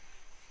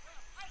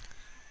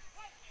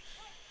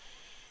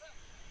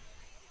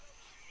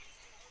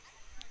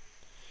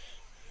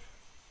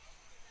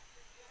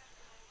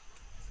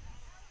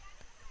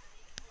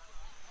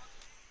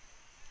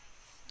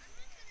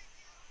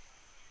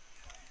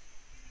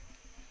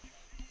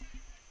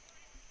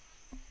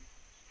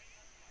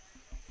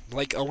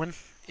 Blake Owen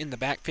in the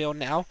backfield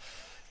now.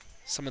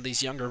 Some of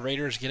these younger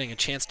Raiders getting a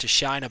chance to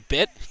shine a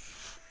bit.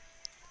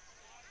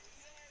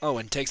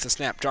 Owen takes the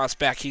snap, drops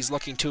back. He's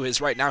looking to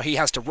his right now. He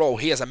has to roll.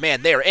 He has a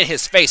man there in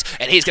his face,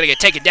 and he's going to get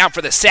taken down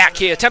for the sack.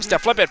 He attempts to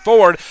flip it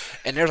forward,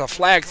 and there's a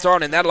flag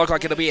thrown, and that'll look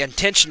like it'll be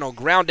intentional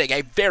grounding.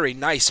 A very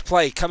nice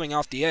play coming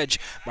off the edge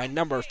by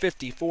number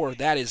 54.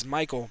 That is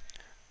Michael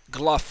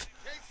Gluff.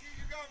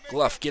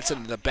 Gluff gets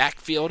into the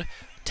backfield,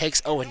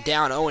 takes Owen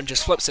down. Owen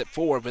just flips it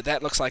forward, but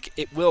that looks like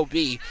it will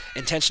be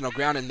intentional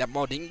grounding. That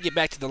ball didn't get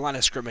back to the line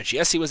of scrimmage.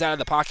 Yes, he was out of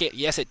the pocket.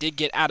 Yes, it did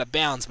get out of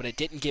bounds, but it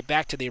didn't get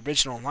back to the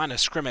original line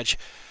of scrimmage.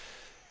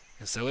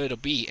 And so it'll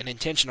be an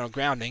intentional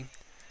grounding,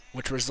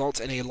 which results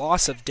in a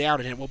loss of down,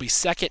 and it will be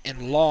 2nd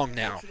and long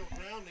now. Intentional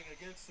grounding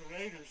against the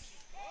Raiders.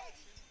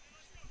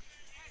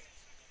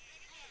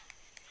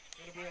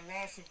 It'll be a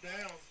loss of down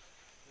and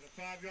a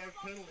 5-yard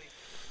penalty.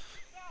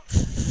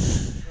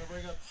 We'll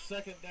bring up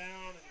 2nd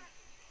down and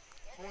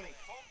 20.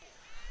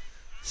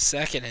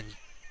 2nd and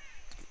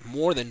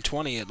more than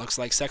 20. It looks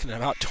like 2nd and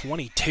about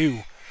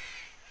 22.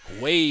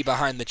 Way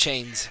behind the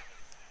chains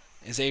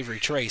is Avery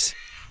Trace.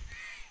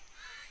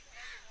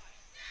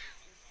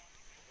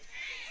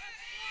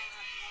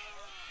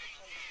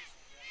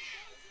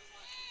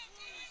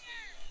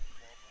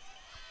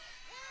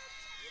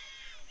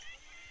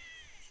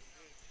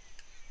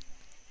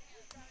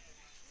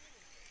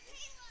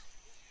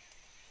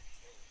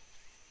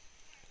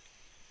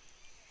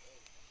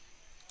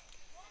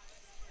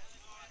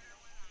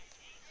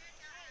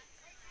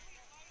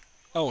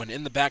 Owen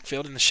in the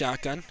backfield in the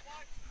shotgun.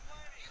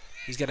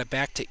 He's got a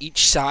back to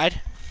each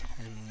side,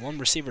 and one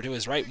receiver to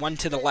his right, one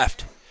to the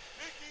left.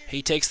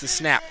 He takes the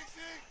snap.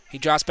 He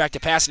drops back to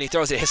pass, and he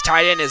throws it. His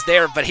tight end is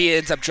there, but he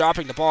ends up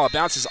dropping the ball. It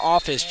bounces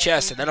off his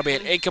chest, and that'll be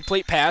an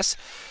incomplete pass.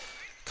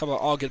 A couple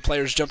of Algood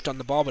players jumped on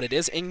the ball, but it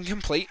is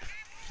incomplete.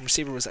 The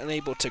receiver was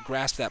unable to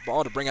grasp that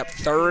ball to bring up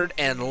 3rd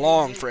and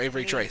long for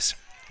Avery Trace.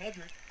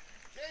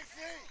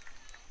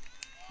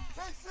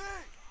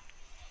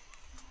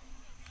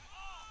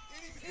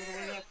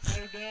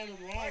 Third down and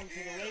long for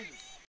the Raiders.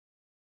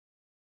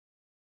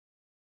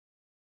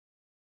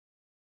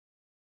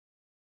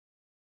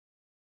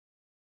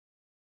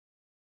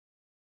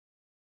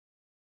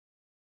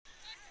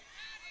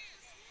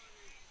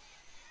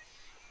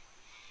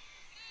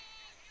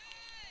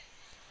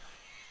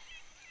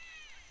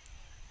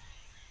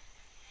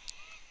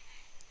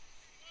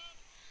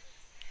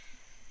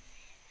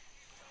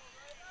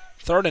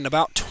 Third and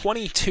about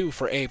 22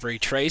 for Avery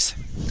Trace.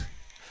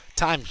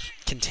 Time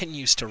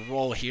continues to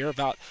roll here.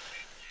 About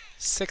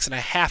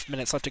 6.5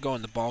 minutes left to go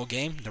in the ball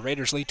game. The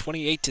Raiders lead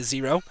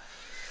 28-0.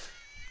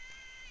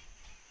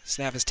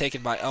 Snap is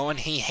taken by Owen.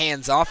 He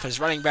hands off. His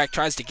running back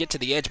tries to get to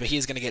the edge, but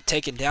he's going to get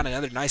taken down.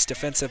 Another nice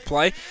defensive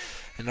play.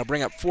 And they'll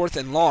bring up 4th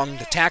and long.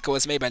 The tackle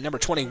is made by number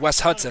 20,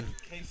 Wes Hudson.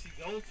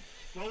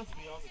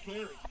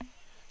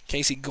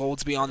 Casey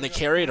Goldsby on the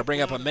carry to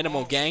bring up a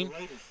minimal gain.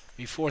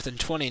 Be 4th and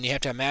 20, and you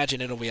have to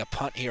imagine it'll be a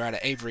punt here out of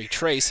Avery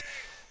Trace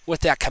with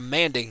that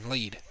commanding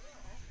lead.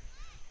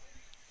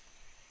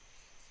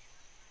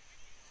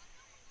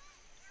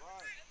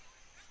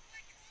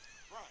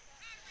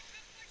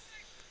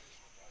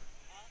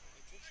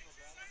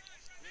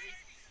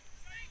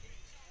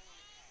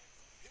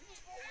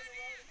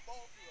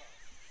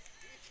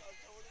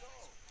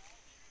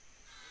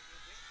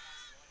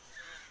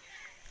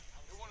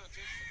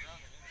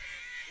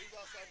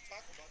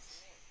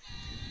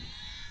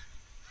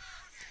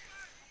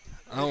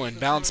 Owen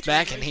bounced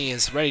back, and he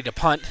is ready to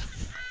punt.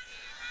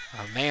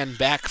 A man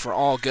back for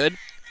Algood.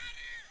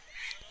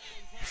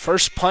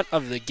 First punt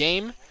of the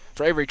game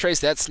for Avery Trace.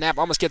 That snap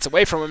almost gets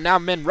away from him. Now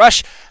men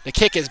rush. The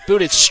kick is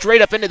booted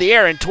straight up into the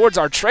air and towards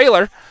our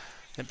trailer.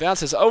 It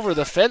bounces over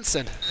the fence,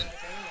 and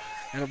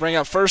it'll bring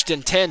up 1st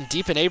and 10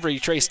 deep in Avery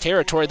Trace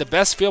territory. The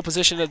best field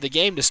position of the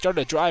game to start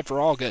a drive for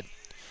Algood.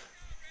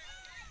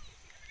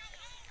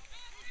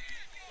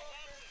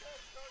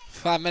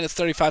 5 minutes,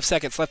 35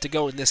 seconds left to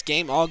go in this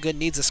game. Algood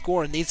needs a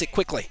score and needs it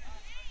quickly.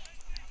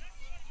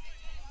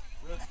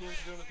 Redskins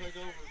are going to take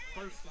over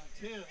 1st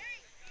and 10.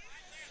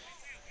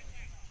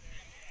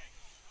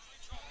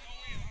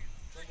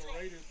 From the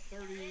Raiders'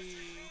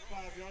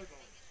 35-yard line.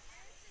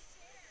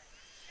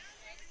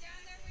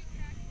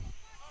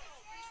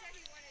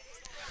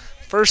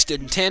 First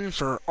and 10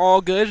 for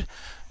Algood.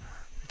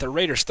 The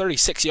Raiders'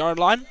 36-yard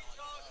line.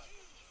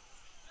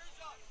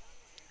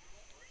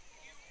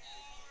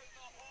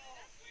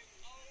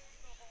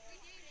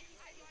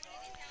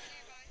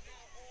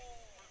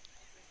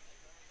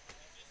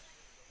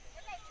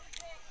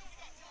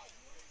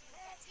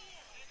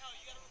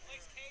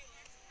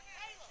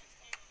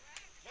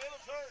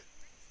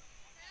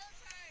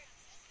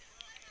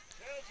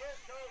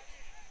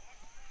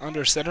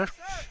 Under center.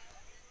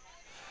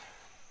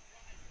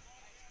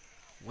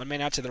 One man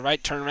out to the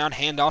right, turn around,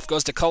 handoff,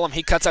 goes to Cullum.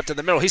 He cuts up to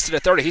the middle. He's to the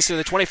 30. He's to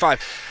the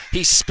 25.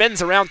 He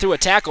spins around through a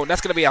tackle, and that's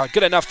going to be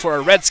good enough for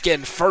a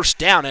Redskin first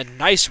down. A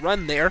nice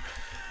run there.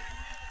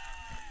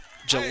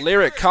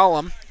 Jaleric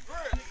Cullum,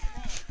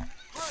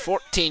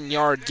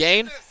 14-yard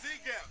gain.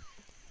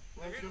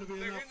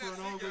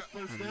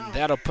 And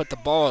that'll put the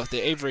ball at the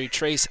Avery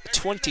Trace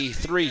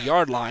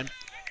 23-yard line.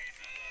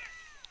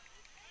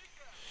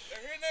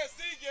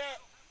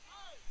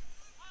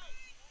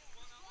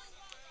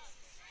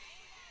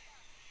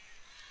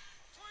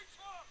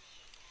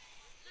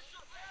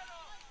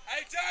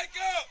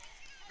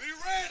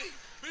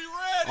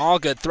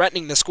 Algood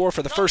threatening the score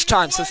for the first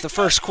time since the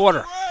first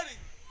quarter.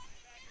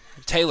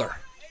 Taylor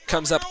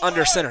comes up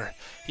under center.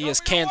 He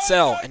is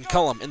Cancel and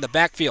Cullum in the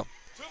backfield.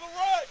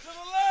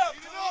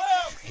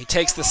 He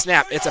takes the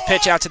snap. It's a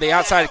pitch out to the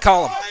outside of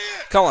Cullum.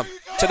 Cullum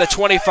to the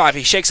 25.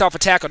 He shakes off a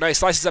tackle. Now he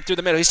slices up through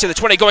the middle. He's to the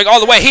 20, going all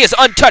the way. He is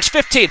untouched.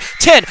 15,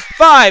 10,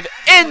 5,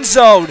 end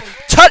zone.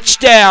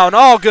 Touchdown,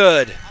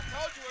 Algood.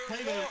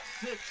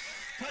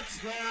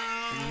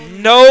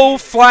 No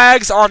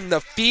flags on the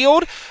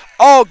field.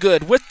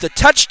 Algood with the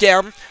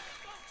touchdown.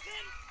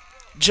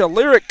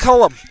 Jaleric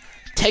Cullum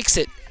takes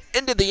it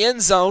into the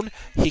end zone.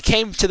 He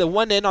came to the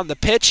one end on the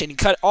pitch, and he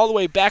cut all the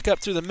way back up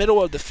through the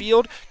middle of the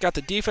field, got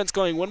the defense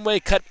going one way,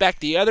 cut back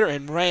the other,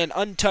 and ran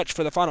untouched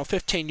for the final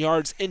 15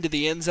 yards into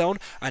the end zone.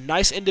 A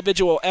nice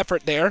individual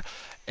effort there.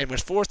 And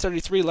with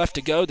 4:33 left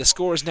to go, the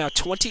score is now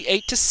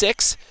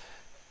 28-6.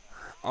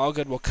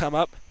 Algood will come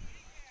up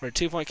for a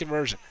 2-point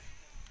conversion.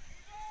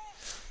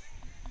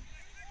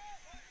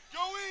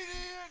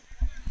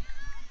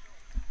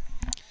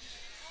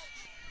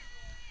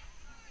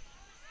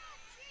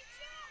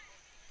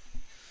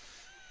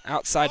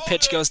 Outside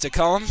pitch goes to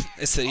Cullum.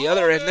 It's to the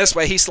other end this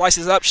way. He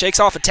slices up, shakes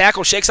off a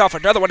tackle, shakes off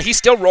another one. He's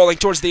still rolling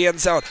towards the end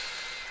zone.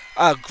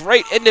 A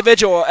great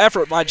individual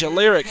effort by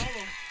Jaleric.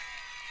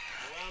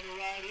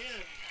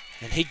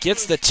 And he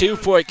gets the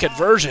 2-point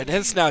conversion.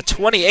 It's now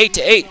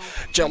 28-8.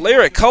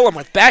 Jaleric Cullum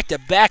with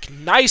back-to-back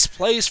nice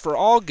plays for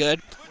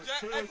Algood.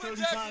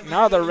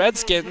 Now the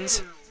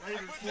Redskins.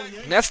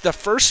 And that's the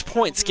first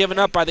points given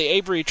up by the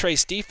Avery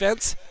Trace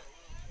defense.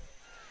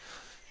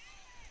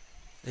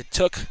 It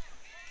took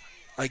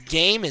a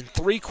game in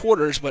 3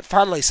 quarters, but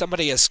finally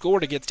somebody has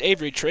scored against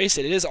Avery Trace.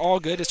 It is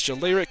Algood. It's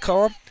Jaleric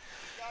Cullum.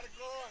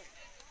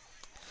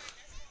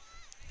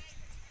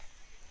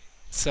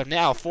 So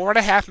now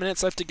 4.5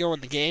 minutes left to go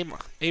in the game.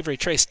 Avery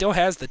Trace still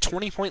has the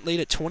 20-point lead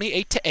at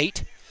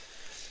 28-8.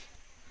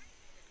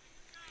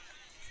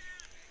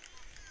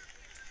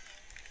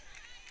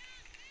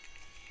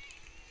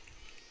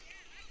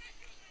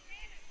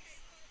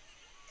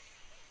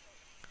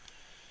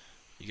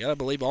 You got to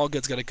believe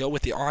Algood's going to go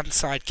with the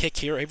onside kick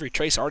here. Avery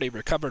Trace already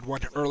recovered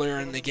one earlier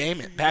in the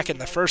game, back in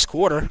the first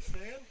quarter.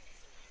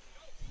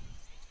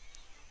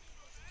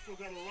 Still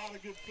got a lot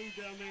of good food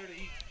down there to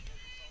eat.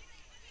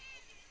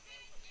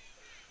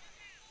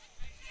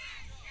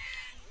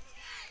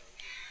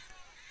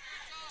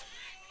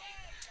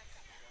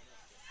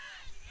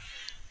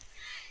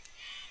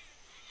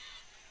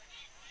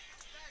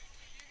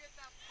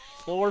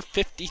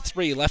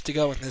 .453 left to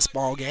go in this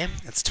ball game.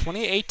 It's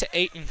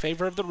 28-8 in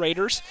favor of the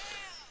Raiders.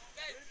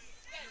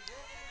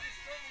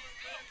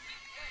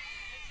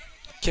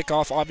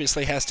 Kickoff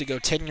obviously has to go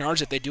 10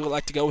 yards if they do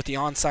elect to go with the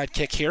onside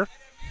kick here.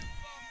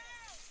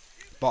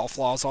 Ball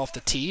flies off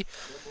the tee.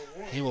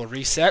 He will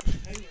reset.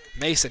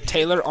 Mason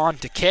Taylor on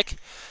to kick.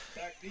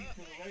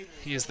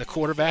 He is the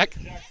quarterback.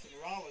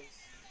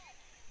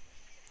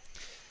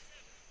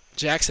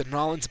 Jackson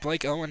Rollins,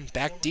 Blake Owen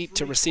back deep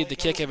to receive the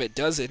kick if it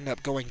does end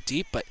up going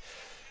deep, but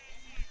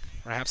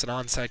perhaps an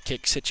onside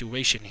kick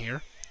situation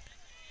here.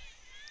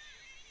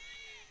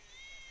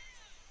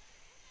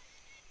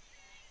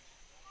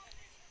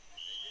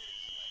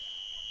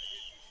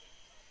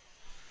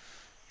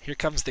 Here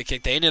comes the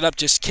kick. They ended up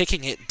just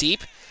kicking it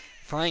deep,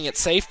 playing it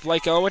safe.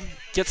 Blake Owen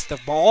gets the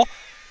ball.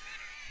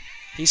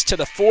 He's to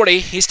the 40,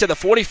 he's to the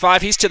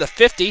 45, he's to the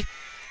 50.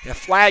 The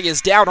flag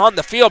is down on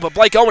the field, but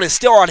Blake Owen is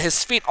still on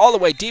his feet all the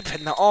way deep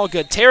in the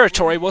Algood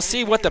territory. We'll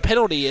see what the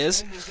penalty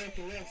is.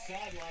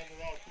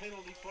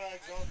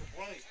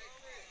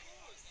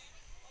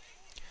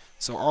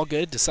 So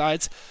Algood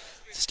decides,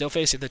 still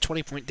facing the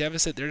 20-point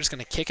deficit, they're just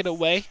going to kick it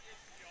away.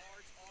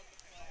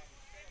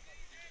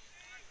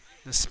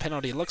 This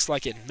penalty looks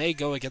like it may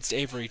go against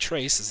Avery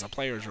Trace as the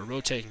players are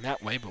rotating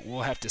that way, but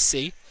we'll have to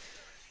see.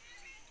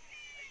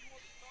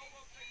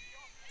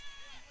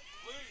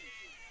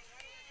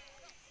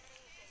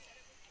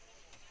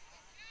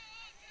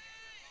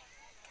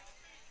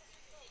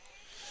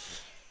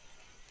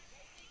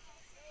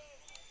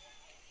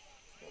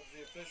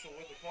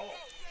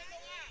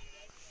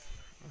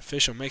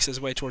 Official makes his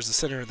way towards the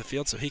center of the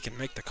field so he can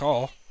make the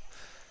call.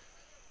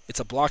 It's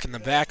a block in the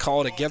back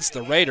called against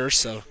the Raiders,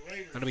 so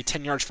it'll be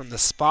 10 yards from the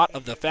spot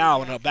of the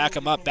foul, and it'll back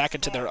them up back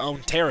into their own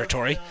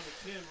territory.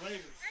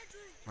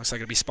 Looks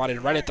like it'll be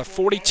spotted right at the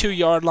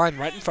 42-yard line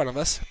right in front of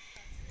us.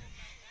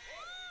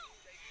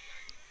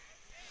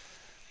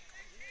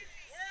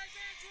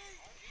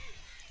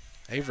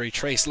 Avery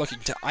Trace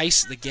looking to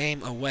ice the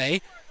game away.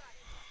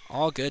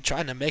 Algood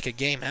trying to make a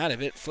game out of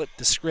it, flip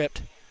the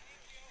script.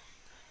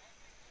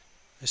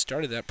 They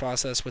started that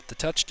process with the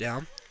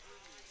touchdown.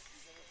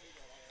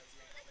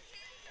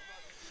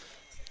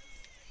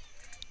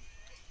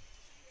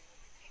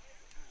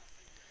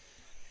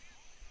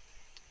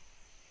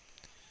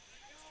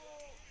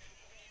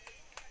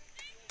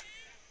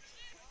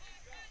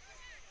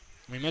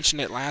 We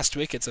mentioned it last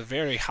week. It's a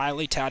very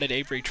highly touted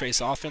Avery Trace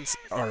offense,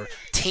 or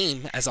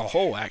team as a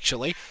whole,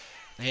 actually.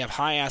 They have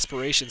high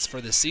aspirations for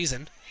this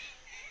season.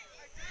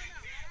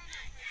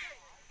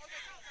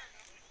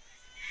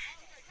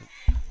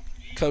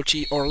 Coach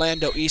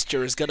Orlando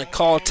Easter is going to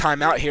call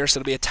timeout here, so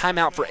it'll be a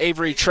timeout for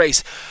Avery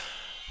Trace.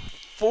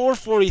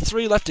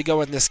 4:43 left to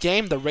go in this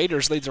game. The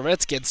Raiders lead the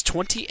Redskins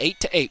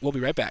 28-8. We'll be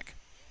right back.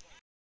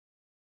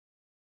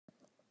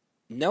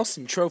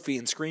 Nelson Trophy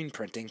and Screen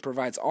Printing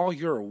provides all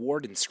your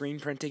award and screen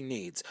printing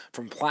needs.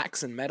 From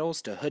plaques and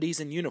medals to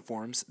hoodies and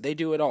uniforms, they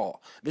do it all.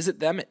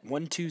 Visit them at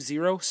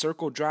 120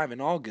 Circle Drive in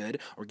Algood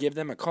or give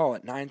them a call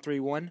at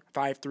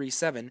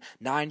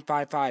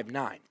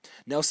 931-537-9559.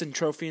 Nelson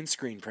Trophy and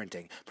Screen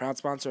Printing, proud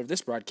sponsor of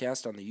this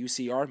broadcast on the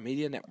UCR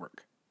Media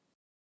Network.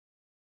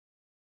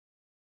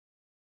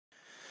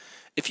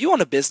 If you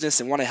own a business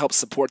and want to help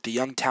support the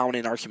young talent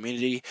in our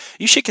community,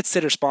 you should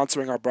consider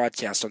sponsoring our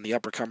broadcast on the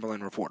Upper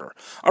Cumberland Reporter.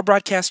 Our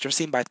broadcasts are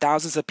seen by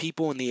thousands of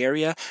people in the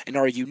area and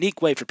are a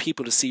unique way for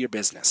people to see your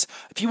business.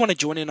 If you want to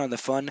join in on the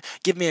fun,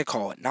 give me a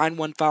call at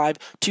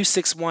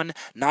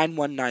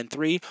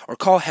 915-261-9193 or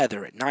call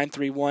Heather at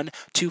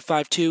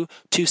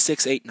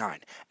 931-252-2689.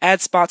 Ad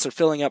spots are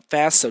filling up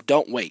fast, so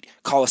don't wait.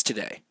 Call us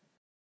today.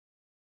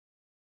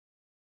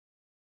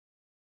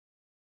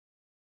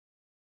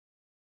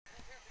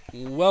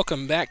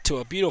 Welcome back to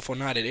a beautiful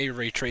night at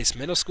Avery Trace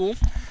Middle School.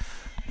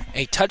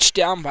 A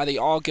touchdown by the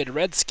Algood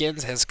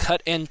Redskins has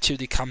cut into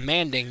the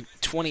commanding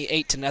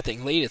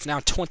 28-0 lead. It's now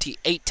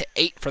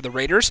 28-8 for the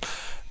Raiders.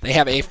 They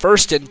have a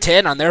 1st and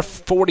 10 on their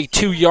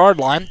 42-yard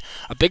line.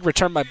 A big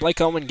return by Blake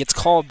Owen gets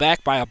called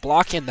back by a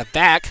block in the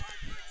back.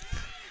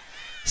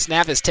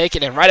 Snap is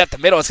taken, and right up the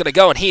middle it's going to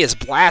go, and he is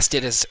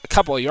blasted as a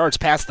couple of yards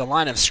past the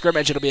line of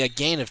scrimmage. It'll be a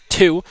gain of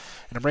 2, and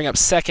it'll bring up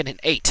 2nd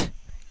and 8.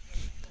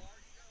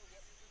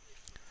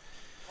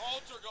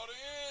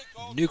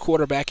 New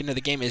quarterback into the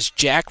game is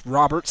Jack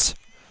Roberts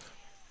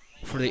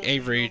for the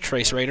Avery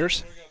Trace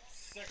Raiders.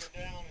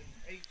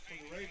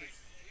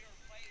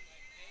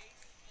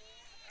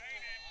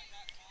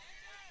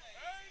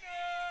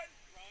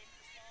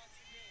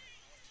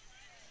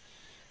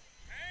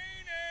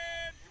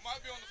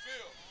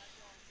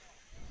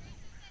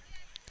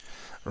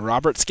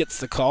 Roberts gets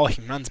the call.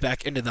 He runs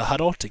back into the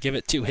huddle to give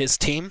it to his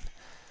team.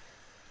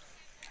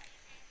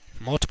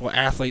 Multiple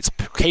athletes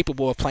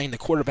capable of playing the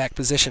quarterback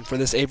position for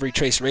this Avery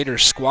Trace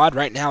Raiders squad.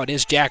 Right now it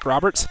is Jack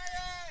Roberts.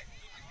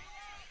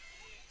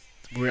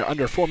 We're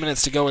under 4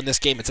 minutes to go in this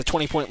game. It's a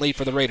 20-point lead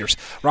for the Raiders.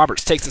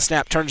 Roberts takes the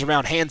snap, turns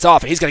around, hands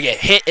off, and he's going to get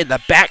hit in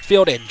the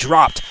backfield and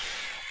dropped.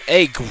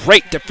 A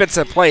great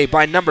defensive play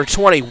by number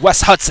 20,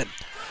 Wes Hudson.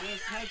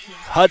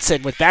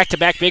 Hudson with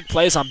back-to-back big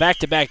plays on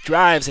back-to-back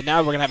drives, and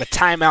now we're going to have a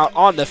timeout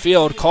on the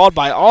field called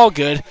by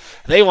Algood.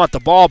 They want the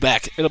ball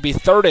back. It'll be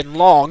 3rd and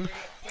long.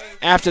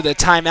 After the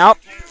timeout,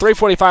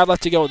 3:45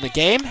 left to go in the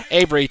game.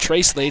 Avery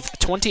Trace leads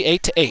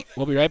 28-8.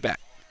 We'll be right back.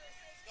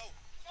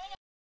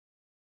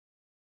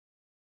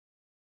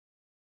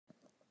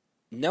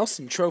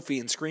 Nelson Trophy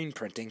and Screen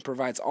Printing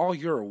provides all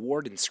your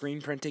award and screen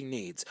printing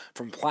needs.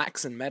 From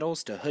plaques and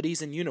medals to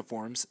hoodies and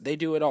uniforms, they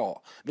do it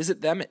all.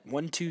 Visit them at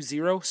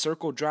 120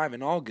 Circle Drive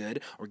in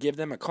Algood or give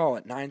them a call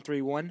at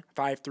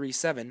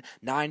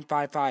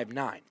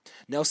 931-537-9559.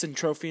 Nelson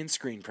Trophy and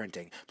Screen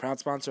Printing, proud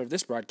sponsor of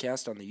this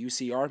broadcast on the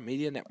UCR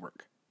Media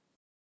Network.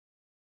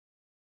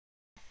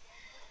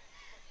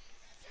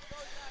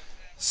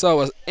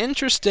 So, an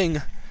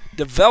interesting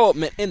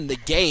development in the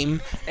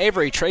game.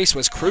 Avery Trace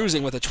was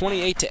cruising with a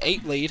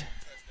 28-8 lead.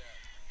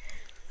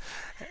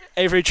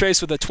 Avery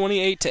Trace with a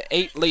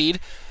 28-8 lead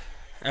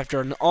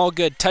after an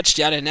Algood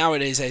touchdown, and now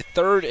it is a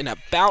 3rd and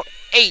about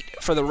 8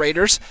 for the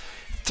Raiders.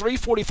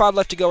 3:45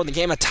 left to go in the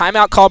game. A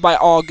timeout called by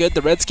Algood.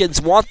 The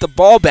Redskins want the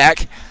ball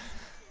back.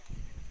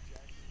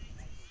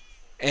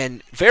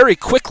 And very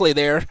quickly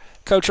there,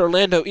 Coach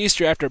Orlando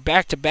Easter, after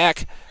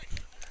back-to-back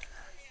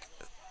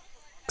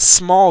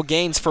small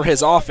gains for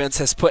his offense,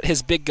 has put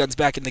his big guns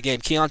back in the game.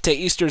 Keontae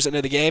Easter's into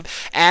the game,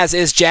 as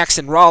is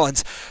Jackson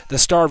Rollins, the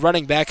star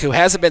running back who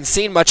hasn't been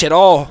seen much at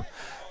all.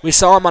 We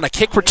saw him on a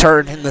kick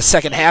return in the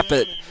second half,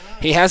 but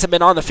he hasn't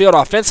been on the field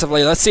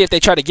offensively. Let's see if they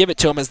try to give it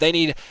to him, as they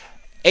need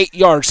 8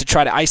 yards to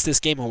try to ice this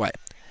game away.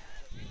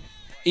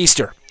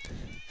 Easter.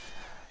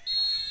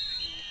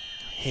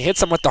 He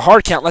hits him with the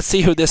hard count. Let's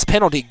see who this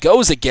penalty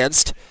goes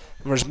against.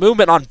 There's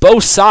movement on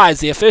both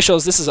sides. The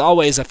officials, this is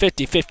always a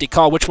 50-50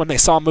 call, which one they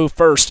saw move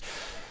first.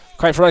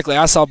 Quite frankly,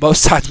 I saw both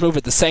sides move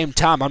at the same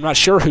time. I'm not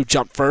sure who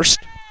jumped first.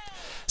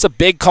 It's a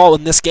big call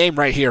in this game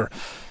right here.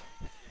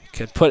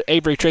 Could put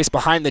Avery Trace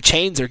behind the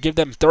chains or give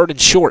them 3rd and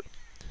short.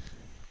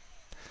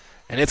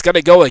 And it's going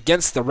to go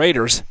against the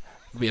Raiders.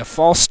 It'll be a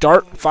false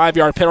start.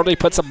 5-yard penalty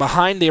puts them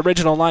behind the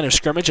original line of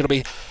scrimmage. It'll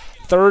be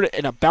 3rd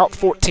and about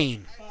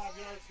 14.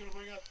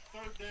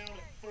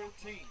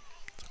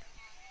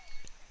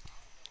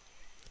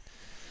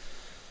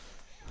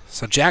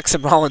 So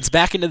Jackson Rollins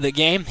back into the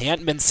game. He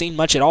hadn't been seen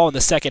much at all in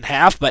the second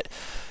half, but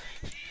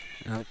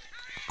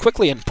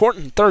quickly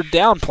important 3rd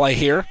down play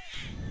here.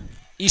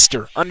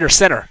 Easter under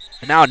center.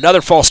 And now another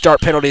false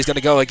start penalty is going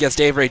to go against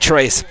Avery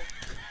Trace.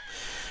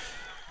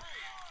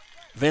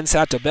 Vince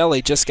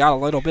Attabelli just got a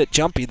little bit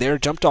jumpy there,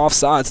 jumped off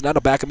sides, and that'll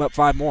back him up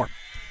 5 more.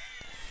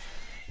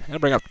 That'll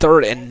bring up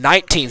 3rd and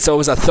 19, so it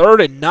was a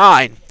 3rd and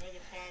 9.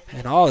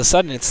 And all of a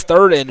sudden it's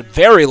 3rd and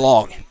very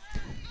long.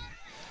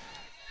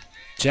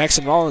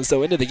 Jackson Rollins,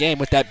 though, into the game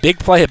with that big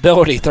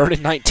playability. 3rd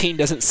and 19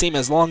 doesn't seem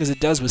as long as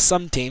it does with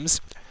some teams.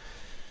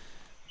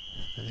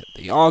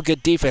 The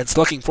Algood defense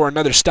looking for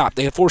another stop.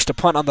 They forced a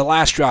punt on the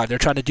last drive. They're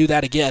trying to do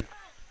that again.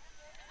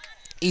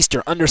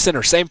 Easter under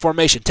center, same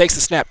formation, takes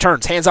the snap,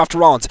 turns, hands off to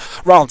Rollins.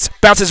 Rollins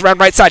bounces around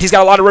right side. He's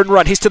got a lot of room to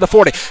run. He's to the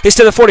 40. He's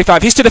to the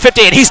 45. He's to the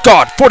 50, and he's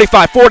gone.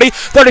 45-40,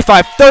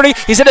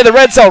 35-30. He's into the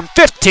red zone.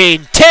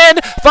 15, 10,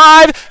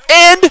 5,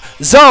 end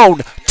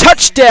zone.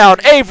 Touchdown,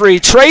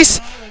 Avery Trace.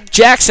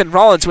 Jackson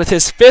Rollins with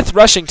his 5th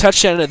rushing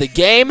touchdown of the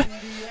game.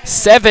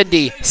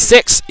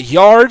 76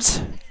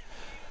 yards.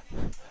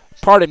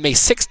 Pardon me,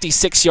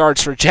 66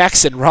 yards for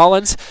Jackson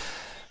Rollins.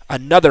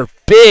 Another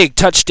big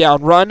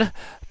touchdown run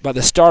by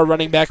the star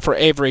running back for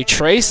Avery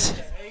Trace.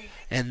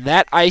 And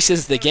that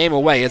ices the game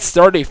away. It's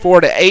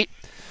 34-8.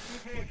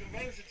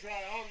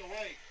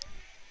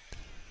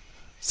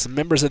 Some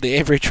members of the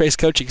Avery Trace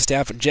coaching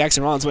staff and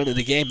Jackson Rollins went into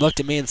the game, looked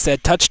at me and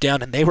said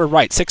touchdown, and they were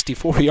right.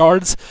 64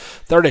 yards.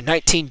 3rd and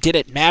 19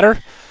 didn't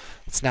matter.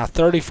 It's now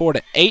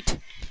 34-8,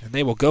 and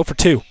they will go for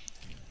 2.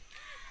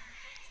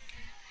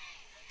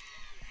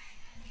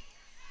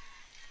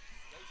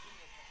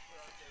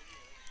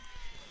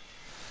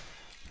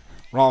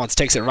 Rollins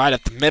takes it right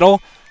up the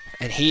middle,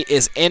 and he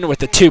is in with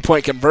the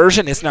 2-point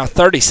conversion. It's now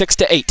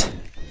 36-8.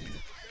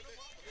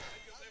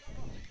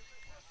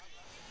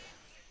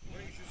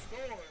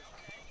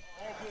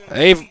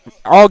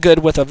 Algood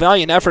with a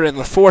valiant effort in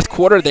the 4th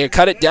quarter. They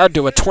cut it down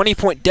to a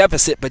 20-point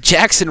deficit, but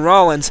Jackson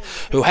Rollins,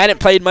 who hadn't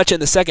played much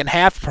in the second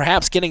half,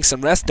 perhaps getting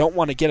some rest, don't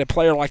want to get a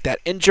player like that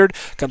injured,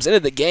 comes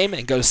into the game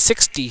and goes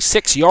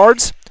 66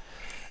 yards.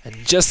 And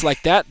just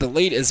like that, the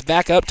lead is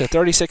back up to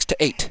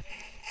 36-8.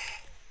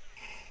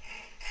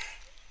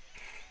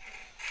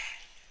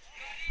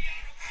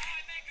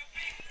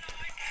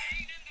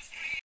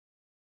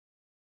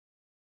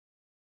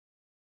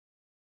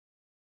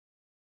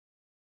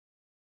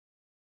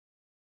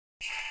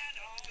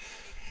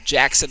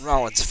 Jackson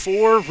Rollins,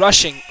 5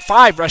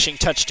 rushing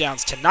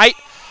touchdowns tonight.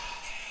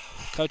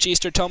 Coach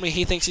Easter told me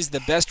he thinks he's the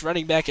best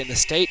running back in the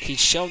state. He's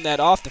shown that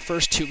off the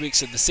first 2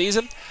 weeks of the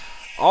season.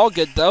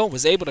 Algood, though,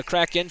 was able to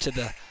crack into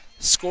the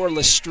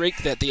scoreless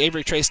streak that the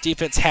Avery Trace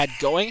defense had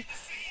going.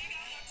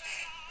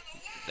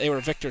 They were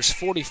victors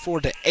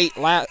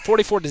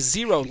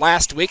 44-0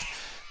 last week.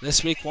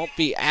 This week won't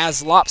be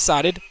as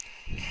lopsided.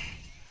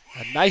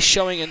 A nice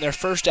showing in their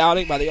first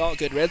outing by the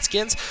Algood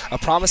Redskins. A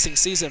promising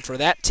season for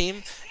that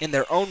team in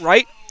their own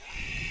right.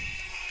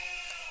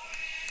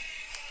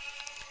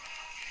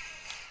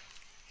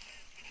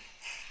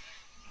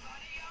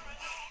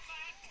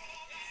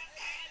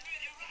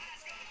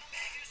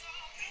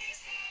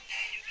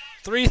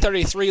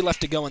 .333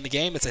 left to go in the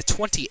game. It's a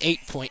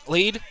 28-point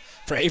lead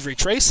for Avery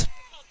Trace.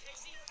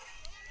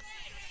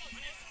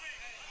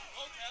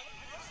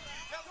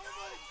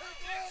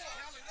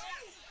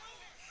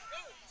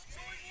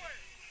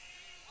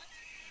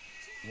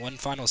 One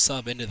final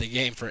sub into the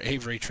game for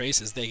Avery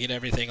Trace as they get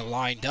everything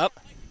lined up.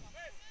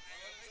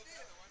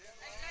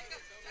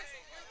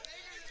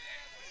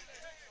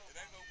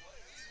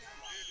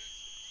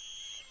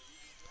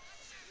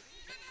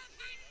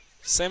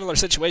 Similar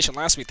situation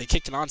last week. They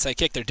kicked an onside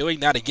kick. They're doing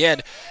that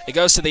again. It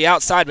goes to the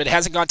outside, but it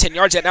hasn't gone 10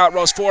 yards yet. Now it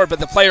rolls forward, but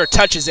the player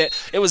touches it.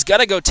 It was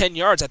going to go 10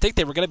 yards. I think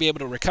they were going to be able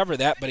to recover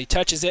that, but he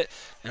touches it,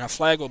 and a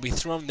flag will be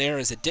thrown there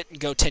as it didn't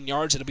go 10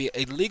 yards. It'll be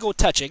illegal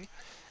touching,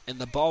 and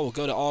the ball will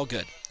go to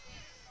Algood.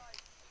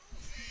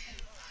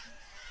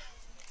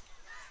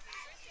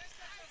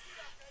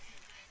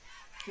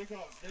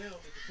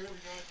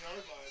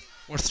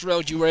 We're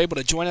thrilled you were able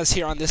to join us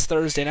here on this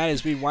Thursday night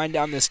as we wind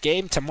down this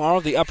game.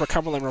 Tomorrow, the Upper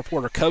Cumberland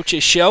Reporter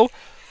Coaches Show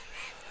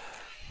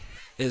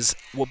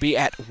will be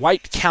at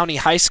White County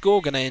High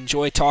School. Going to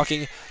enjoy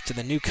talking to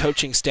the new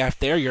coaching staff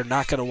there. You're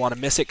not going to want to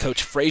miss it.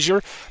 Coach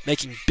Frazier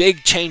making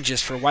big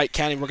changes for White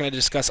County. We're going to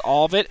discuss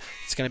all of it.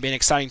 It's going to be an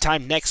exciting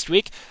time next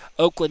week.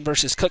 Oakland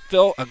versus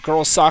Cookeville, a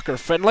girls soccer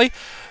friendly.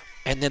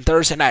 And then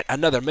Thursday night,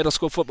 another middle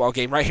school football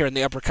game right here in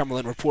the Upper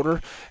Cumberland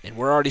Reporter. And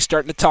we're already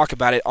starting to talk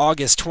about it.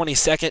 August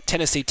 22nd,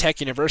 Tennessee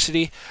Tech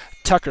University,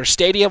 Tucker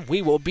Stadium.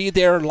 We will be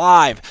there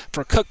live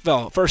for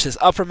Cookeville versus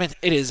Upperman.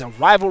 It is a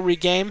rivalry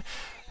game,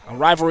 a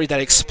rivalry that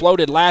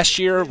exploded last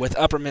year with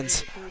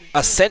Upperman's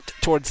ascent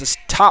towards the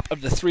top of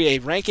the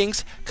 3A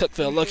rankings.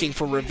 Cookeville looking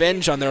for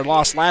revenge on their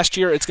loss last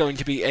year. It's going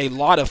to be a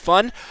lot of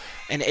fun,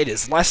 and it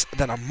is less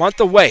than a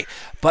month away.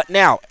 But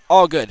now,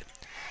 Algood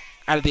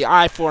out of the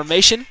I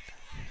formation.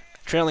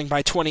 Trailing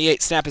by 28,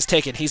 snap is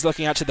taken. He's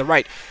looking out to the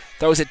right.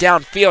 Throws it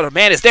downfield. A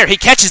man is there. He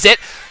catches it.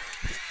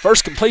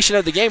 First completion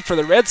of the game for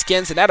the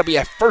Redskins, and that'll be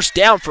a first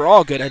down for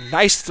Algood. A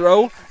nice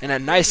throw and a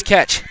nice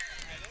catch.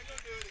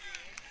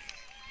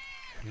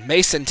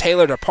 Mason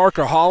Taylor to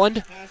Parker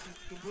Holland.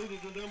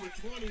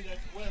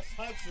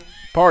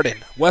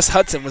 Wes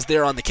Hudson was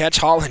there on the catch.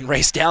 Holland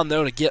raced down,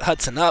 though, to get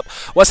Hudson up.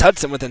 Wes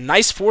Hudson with a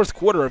nice 4th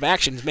quarter of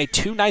action. He's made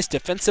 2 nice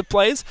defensive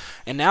plays,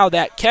 and now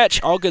that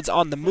catch, Algood's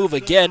on the move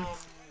again.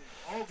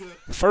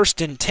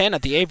 1st and 10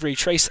 at the Avery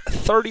Trace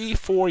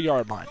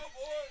 34-yard line.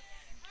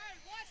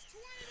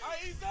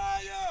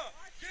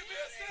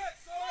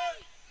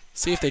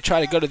 See if they try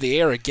to go to the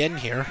air again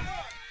here.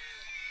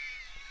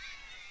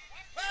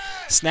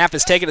 Snap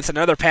is taken. It's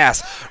another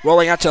pass.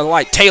 Rolling out to the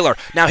light. Taylor.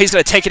 Now he's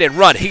going to take it and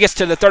run. He gets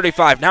to the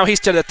 35. Now he's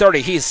to the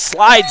 30. He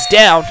slides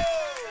down.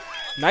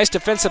 Nice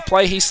defensive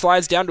play. He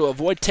slides down to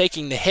avoid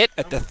taking the hit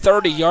at the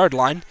 30-yard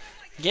line.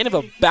 Gain of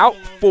about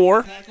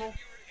 4.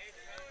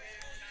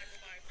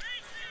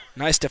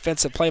 Nice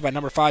defensive play by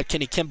number 5,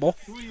 Kenny Kimball.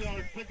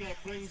 3-yard pickup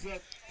brings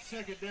up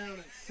 2nd down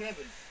and 7.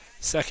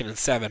 2nd and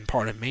 7,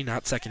 pardon me,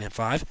 not 2nd and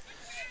 5.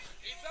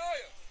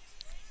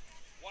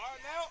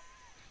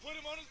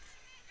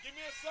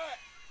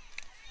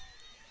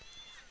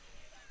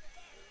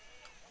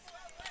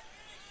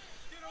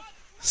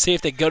 See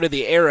if they go to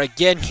the air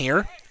again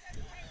here.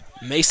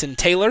 Mason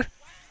Taylor.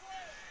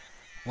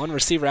 One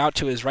receiver out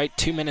to his right,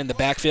 2 men in the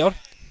backfield.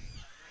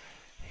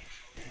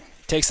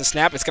 Takes the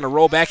snap. It's going to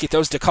roll back. He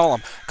throws to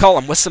Cullum.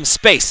 Cullum with some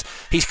space.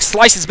 He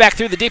slices back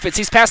through the defense.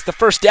 He's past the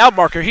first down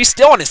marker. He's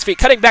still on his feet,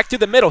 cutting back through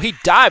the middle. He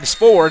dives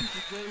forward.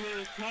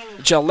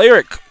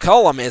 Jaleric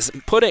Cullum is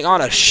putting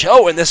on a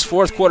show in this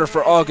fourth quarter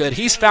for Algood.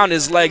 He's found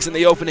his legs in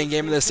the opening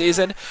game of the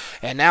season,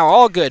 and now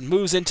Algood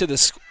moves into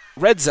the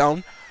red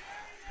zone.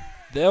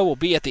 They will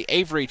be at the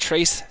Avery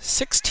Trace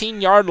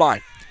 16-yard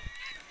line.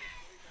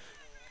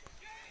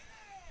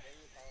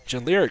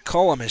 Jaleric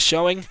Cullum is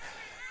showing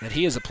that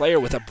he is a player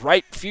with a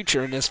bright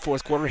future in this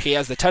fourth quarter. He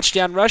has the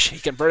touchdown rush. He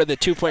converted the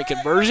two-point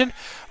conversion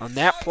on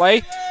that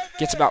play.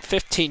 Gets about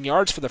 15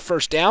 yards for the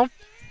first down.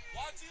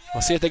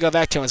 We'll see if they go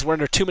back to him. We're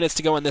under 2 minutes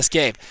to go in this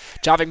game.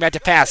 Dropping back to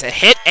pass. A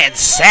hit and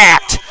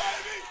sacked.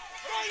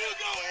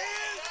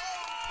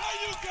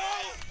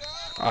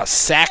 A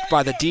sack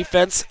by the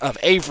defense of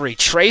Avery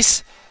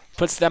Trace.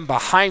 Puts them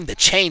behind the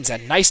chains. A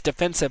nice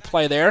defensive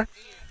play there.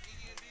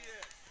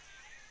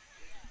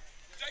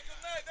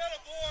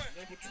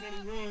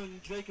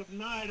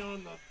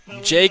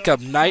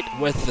 Jacob Knight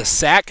with the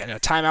sack, and a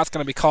timeout's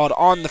going to be called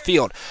on the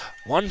field.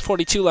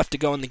 1:42 left to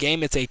go in the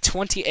game. It's a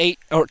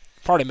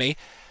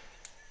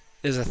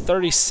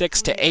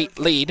 36-8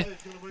 lead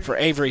for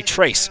Avery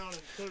Trace.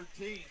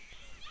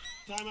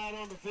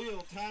 Timeout on the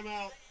field.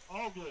 Timeout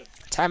Algood.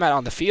 Timeout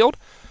on the field.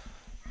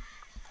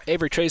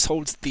 Avery Trace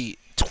holds the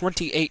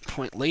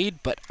 28-point lead,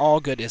 but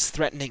Algood is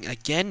threatening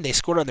again. They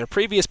scored on their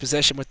previous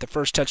possession with the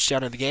first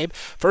touchdown of the game.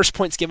 First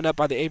points given up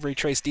by the Avery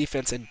Trace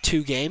defense in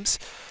 2 games.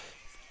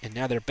 And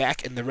now they're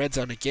back in the red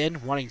zone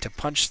again, wanting to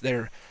punch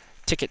their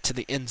ticket to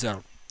the end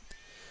zone.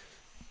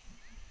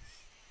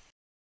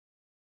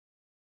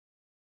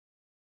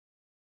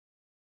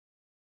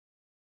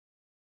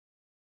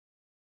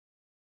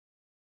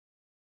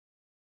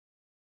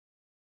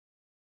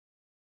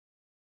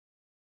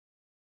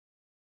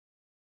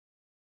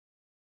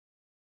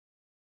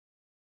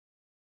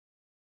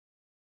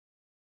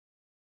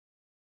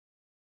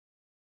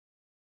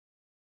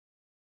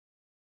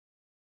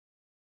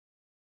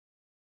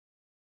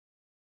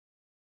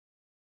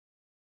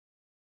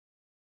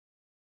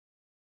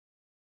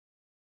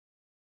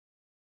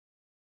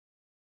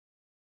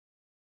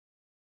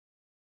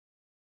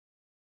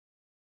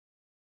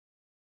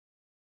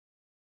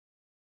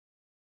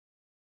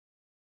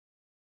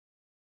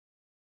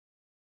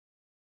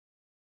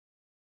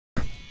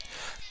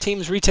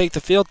 Teams retake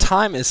the field.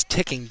 Time is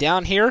ticking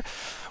down here.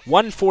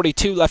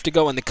 1:42 left to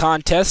go in the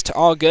contest.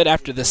 Algood,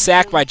 after the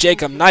sack by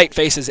Jacob Knight,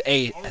 faces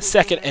a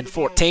 2nd and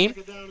 14.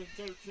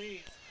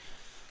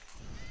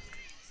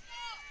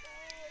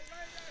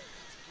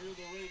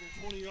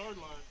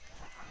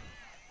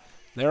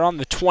 They're on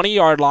the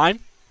 20-yard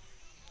line.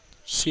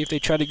 See if they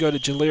try to go to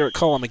Jaleric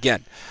Cullum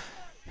again.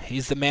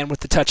 He's the man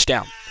with the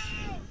touchdown.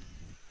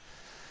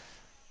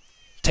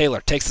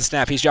 Taylor takes the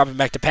snap. He's dropping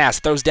back to pass.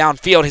 Throws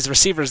downfield. His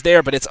receiver's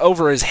there, but it's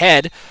over his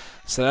head.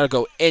 So that'll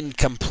go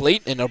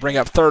incomplete, and it'll bring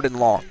up 3rd and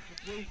long.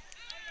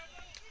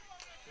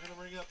 That'll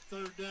bring up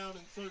 3rd down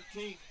and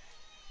 13.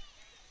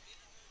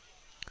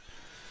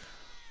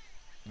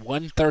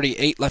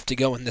 1:38 left to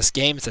go in this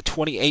game. It's a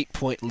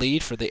 28-point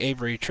lead for the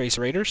Avery Trace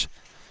Raiders.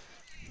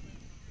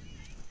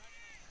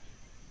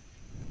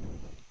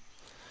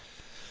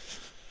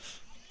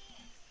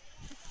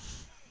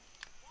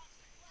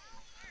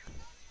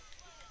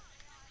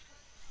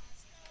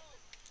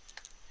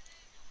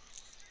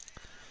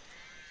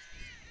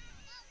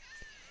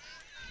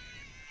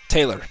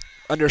 Taylor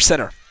under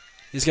center.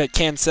 He's got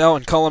Cancel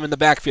and Cullum in the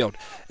backfield.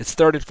 It's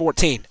 3rd and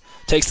 14.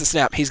 Takes the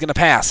snap. He's going to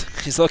pass.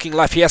 He's looking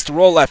left. He has to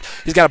roll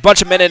left. He's got a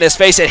bunch of men in his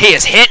face, and he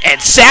is hit and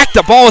sacked.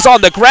 The ball is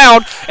on the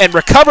ground and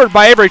recovered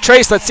by Avery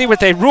Trace. Let's see what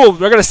they ruled.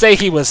 We're going to say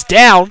he was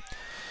down.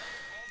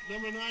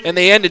 In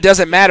the end, it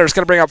doesn't matter. It's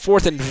going to bring up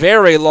 4th and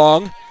very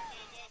long.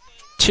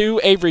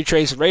 2 Avery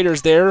Trace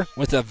Raiders there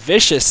with a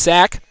vicious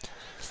sack.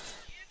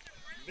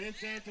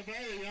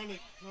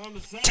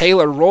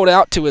 Taylor rolled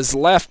out to his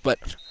left,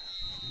 but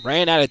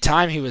ran out of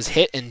time. He was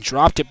hit and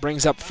dropped. It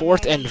brings up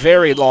 4th and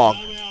very long.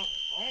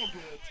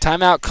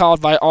 Timeout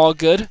called by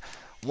Algood.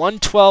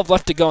 1:12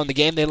 left to go in the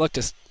game. They're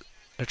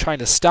trying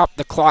to stop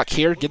the clock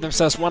here, give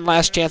themselves one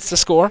last chance to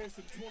score.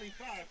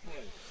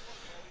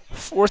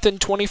 4th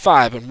and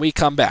 25 when we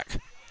come back.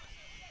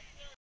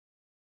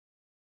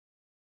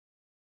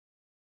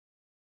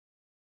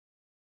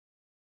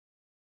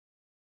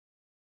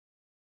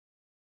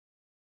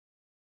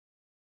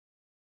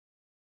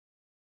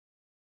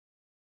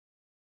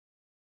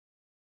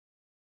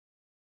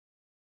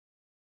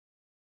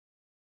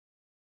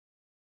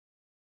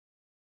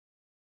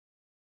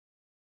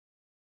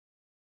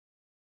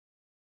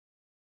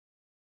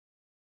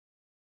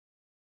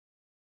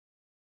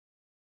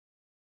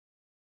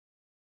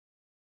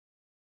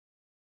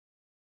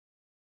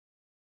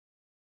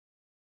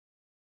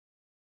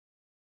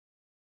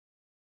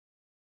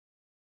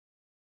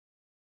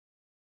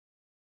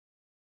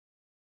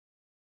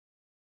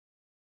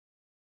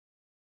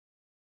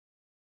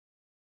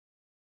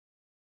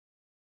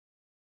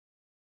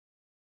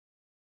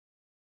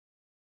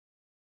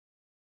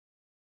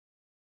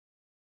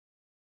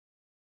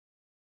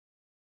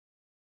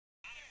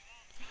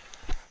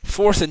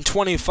 4th and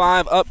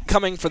 25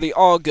 upcoming for the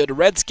Algood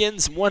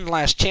Redskins. One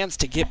last chance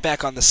to get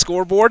back on the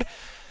scoreboard.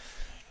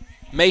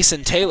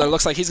 Mason Taylor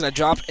looks like he's going to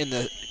drop in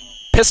the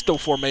pistol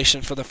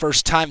formation for the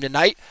first time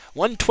tonight.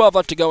 1:12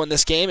 left to go in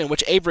this game, in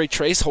which Avery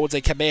Trace holds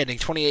a commanding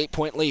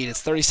 28-point lead.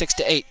 It's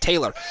 36-8.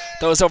 Taylor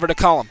throws over to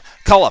Cullum.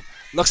 Cullum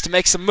looks to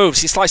make some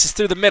moves. He slices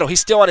through the middle.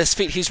 He's still on his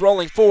feet. He's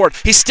rolling forward.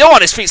 He's still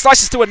on his feet.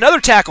 Slices through another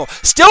tackle.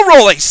 Still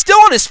rolling. Still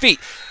on his feet.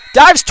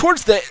 Dives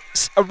towards the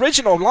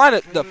original line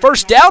at the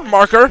first down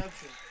marker.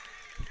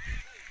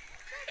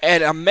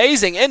 An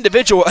amazing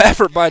individual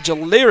effort by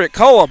Jaleric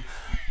Cullum.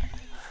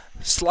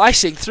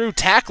 Slicing through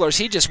tacklers.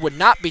 He just would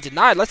not be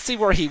denied. Let's see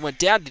where he went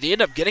down. Did he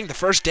end up getting the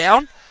first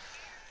down?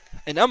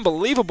 An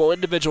unbelievable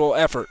individual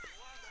effort.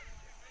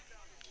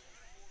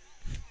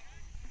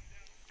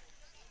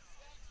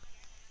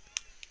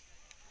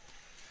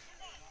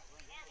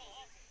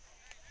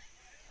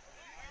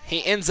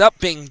 He ends up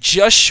being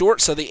just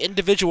short, so the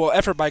individual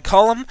effort by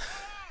Cullum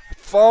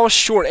falls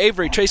short.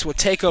 Avery Trace will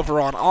take over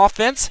on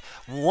offense.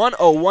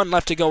 1:01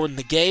 left to go in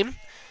the game.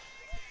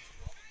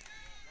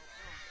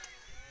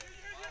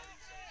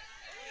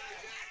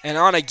 And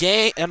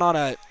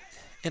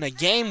in a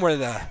game where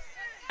the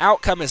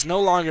outcome is no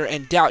longer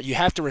in doubt, you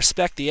have to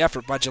respect the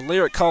effort by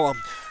Jaleric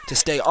Cullum to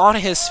stay on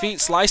his feet,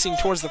 slicing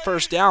towards the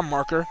first down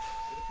marker.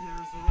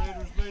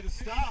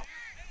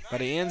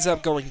 But he ends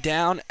up going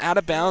down, out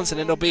of bounds,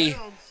 and it'll be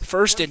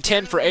 1st and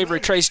 10 for Avery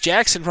Trace.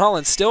 Jackson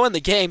Rollins still in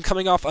the game,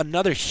 coming off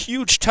another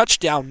huge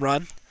touchdown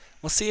run.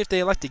 We'll see if they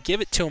elect to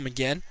give it to him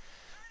again.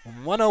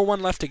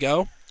 1:01 left to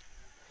go.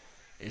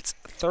 It's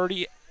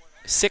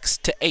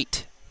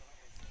 36-8.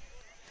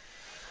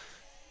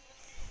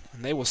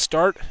 And they will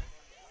start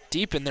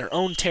deep in their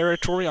own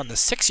territory on the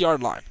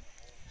 6-yard line.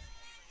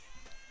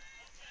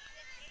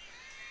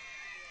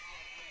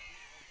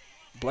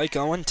 Blake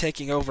Owen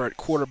taking over at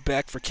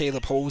quarterback for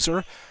Caleb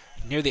Holzer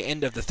near the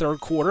end of the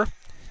third quarter.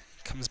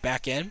 Comes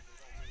back in.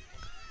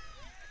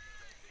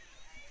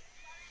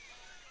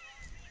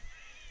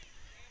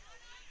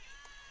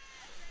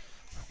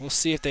 We'll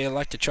see if they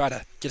elect to try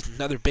to get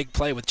another big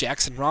play with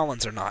Jackson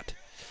Rollins or not.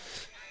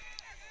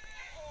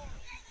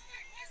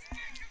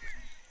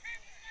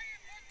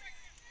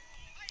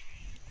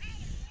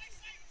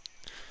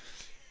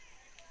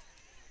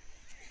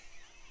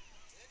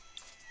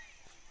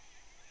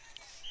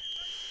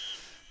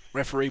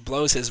 Referee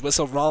blows his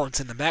whistle. Rollins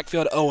in the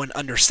backfield. Owen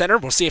under center.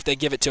 We'll see if they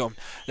give it to him.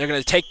 They're going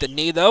to take the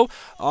knee, though.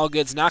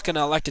 Algood's not going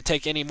to elect to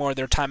take any more of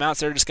their timeouts.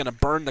 They're just going to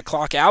burn the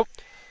clock out.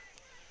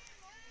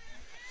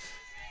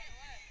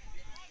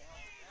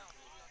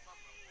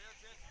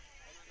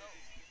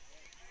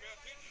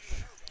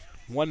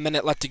 One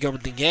minute left to go in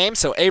the game,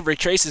 so Avery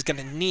Trace is going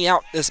to knee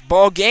out this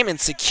ball game and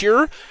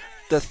secure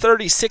the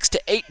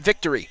 36-8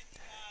 victory.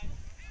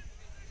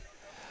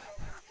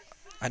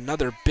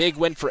 Another big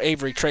win for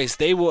Avery Trace.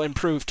 They will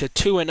improve to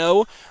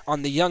 2-0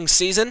 on the young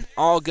season.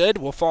 Algood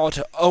will fall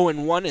to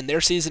 0-1 in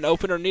their season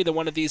opener. Neither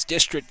one of these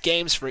district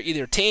games for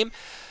either team.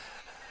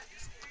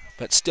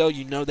 But still,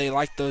 you know they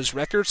like those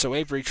records. So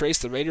Avery Trace,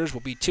 the Raiders,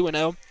 will be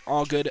 2-0.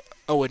 Algood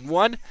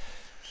 0-1.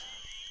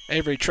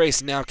 Avery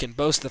Trace now can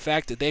boast the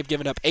fact that they've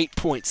given up 8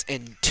 points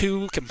in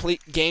 2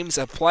 complete games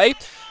of play.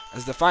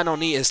 As the final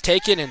knee is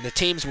taken, and the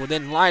teams will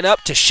then line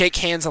up to shake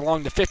hands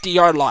along the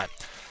 50-yard line.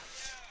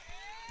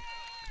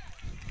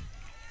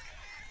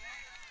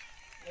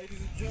 Ladies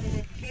and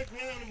gentlemen, big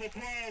round of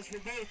applause for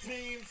both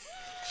teams.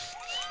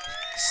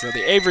 So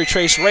the Avery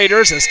Trace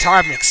Raiders, as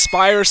time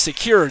expires,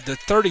 secured the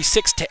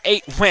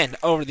 36-8 win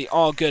over the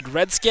Algood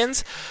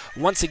Redskins.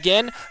 Once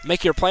again,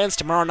 make your plans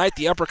tomorrow night,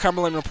 the Upper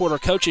Cumberland Reporter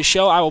Coaches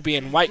Show. I will be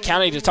in White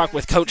County to talk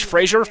with Coach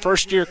Frazier,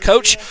 first-year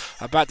coach,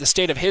 about the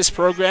state of his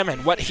program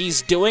and what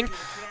he's doing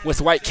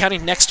with White County.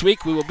 Next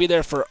week, we will be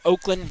there for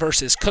Oakland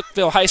versus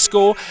Cookeville High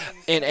School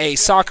in a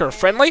soccer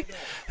friendly.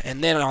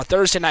 And then on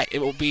Thursday night, it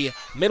will be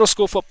middle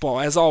school football,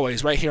 as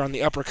always, right here on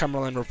the Upper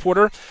Cumberland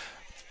Reporter.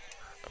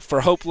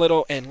 For Hope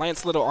Little and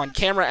Lance Little on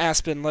camera,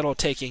 Aspen Little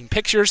taking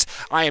pictures.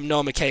 I am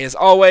Noah McKay as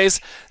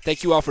always.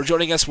 Thank you all for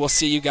joining us. We'll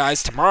see you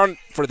guys tomorrow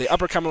for the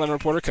Upper Cumberland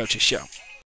Reporter Coaches Show.